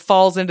 or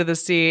falls into the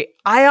sea.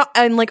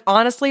 And like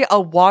honestly, a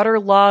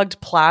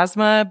waterlogged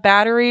plasma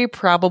battery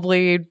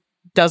probably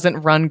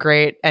doesn't run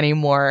great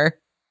anymore.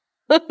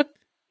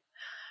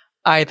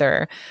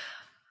 Either.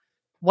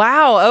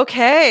 Wow,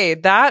 okay.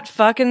 That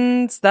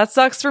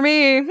sucks for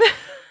me.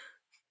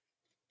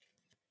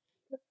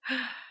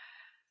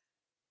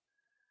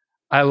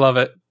 I love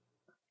it.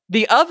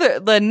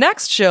 The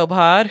next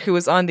Showpod, who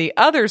is on the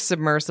other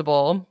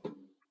submersible,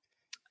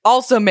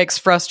 also makes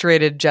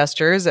frustrated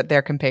gestures at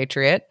their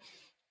compatriot.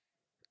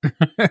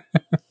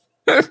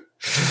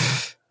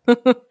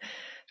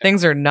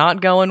 Things are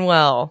not going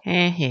well.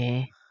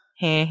 Yep,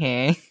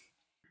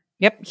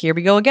 here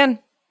we go again.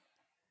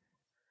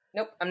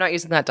 Nope, I'm not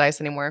using that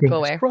dice anymore. Go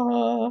away.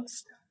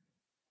 Crossed.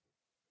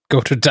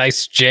 Go to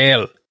dice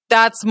jail.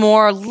 That's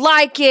more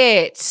like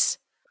it.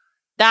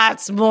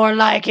 That's more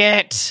like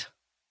it.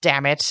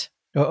 Damn it.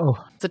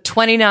 Uh-oh. It's a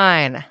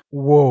 29.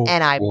 Whoa.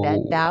 And I Whoa. bet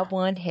that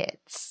one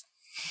hits.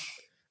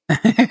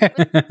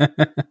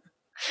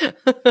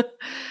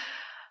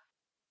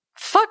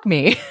 Fuck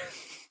me.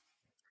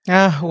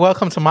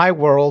 Welcome to my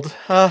world.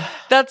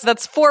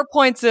 That's 4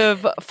 points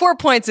of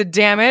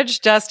damage,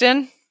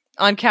 Dustin,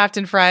 on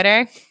Captain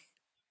Friday.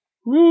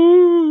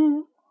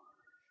 Woo!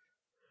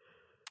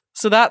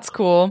 So that's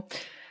cool.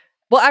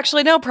 Well,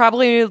 actually, no,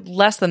 probably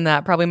less than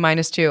that. Probably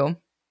 -2.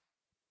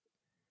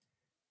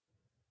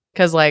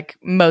 Because, like,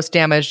 most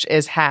damage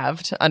is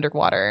halved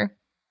underwater.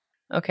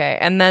 Okay,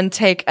 and then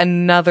take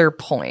another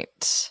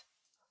point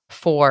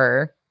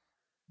for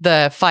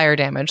the fire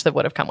damage that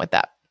would have come with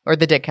that. Or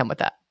that did come with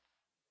that.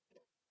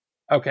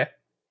 Okay.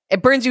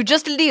 It burns you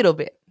just a little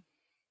bit.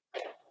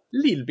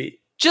 Little bit.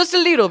 Just a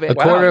little bit. A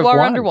quarter of while we're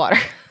one. underwater.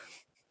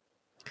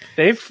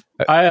 They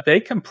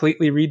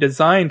completely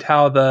redesigned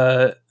how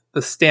the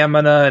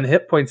stamina and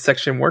hit points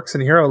section works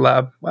in Hero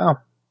Lab. Wow.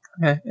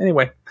 Okay.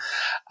 Anyway,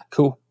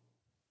 cool.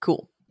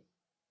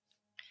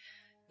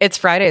 It's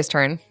Friday's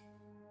turn.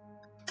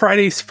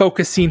 Friday's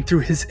focusing through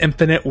his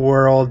infinite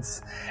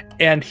worlds,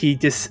 and he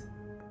just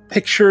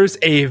pictures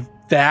a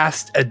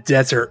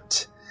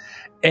desert,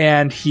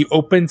 and he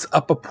opens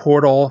up a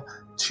portal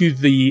to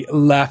the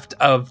left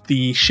of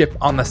the ship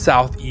on the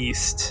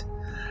southeast.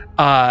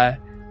 That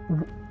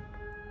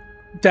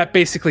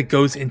basically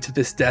goes into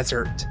this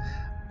desert,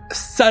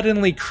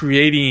 suddenly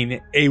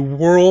creating a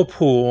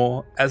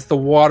whirlpool as the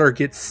water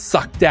gets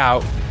sucked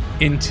out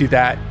into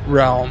that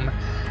realm.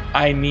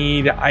 I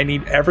need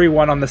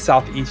everyone on the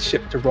southeast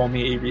ship to roll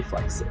me a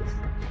reflex save.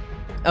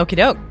 Okie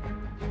doke.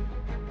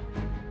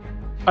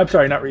 I'm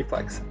sorry, not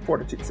reflex.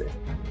 Fortitude save.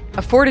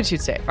 A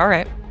fortitude save. All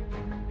right.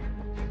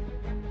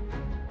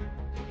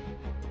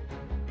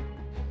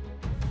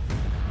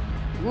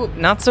 Ooh,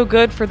 not so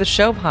good for the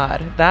show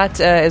pod. That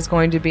is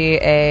going to be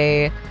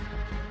a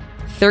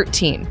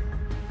 13.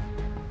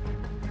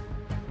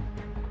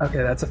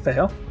 Okay, that's a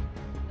fail.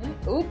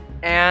 Ooh.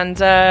 And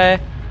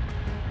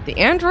the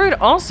android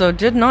also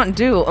did not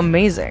do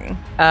amazing.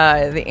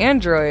 The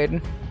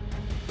android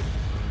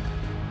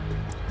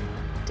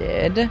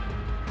did...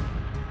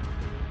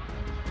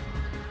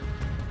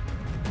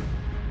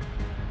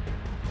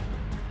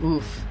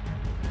 Oof.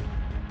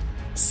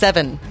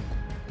 7.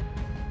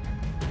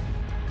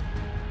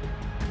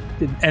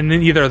 And then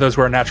neither of those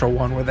were a natural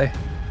one, were they?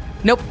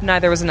 Nope,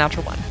 neither was a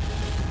natural one.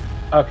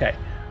 Okay.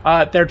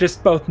 They're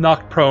just both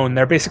knocked prone.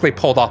 They're basically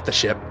pulled off the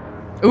ship.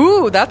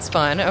 Ooh, that's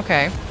fun.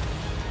 Okay.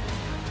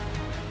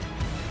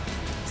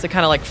 So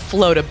kind of like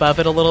float above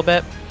it a little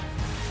bit.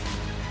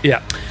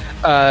 Yeah.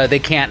 They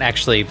can't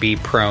actually be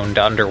prone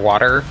to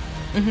underwater.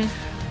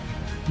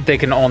 Mm-hmm. They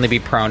can only be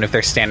prone if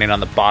they're standing on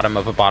the bottom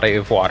of a body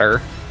of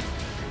water.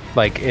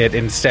 Like, it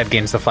instead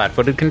gains the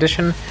flat-footed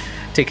condition,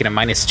 taking a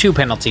 -2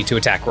 penalty to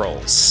attack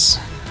rolls.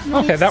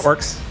 Nice. Okay, that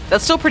works.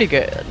 That's still pretty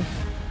good.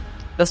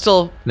 That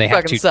still They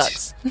have fucking to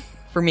sucks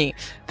for me.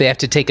 They have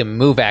to take a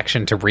move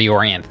action to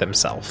reorient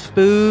themselves.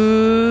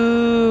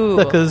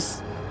 Boo.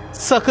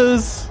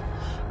 Suckers.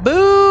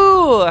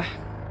 Boo.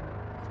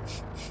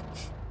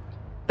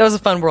 That was a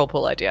fun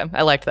whirlpool idea.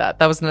 I liked that.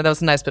 That was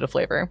a nice bit of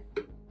flavor.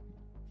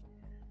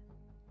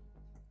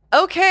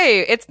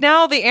 Okay, it's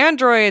now the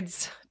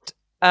androids'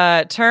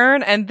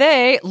 turn, and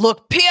they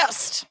look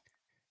pissed.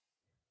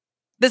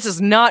 This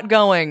is not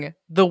going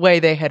the way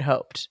they had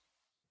hoped,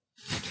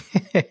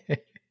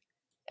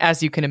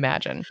 as you can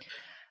imagine.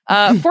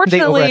 They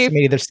Fortunately,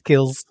 overestimated their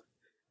skills.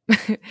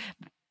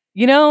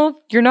 you know,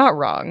 you're not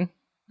wrong.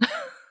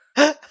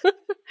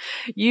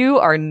 You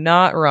are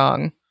not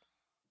wrong.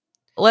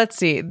 Let's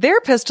see. Their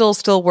pistol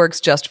still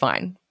works just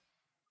fine.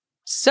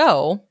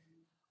 So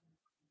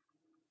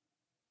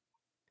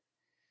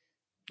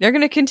they're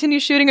going to continue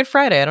shooting at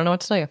Friday. I don't know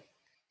what to tell you.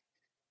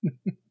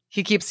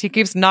 He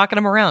keeps knocking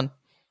them around.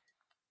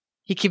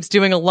 He keeps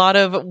doing a lot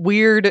of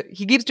weird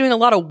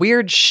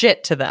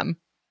shit to them,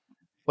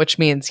 which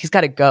means he's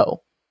got to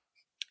go.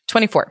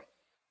 24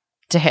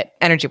 to hit.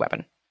 Energy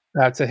weapon.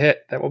 That's a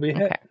hit. That will be a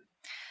hit. Okay.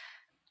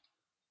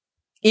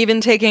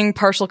 Even taking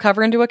partial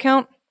cover into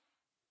account?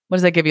 What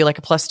does that give you? Like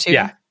a +2?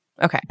 Yeah.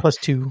 Okay.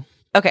 +2.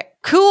 Okay.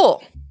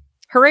 Cool.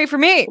 Hooray for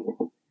me.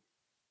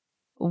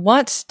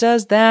 What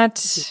does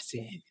that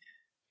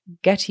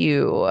get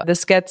you?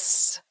 This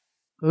gets...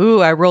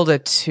 Ooh, I rolled a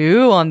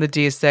 2 on the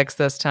D6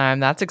 this time.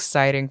 That's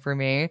exciting for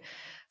me.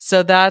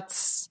 So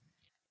that's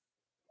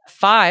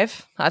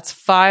 5. That's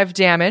 5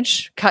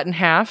 damage. Cut in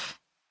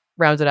half.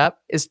 Rounded up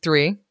is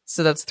 3.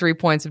 So that's 3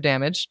 points of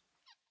damage.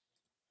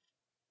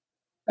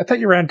 I thought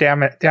you ran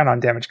down on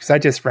damage because I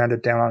just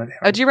rounded down on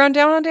damage. Do you round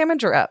down on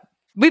damage or up?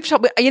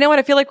 You know what?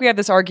 I feel like we have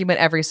this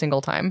argument every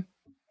single time.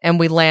 And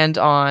we land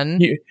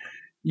on...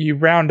 You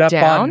round up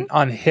down?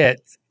 on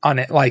hits, on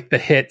it, like the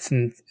hits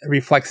and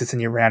reflexes,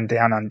 and you round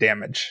down on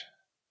damage.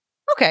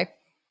 Okay.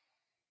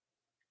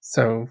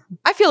 So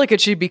I feel like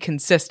it should be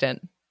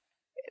consistent.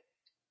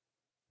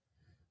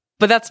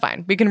 But that's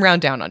fine. We can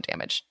round down on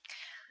damage.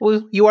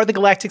 Well, you are the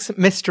galactic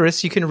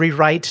mistress. You can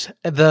rewrite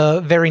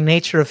the very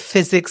nature of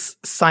physics,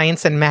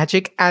 science, and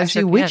magic as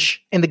you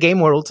wish in the game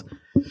world.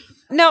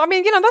 No, I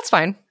mean, that's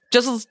fine.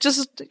 Just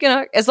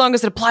as long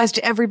as it applies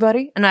to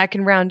everybody and I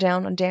can round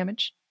down on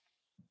damage,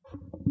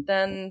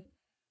 then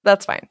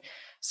that's fine.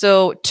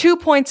 So 2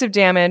 points of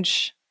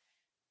damage.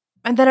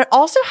 And then it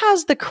also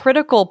has the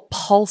critical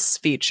pulse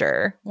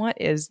feature.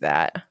 What is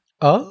that?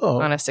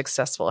 Oh. On a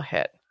successful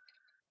hit.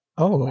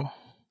 Oh.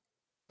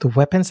 The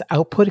weapon's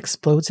output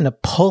explodes in a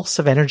pulse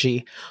of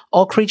energy.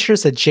 All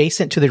creatures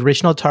adjacent to the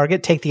original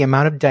target take the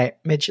amount of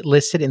damage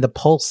listed in the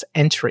pulse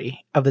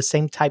entry of the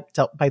same type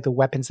dealt by the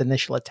weapon's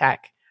initial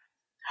attack.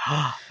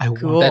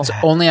 Cool. That's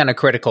only on a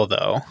critical,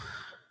 though.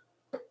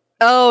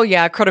 Oh,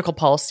 yeah, critical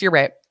pulse. You're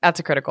right. That's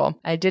a critical.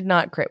 I did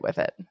not crit with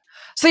it.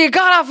 So you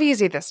got off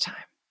easy this time.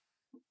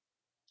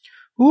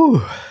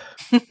 Ooh.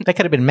 That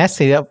could have been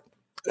messy.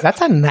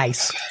 That's a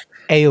nice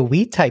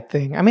AoE type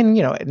thing. I mean,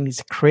 it needs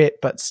a crit,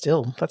 but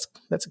still, that's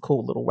a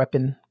cool little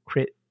weapon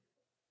crit.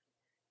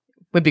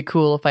 Would be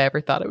cool if I ever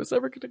thought I was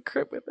ever going to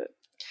crit with it.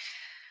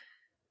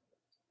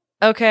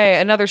 Okay,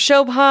 another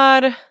show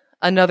pod,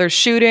 another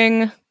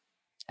shooting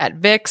at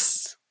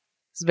Vix.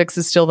 Vix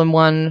is still the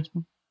one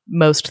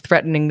most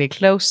threateningly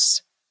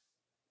close.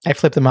 I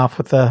flipped them off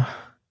as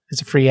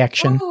a free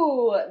action.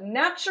 Ooh,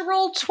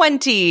 natural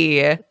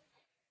 20.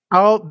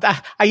 Oh,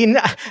 I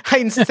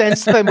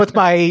incensed them with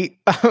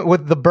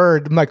with the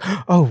bird. I'm like,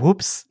 oh,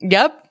 whoops.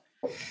 Yep.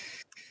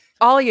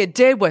 All you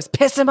did was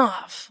piss him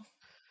off.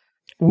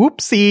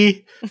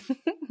 Whoopsie.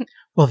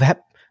 Well,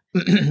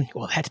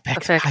 that's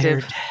backfired.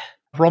 Effective.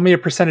 roll me a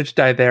percentage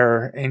die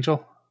there,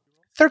 Angel.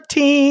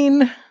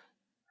 13.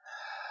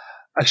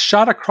 A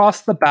shot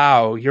across the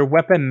bow. Your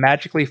weapon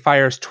magically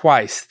fires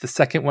twice. The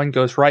second one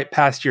goes right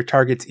past your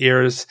target's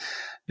ears.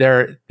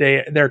 They're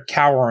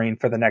cowering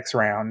for the next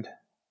round.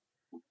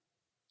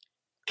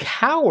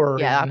 Cowering?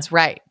 Yeah, that's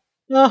right.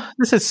 Oh,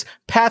 this is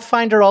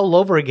Pathfinder all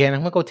over again.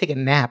 I'm gonna go take a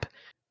nap.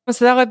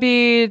 So that would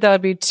be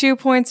 2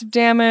 points of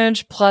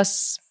damage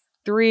plus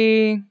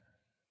 3.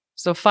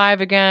 So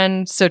 5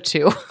 again. So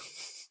 2.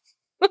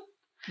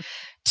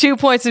 2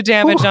 points of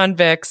damage on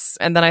Vix,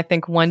 and then I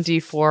think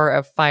 1d4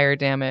 of fire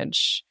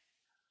damage.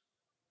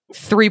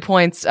 3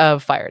 points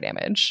of fire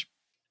damage.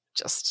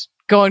 Just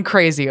going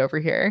crazy over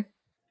here.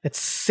 It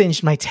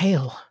singed my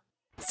tail.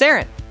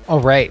 Saren. All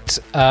right.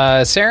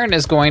 Saren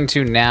is going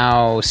to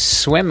now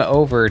swim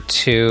over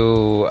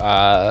to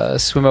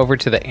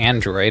the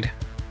android.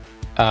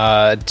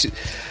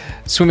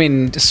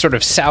 Swimming sort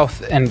of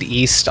south and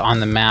east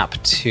on the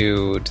map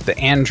to the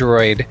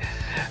android,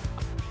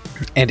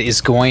 and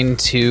is going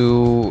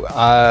to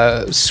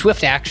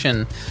swift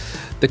action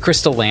the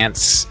crystal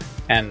lance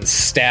and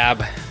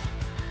stab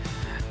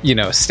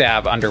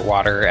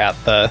underwater at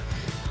the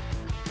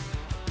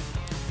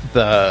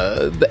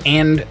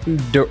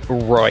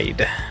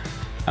android.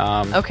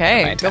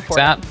 Okay, go for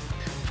it.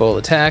 Full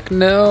attack,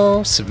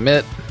 no.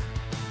 Submit.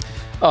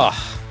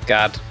 Oh,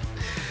 God.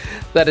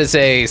 That is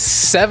a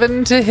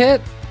 7 to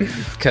hit,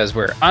 because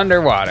we're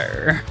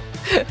underwater.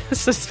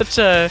 This is such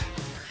a...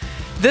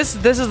 This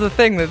is the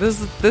thing, that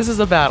this is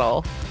a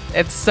battle.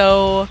 It's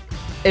so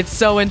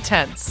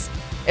intense.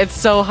 It's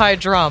so high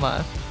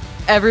drama.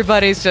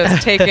 Everybody's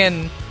just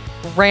taking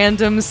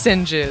random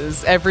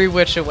singes every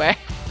which way.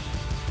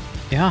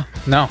 Yeah,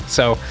 no.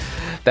 So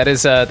that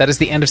is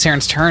the end of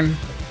Saren's turn.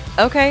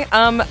 Okay.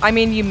 I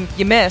mean,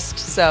 you missed,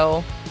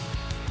 so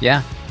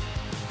yeah.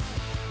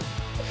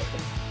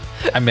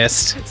 I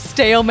missed.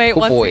 Stalemate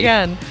once boy.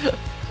 again.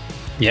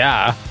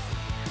 Yeah.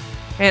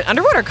 Man,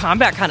 underwater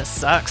combat kind of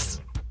sucks.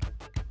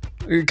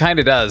 It kind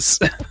of does.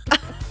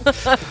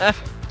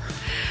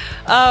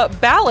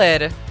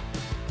 Ballad.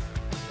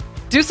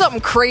 Do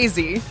something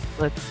crazy.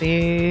 Let's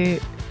see.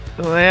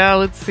 Well,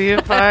 let's see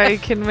if I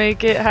can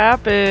make it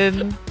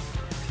happen.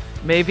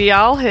 Maybe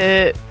I'll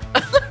hit.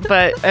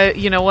 But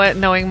you know what?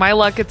 Knowing my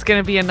luck, it's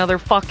going to be another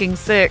fucking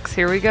 6.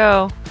 Here we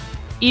go.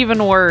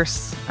 Even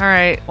worse. All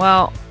right.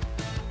 Well.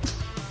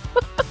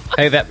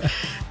 Hey, that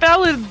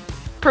Ballad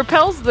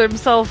propels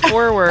themselves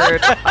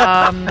forward,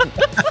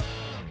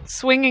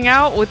 swinging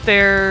out with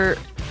their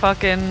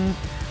fucking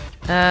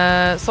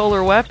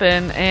solar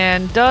weapon,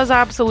 and does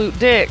absolute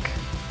dick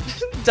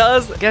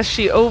does Guess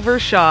she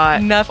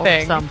overshot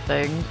nothing. or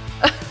something.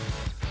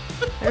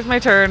 There's my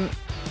turn.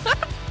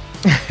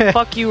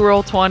 Fuck you,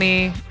 roll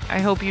 20. I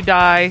hope you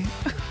die.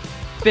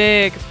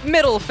 Big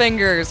middle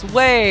fingers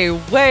way,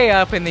 way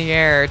up in the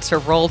air to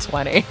roll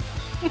 20.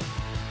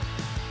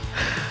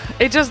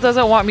 It just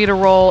doesn't want me to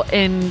roll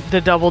in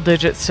the double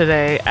digits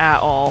today at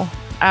all.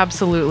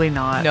 Absolutely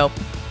not. Nope.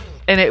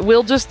 And it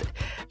will just...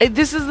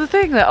 This is the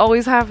thing that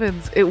always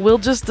happens. It will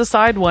just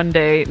decide one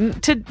day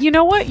to, you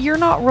know what? You're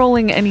not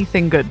rolling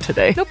anything good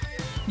today. Nope.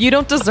 You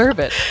don't deserve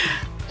it.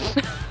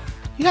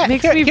 Yeah,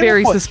 Makes me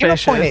very point,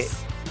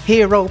 suspicious.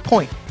 Hero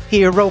point.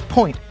 Hero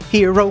point.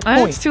 Hero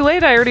point. It's too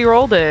late. I already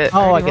rolled it. Oh,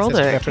 I already guess rolled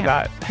that's it. right. I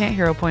forgot. Can't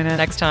hero point it.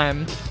 Next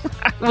time.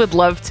 I would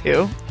love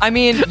to. I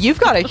mean, you've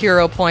got a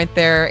hero point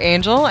there,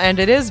 Angel, and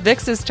it is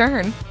Vix's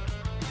turn.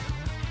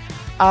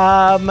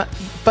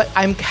 But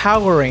I'm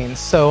cowering,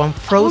 so I'm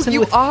frozen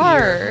you with are.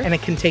 fear, and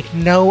it can take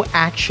no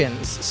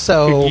actions.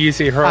 So Could you use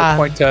your hero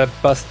point to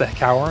bust the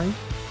cowering?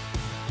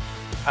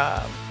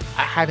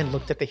 I haven't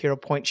looked at the hero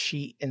point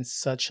sheet in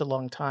such a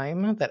long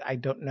time that I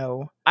don't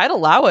know. I'd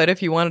allow it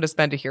if you wanted to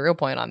spend a hero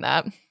point on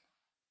that.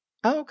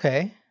 Oh,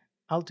 okay,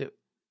 I'll do.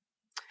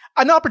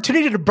 An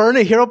opportunity to burn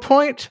a hero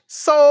point?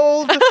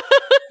 Sold!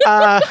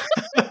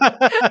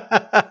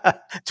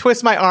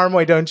 Twist my arm,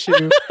 why don't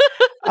you?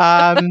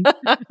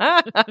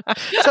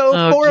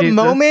 So for Jesus. a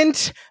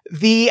moment,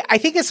 I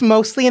think it's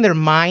mostly in their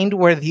mind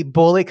where the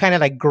bullet kind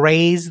of like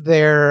grazed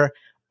their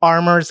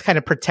armor's kind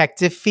of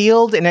protective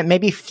field and it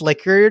maybe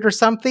flickered or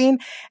something.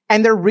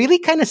 And they're really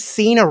kind of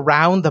seeing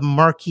around the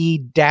murky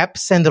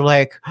depths and they're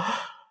like,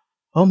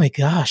 oh my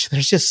gosh,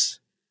 there's just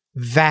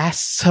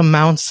vast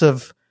amounts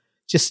of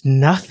just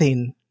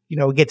nothing. You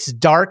know, it gets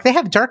dark. They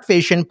have dark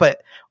vision,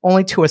 but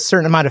only to a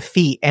certain amount of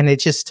feet. And it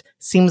just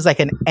seems like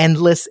an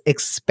endless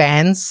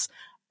expanse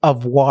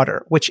of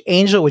water, which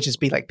Angel would just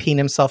be like peeing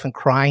himself and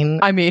crying.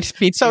 I mean,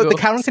 me So too. the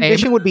counter Same.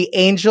 condition would be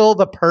Angel,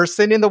 the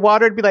person in the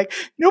water, would be like,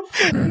 nope,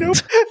 nope,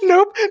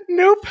 nope,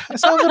 nope.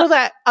 So a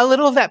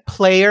little of that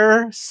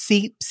player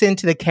seeps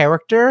into the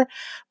character.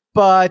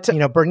 But, you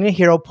know, burning a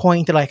hero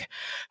point, they're like,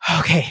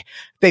 okay,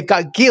 they've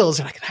got gills.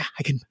 They're like,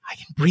 I can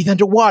breathe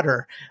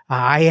underwater.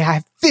 I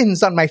have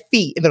fins on my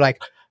feet. And they're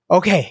like,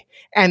 okay.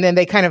 And then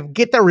they kind of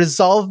get their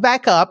resolve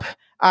back up.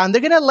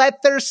 They're going to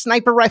let their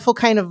sniper rifle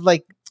kind of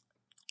like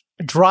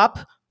drop,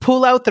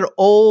 pull out their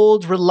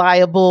old,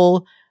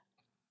 reliable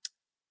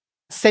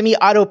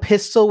semi-auto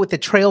pistol with the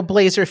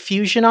Trailblazer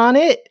fusion on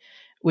it,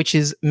 which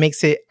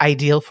makes it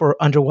ideal for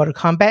underwater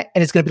combat.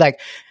 And it's going to be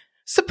like,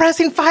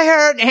 suppressing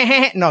fire.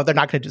 No, they're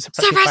not going to do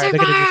suppressing fire. They're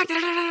going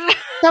to do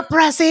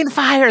suppressing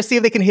fire. See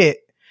if they can hit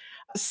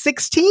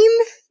 16,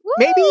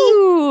 maybe.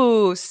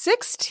 Ooh,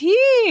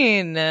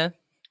 16. And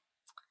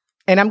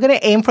I'm going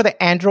to aim for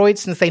the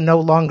androids since they no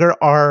longer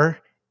are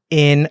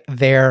in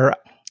their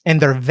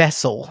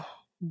vessel.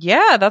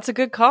 Yeah, that's a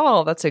good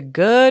call. That's a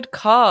good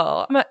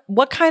call.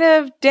 What kind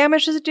of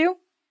damage does it do?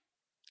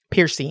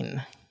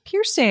 Piercing.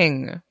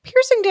 Piercing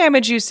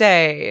damage, you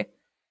say?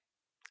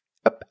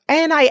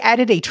 And I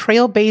added a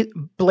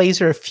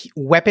Trailblazer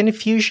weapon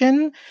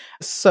fusion,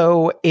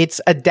 so it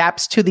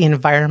adapts to the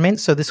environment.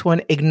 So this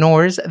one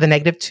ignores the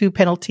 -2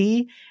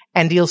 penalty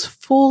and deals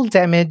full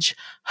damage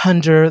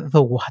under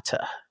the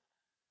water.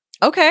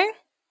 Okay.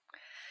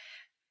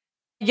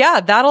 Yeah,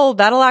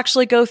 that'll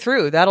actually go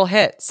through. That'll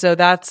hit. So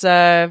that's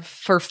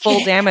for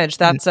full damage.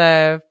 That's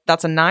a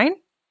 9.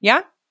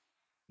 Yeah,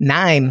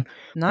 9.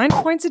 9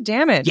 points of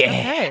damage. Yeah.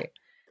 Okay.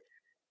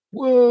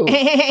 Whoa.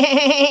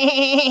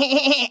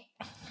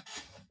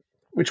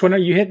 Which one are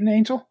you hitting,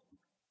 Angel?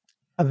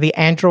 The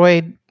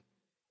android.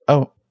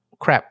 Oh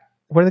crap!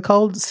 What are they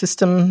called?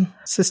 System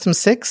 6.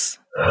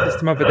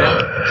 System of a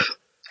Down.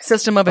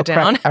 System of a Oh, crap.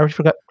 Down. I already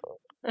forgot.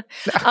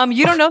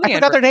 You don't know the I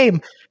forgot their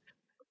name.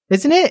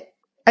 Isn't it?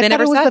 I They thought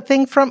never it was said. the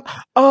thing from.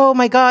 Oh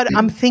my god!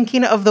 I'm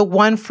thinking of the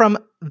one from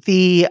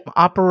the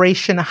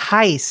Operation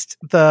Heist,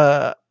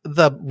 the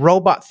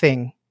robot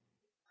thing,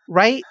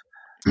 right?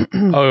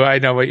 Oh, I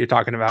know what you're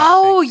talking about.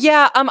 Oh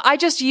yeah. I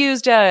just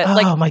used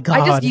Oh my god!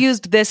 I just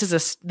used this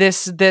as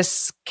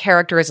this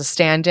character as a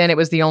stand-in. It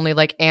was the only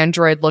like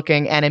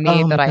android-looking enemy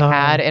Oh my that I God.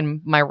 had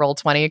in my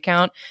Roll20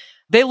 account.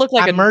 They look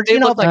like I'm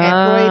merging all the like-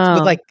 androids with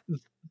Ah. like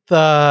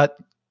the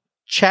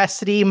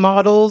Chastity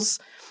models.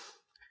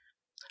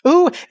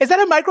 Ooh, is that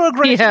a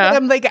microaggression? Yeah. That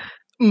I'm like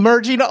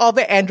merging all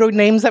the android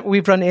names that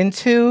we've run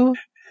into.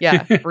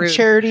 Yeah. rude.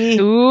 Charity,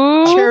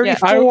 Ooh. Charity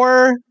Yeah.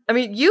 4. I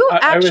mean, you I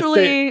would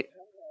actually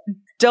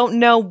don't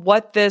know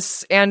what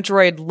this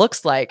android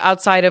looks like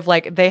outside of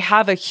like they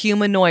have a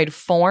humanoid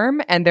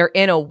form and they're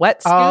in a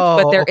wetsuit, Oh,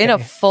 but they're in a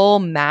okay. full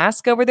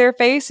mask over their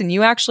face and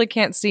you actually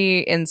can't see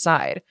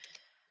inside.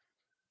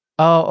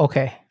 Oh,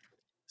 okay.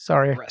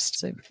 Sorry.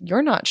 So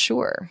you're not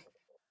sure.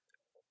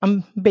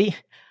 I'm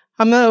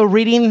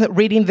reading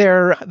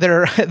their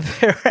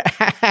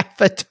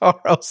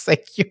avatar. I'll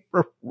say you're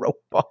a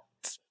robot.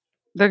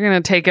 They're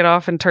going to take it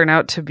off and turn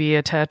out to be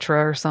a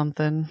Tetra or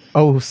something.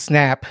 Oh,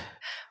 snap.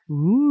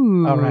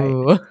 Ooh. All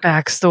right.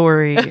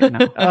 Backstory.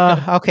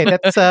 No. Okay,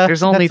 that's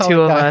There's only that's all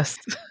 2 I of got. us.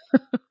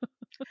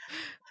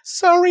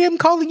 Sorry, I'm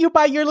calling you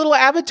by your little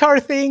avatar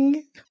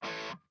thing.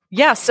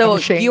 Yeah, so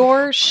Unashamed.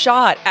 your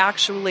shot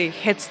actually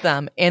hits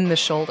them in the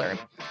shoulder.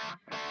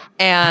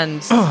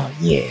 And Oh,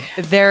 yeah.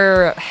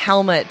 their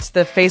helmet,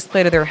 the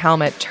faceplate of their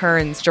helmet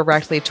turns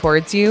directly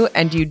towards you,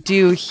 and you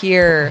do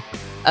hear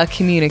a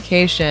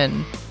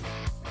communication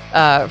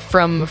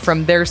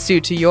from their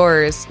suit to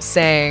yours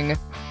saying,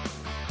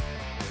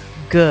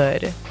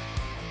 "Good.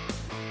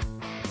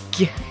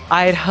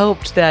 I had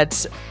hoped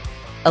that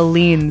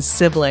Aline's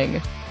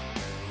sibling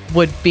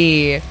would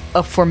be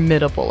a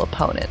formidable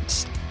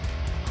opponent."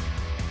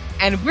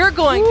 And we're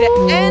going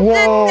to end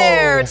it Whoa.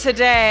 there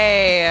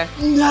today.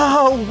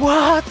 No,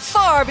 what?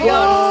 Far Beyond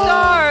the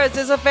Stars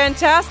is a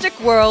Fantastic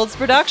Worlds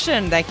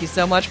production. Thank you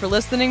so much for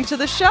listening to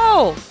the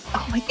show.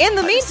 Oh my In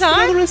the God,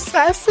 meantime- Sailor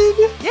Assassin?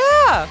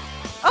 Yeah,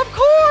 of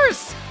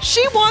course.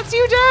 She wants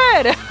you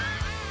dead.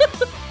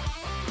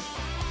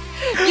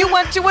 You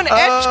went to an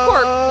edge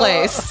court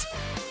place.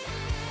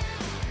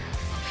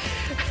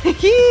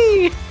 If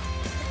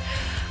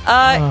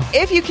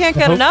you can't I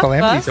get hope enough of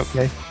Calamity's us,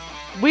 okay.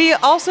 we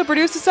also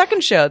produce a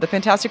second show, the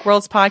Fantastic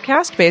Worlds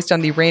podcast, based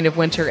on the Reign of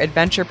Winter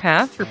adventure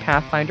path for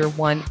Pathfinder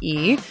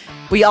 1E.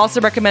 We also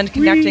recommend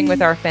connecting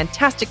with our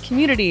fantastic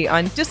community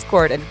on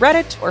Discord and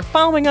Reddit, or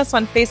following us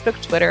on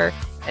Facebook, Twitter,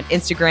 and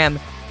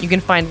Instagram. You can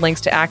find links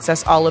to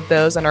access all of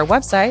those on our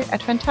website at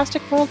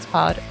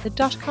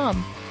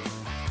fantasticworldspod.com.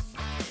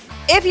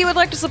 If you would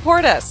like to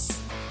support us,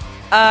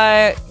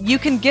 you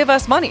can give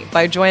us money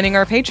by joining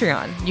our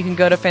Patreon. You can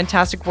go to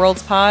Fantastic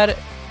Worlds Pod,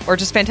 or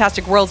just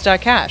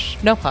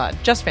fantasticworlds.cash. No pod,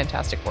 just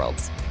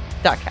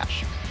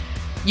fantasticworlds.cash.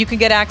 You can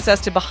get access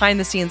to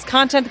behind-the-scenes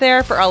content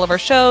there for all of our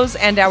shows,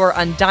 and our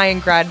undying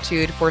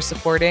gratitude for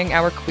supporting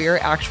our queer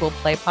actual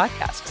play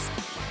podcasts.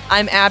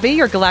 I'm Abby,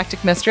 your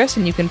galactic mistress,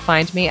 and you can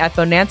find me at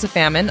Bonanza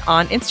Famine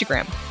on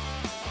Instagram.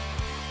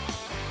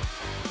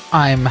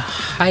 I'm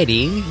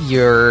Heidi,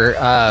 your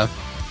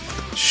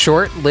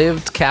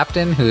short-lived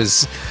captain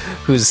whose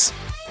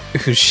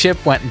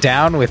ship went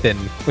down within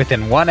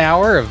 1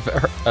 hour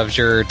of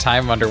your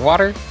time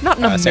underwater. Not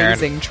an Saren.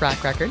 amazing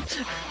track record.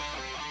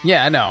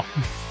 Yeah, I know.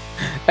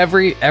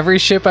 Every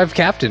ship I've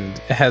captained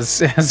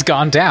has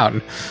gone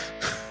down.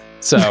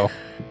 So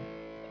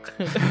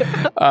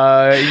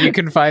you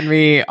can find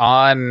me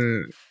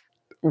on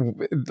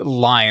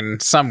line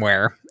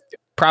somewhere,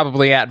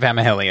 probably at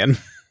Vamahillion.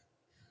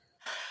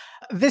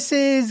 This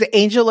is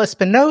Angel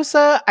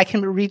Espinosa. I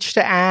can be reached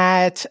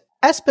at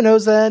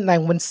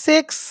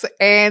Espinosa916,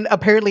 and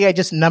apparently I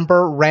just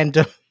number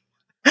random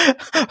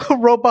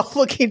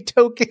robot-looking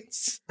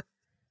tokens.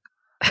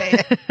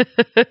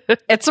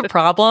 It's a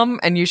problem,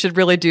 and you should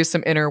really do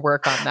some inner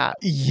work on that.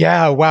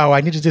 Yeah, wow,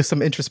 I need to do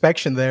some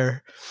introspection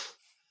there.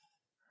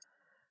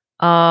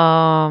 Who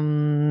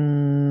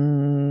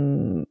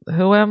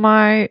am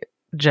I?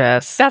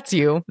 Jess. That's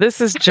you.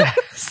 This is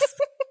Jess.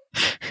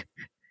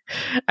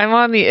 I'm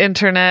on the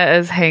internet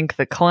as Hank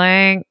the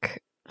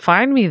Clank.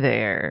 Find me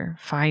there.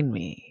 Find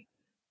me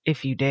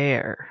if you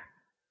dare.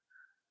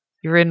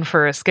 You're in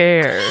for a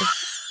scare.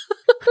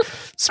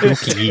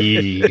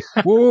 Spooky.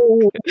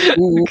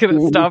 I'm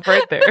gonna stop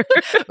right there.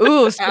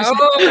 Ooh, there's,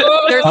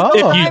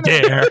 If you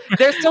dare.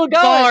 they're still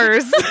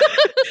going.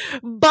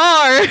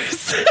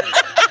 Bars.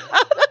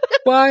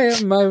 Why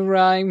am I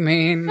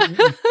rhyming?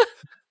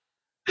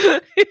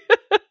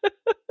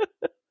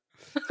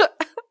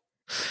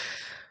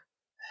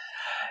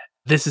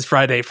 This is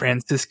Friday,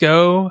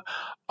 Francisco.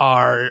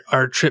 Our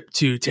trip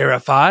to Terra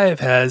 5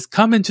 has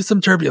come into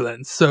some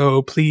turbulence,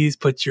 so please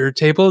put your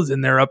tables in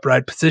their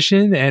upright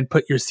position and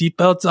put your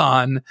seatbelts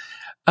on.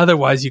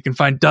 Otherwise, you can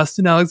find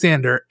Dustin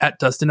Alexander at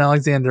Dustin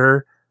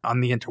Alexander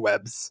on the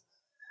interwebs.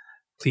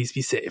 Please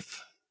be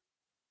safe.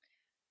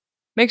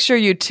 Make sure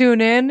you tune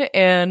in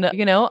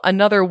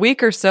another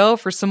week or so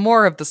for some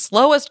more of the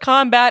slowest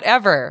combat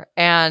ever.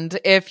 And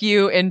if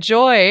you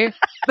enjoy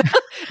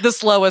the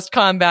slowest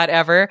combat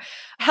ever,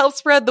 help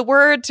spread the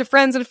word to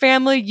friends and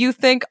family you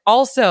think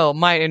also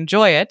might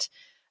enjoy it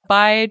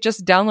by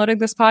just downloading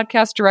this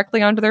podcast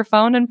directly onto their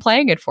phone and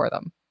playing it for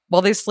them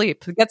while they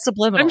sleep. Get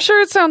subliminal. I'm sure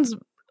it sounds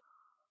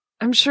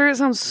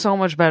so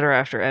much better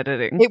after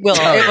editing. It will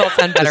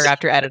sound better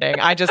after editing.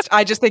 I just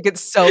think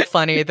it's so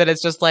funny that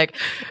it's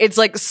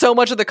like so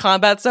much of the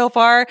combat so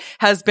far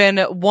has been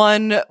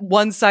one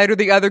side or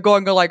the other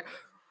going like,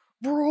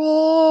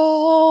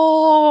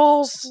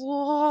 roll,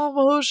 slow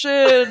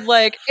motion,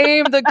 like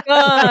aim the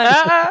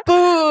gun,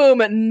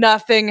 boom,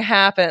 nothing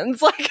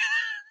happens. Like,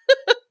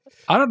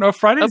 I don't know.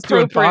 Friday's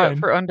doing appropriate fine.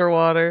 for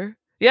underwater.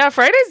 Yeah,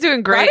 Friday's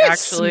doing great, Friday's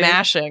actually.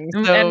 smashing.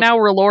 And- So and now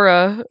we're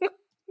Laura.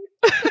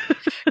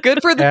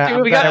 good for the Yeah, two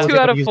of We glad I got us. was 2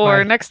 out able of to use 4.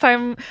 mine. Next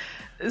time,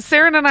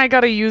 Saren and I got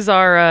to use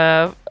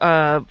our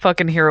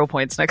fucking hero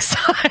points next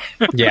time.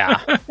 Yeah,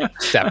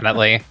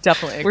 definitely.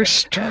 Definitely. We're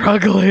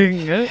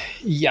struggling.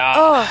 Yeah.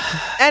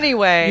 Oh,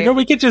 anyway. You know,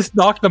 we could just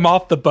knock them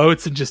off the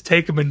boats and just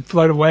take them and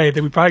float away.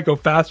 Then we probably go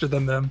faster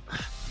than them.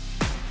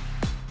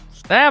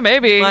 Yeah,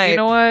 maybe. Might. You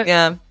know what?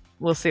 Yeah.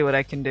 We'll see what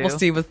I can do. We'll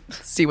see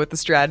what the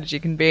strategy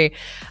can be.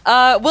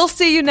 We'll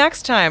see you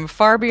next time.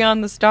 Far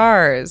Beyond the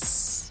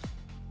Stars.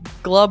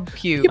 glub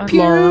pew. Pew,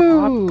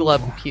 pew.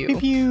 Glub pew. Pew,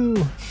 pew.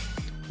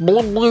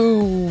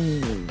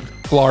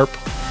 Blarp.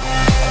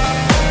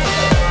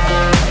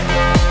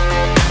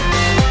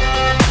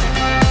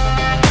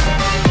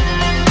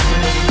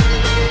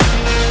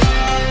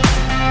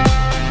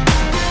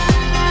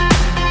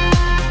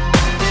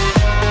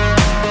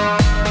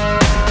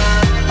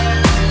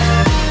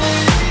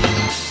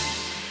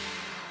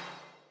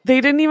 They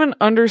didn't even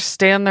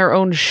understand their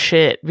own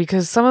shit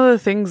because some of the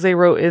things they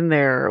wrote in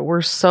there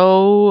were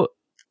so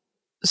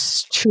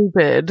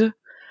stupid.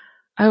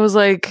 I was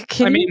like,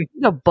 can you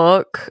read a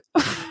book?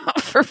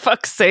 For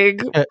fuck's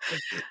sake.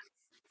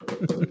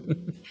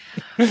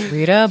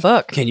 Read a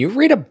book. Can you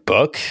read a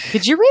book?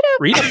 Could you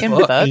read a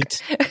book?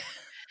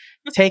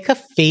 Take a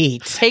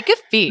feat. Take a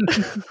feat.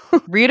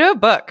 Read a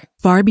book.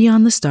 Far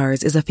Beyond the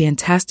Stars is a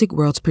Fantastic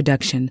Worlds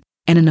production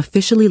and an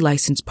officially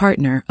licensed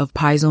partner of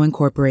Paizo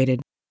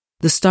Incorporated.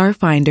 The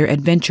Starfinder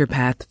Adventure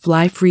Path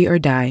Fly Free or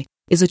Die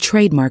is a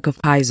trademark of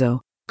Paizo.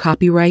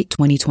 Copyright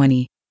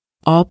 2020.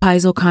 All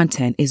Paizo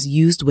content is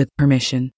used with permission.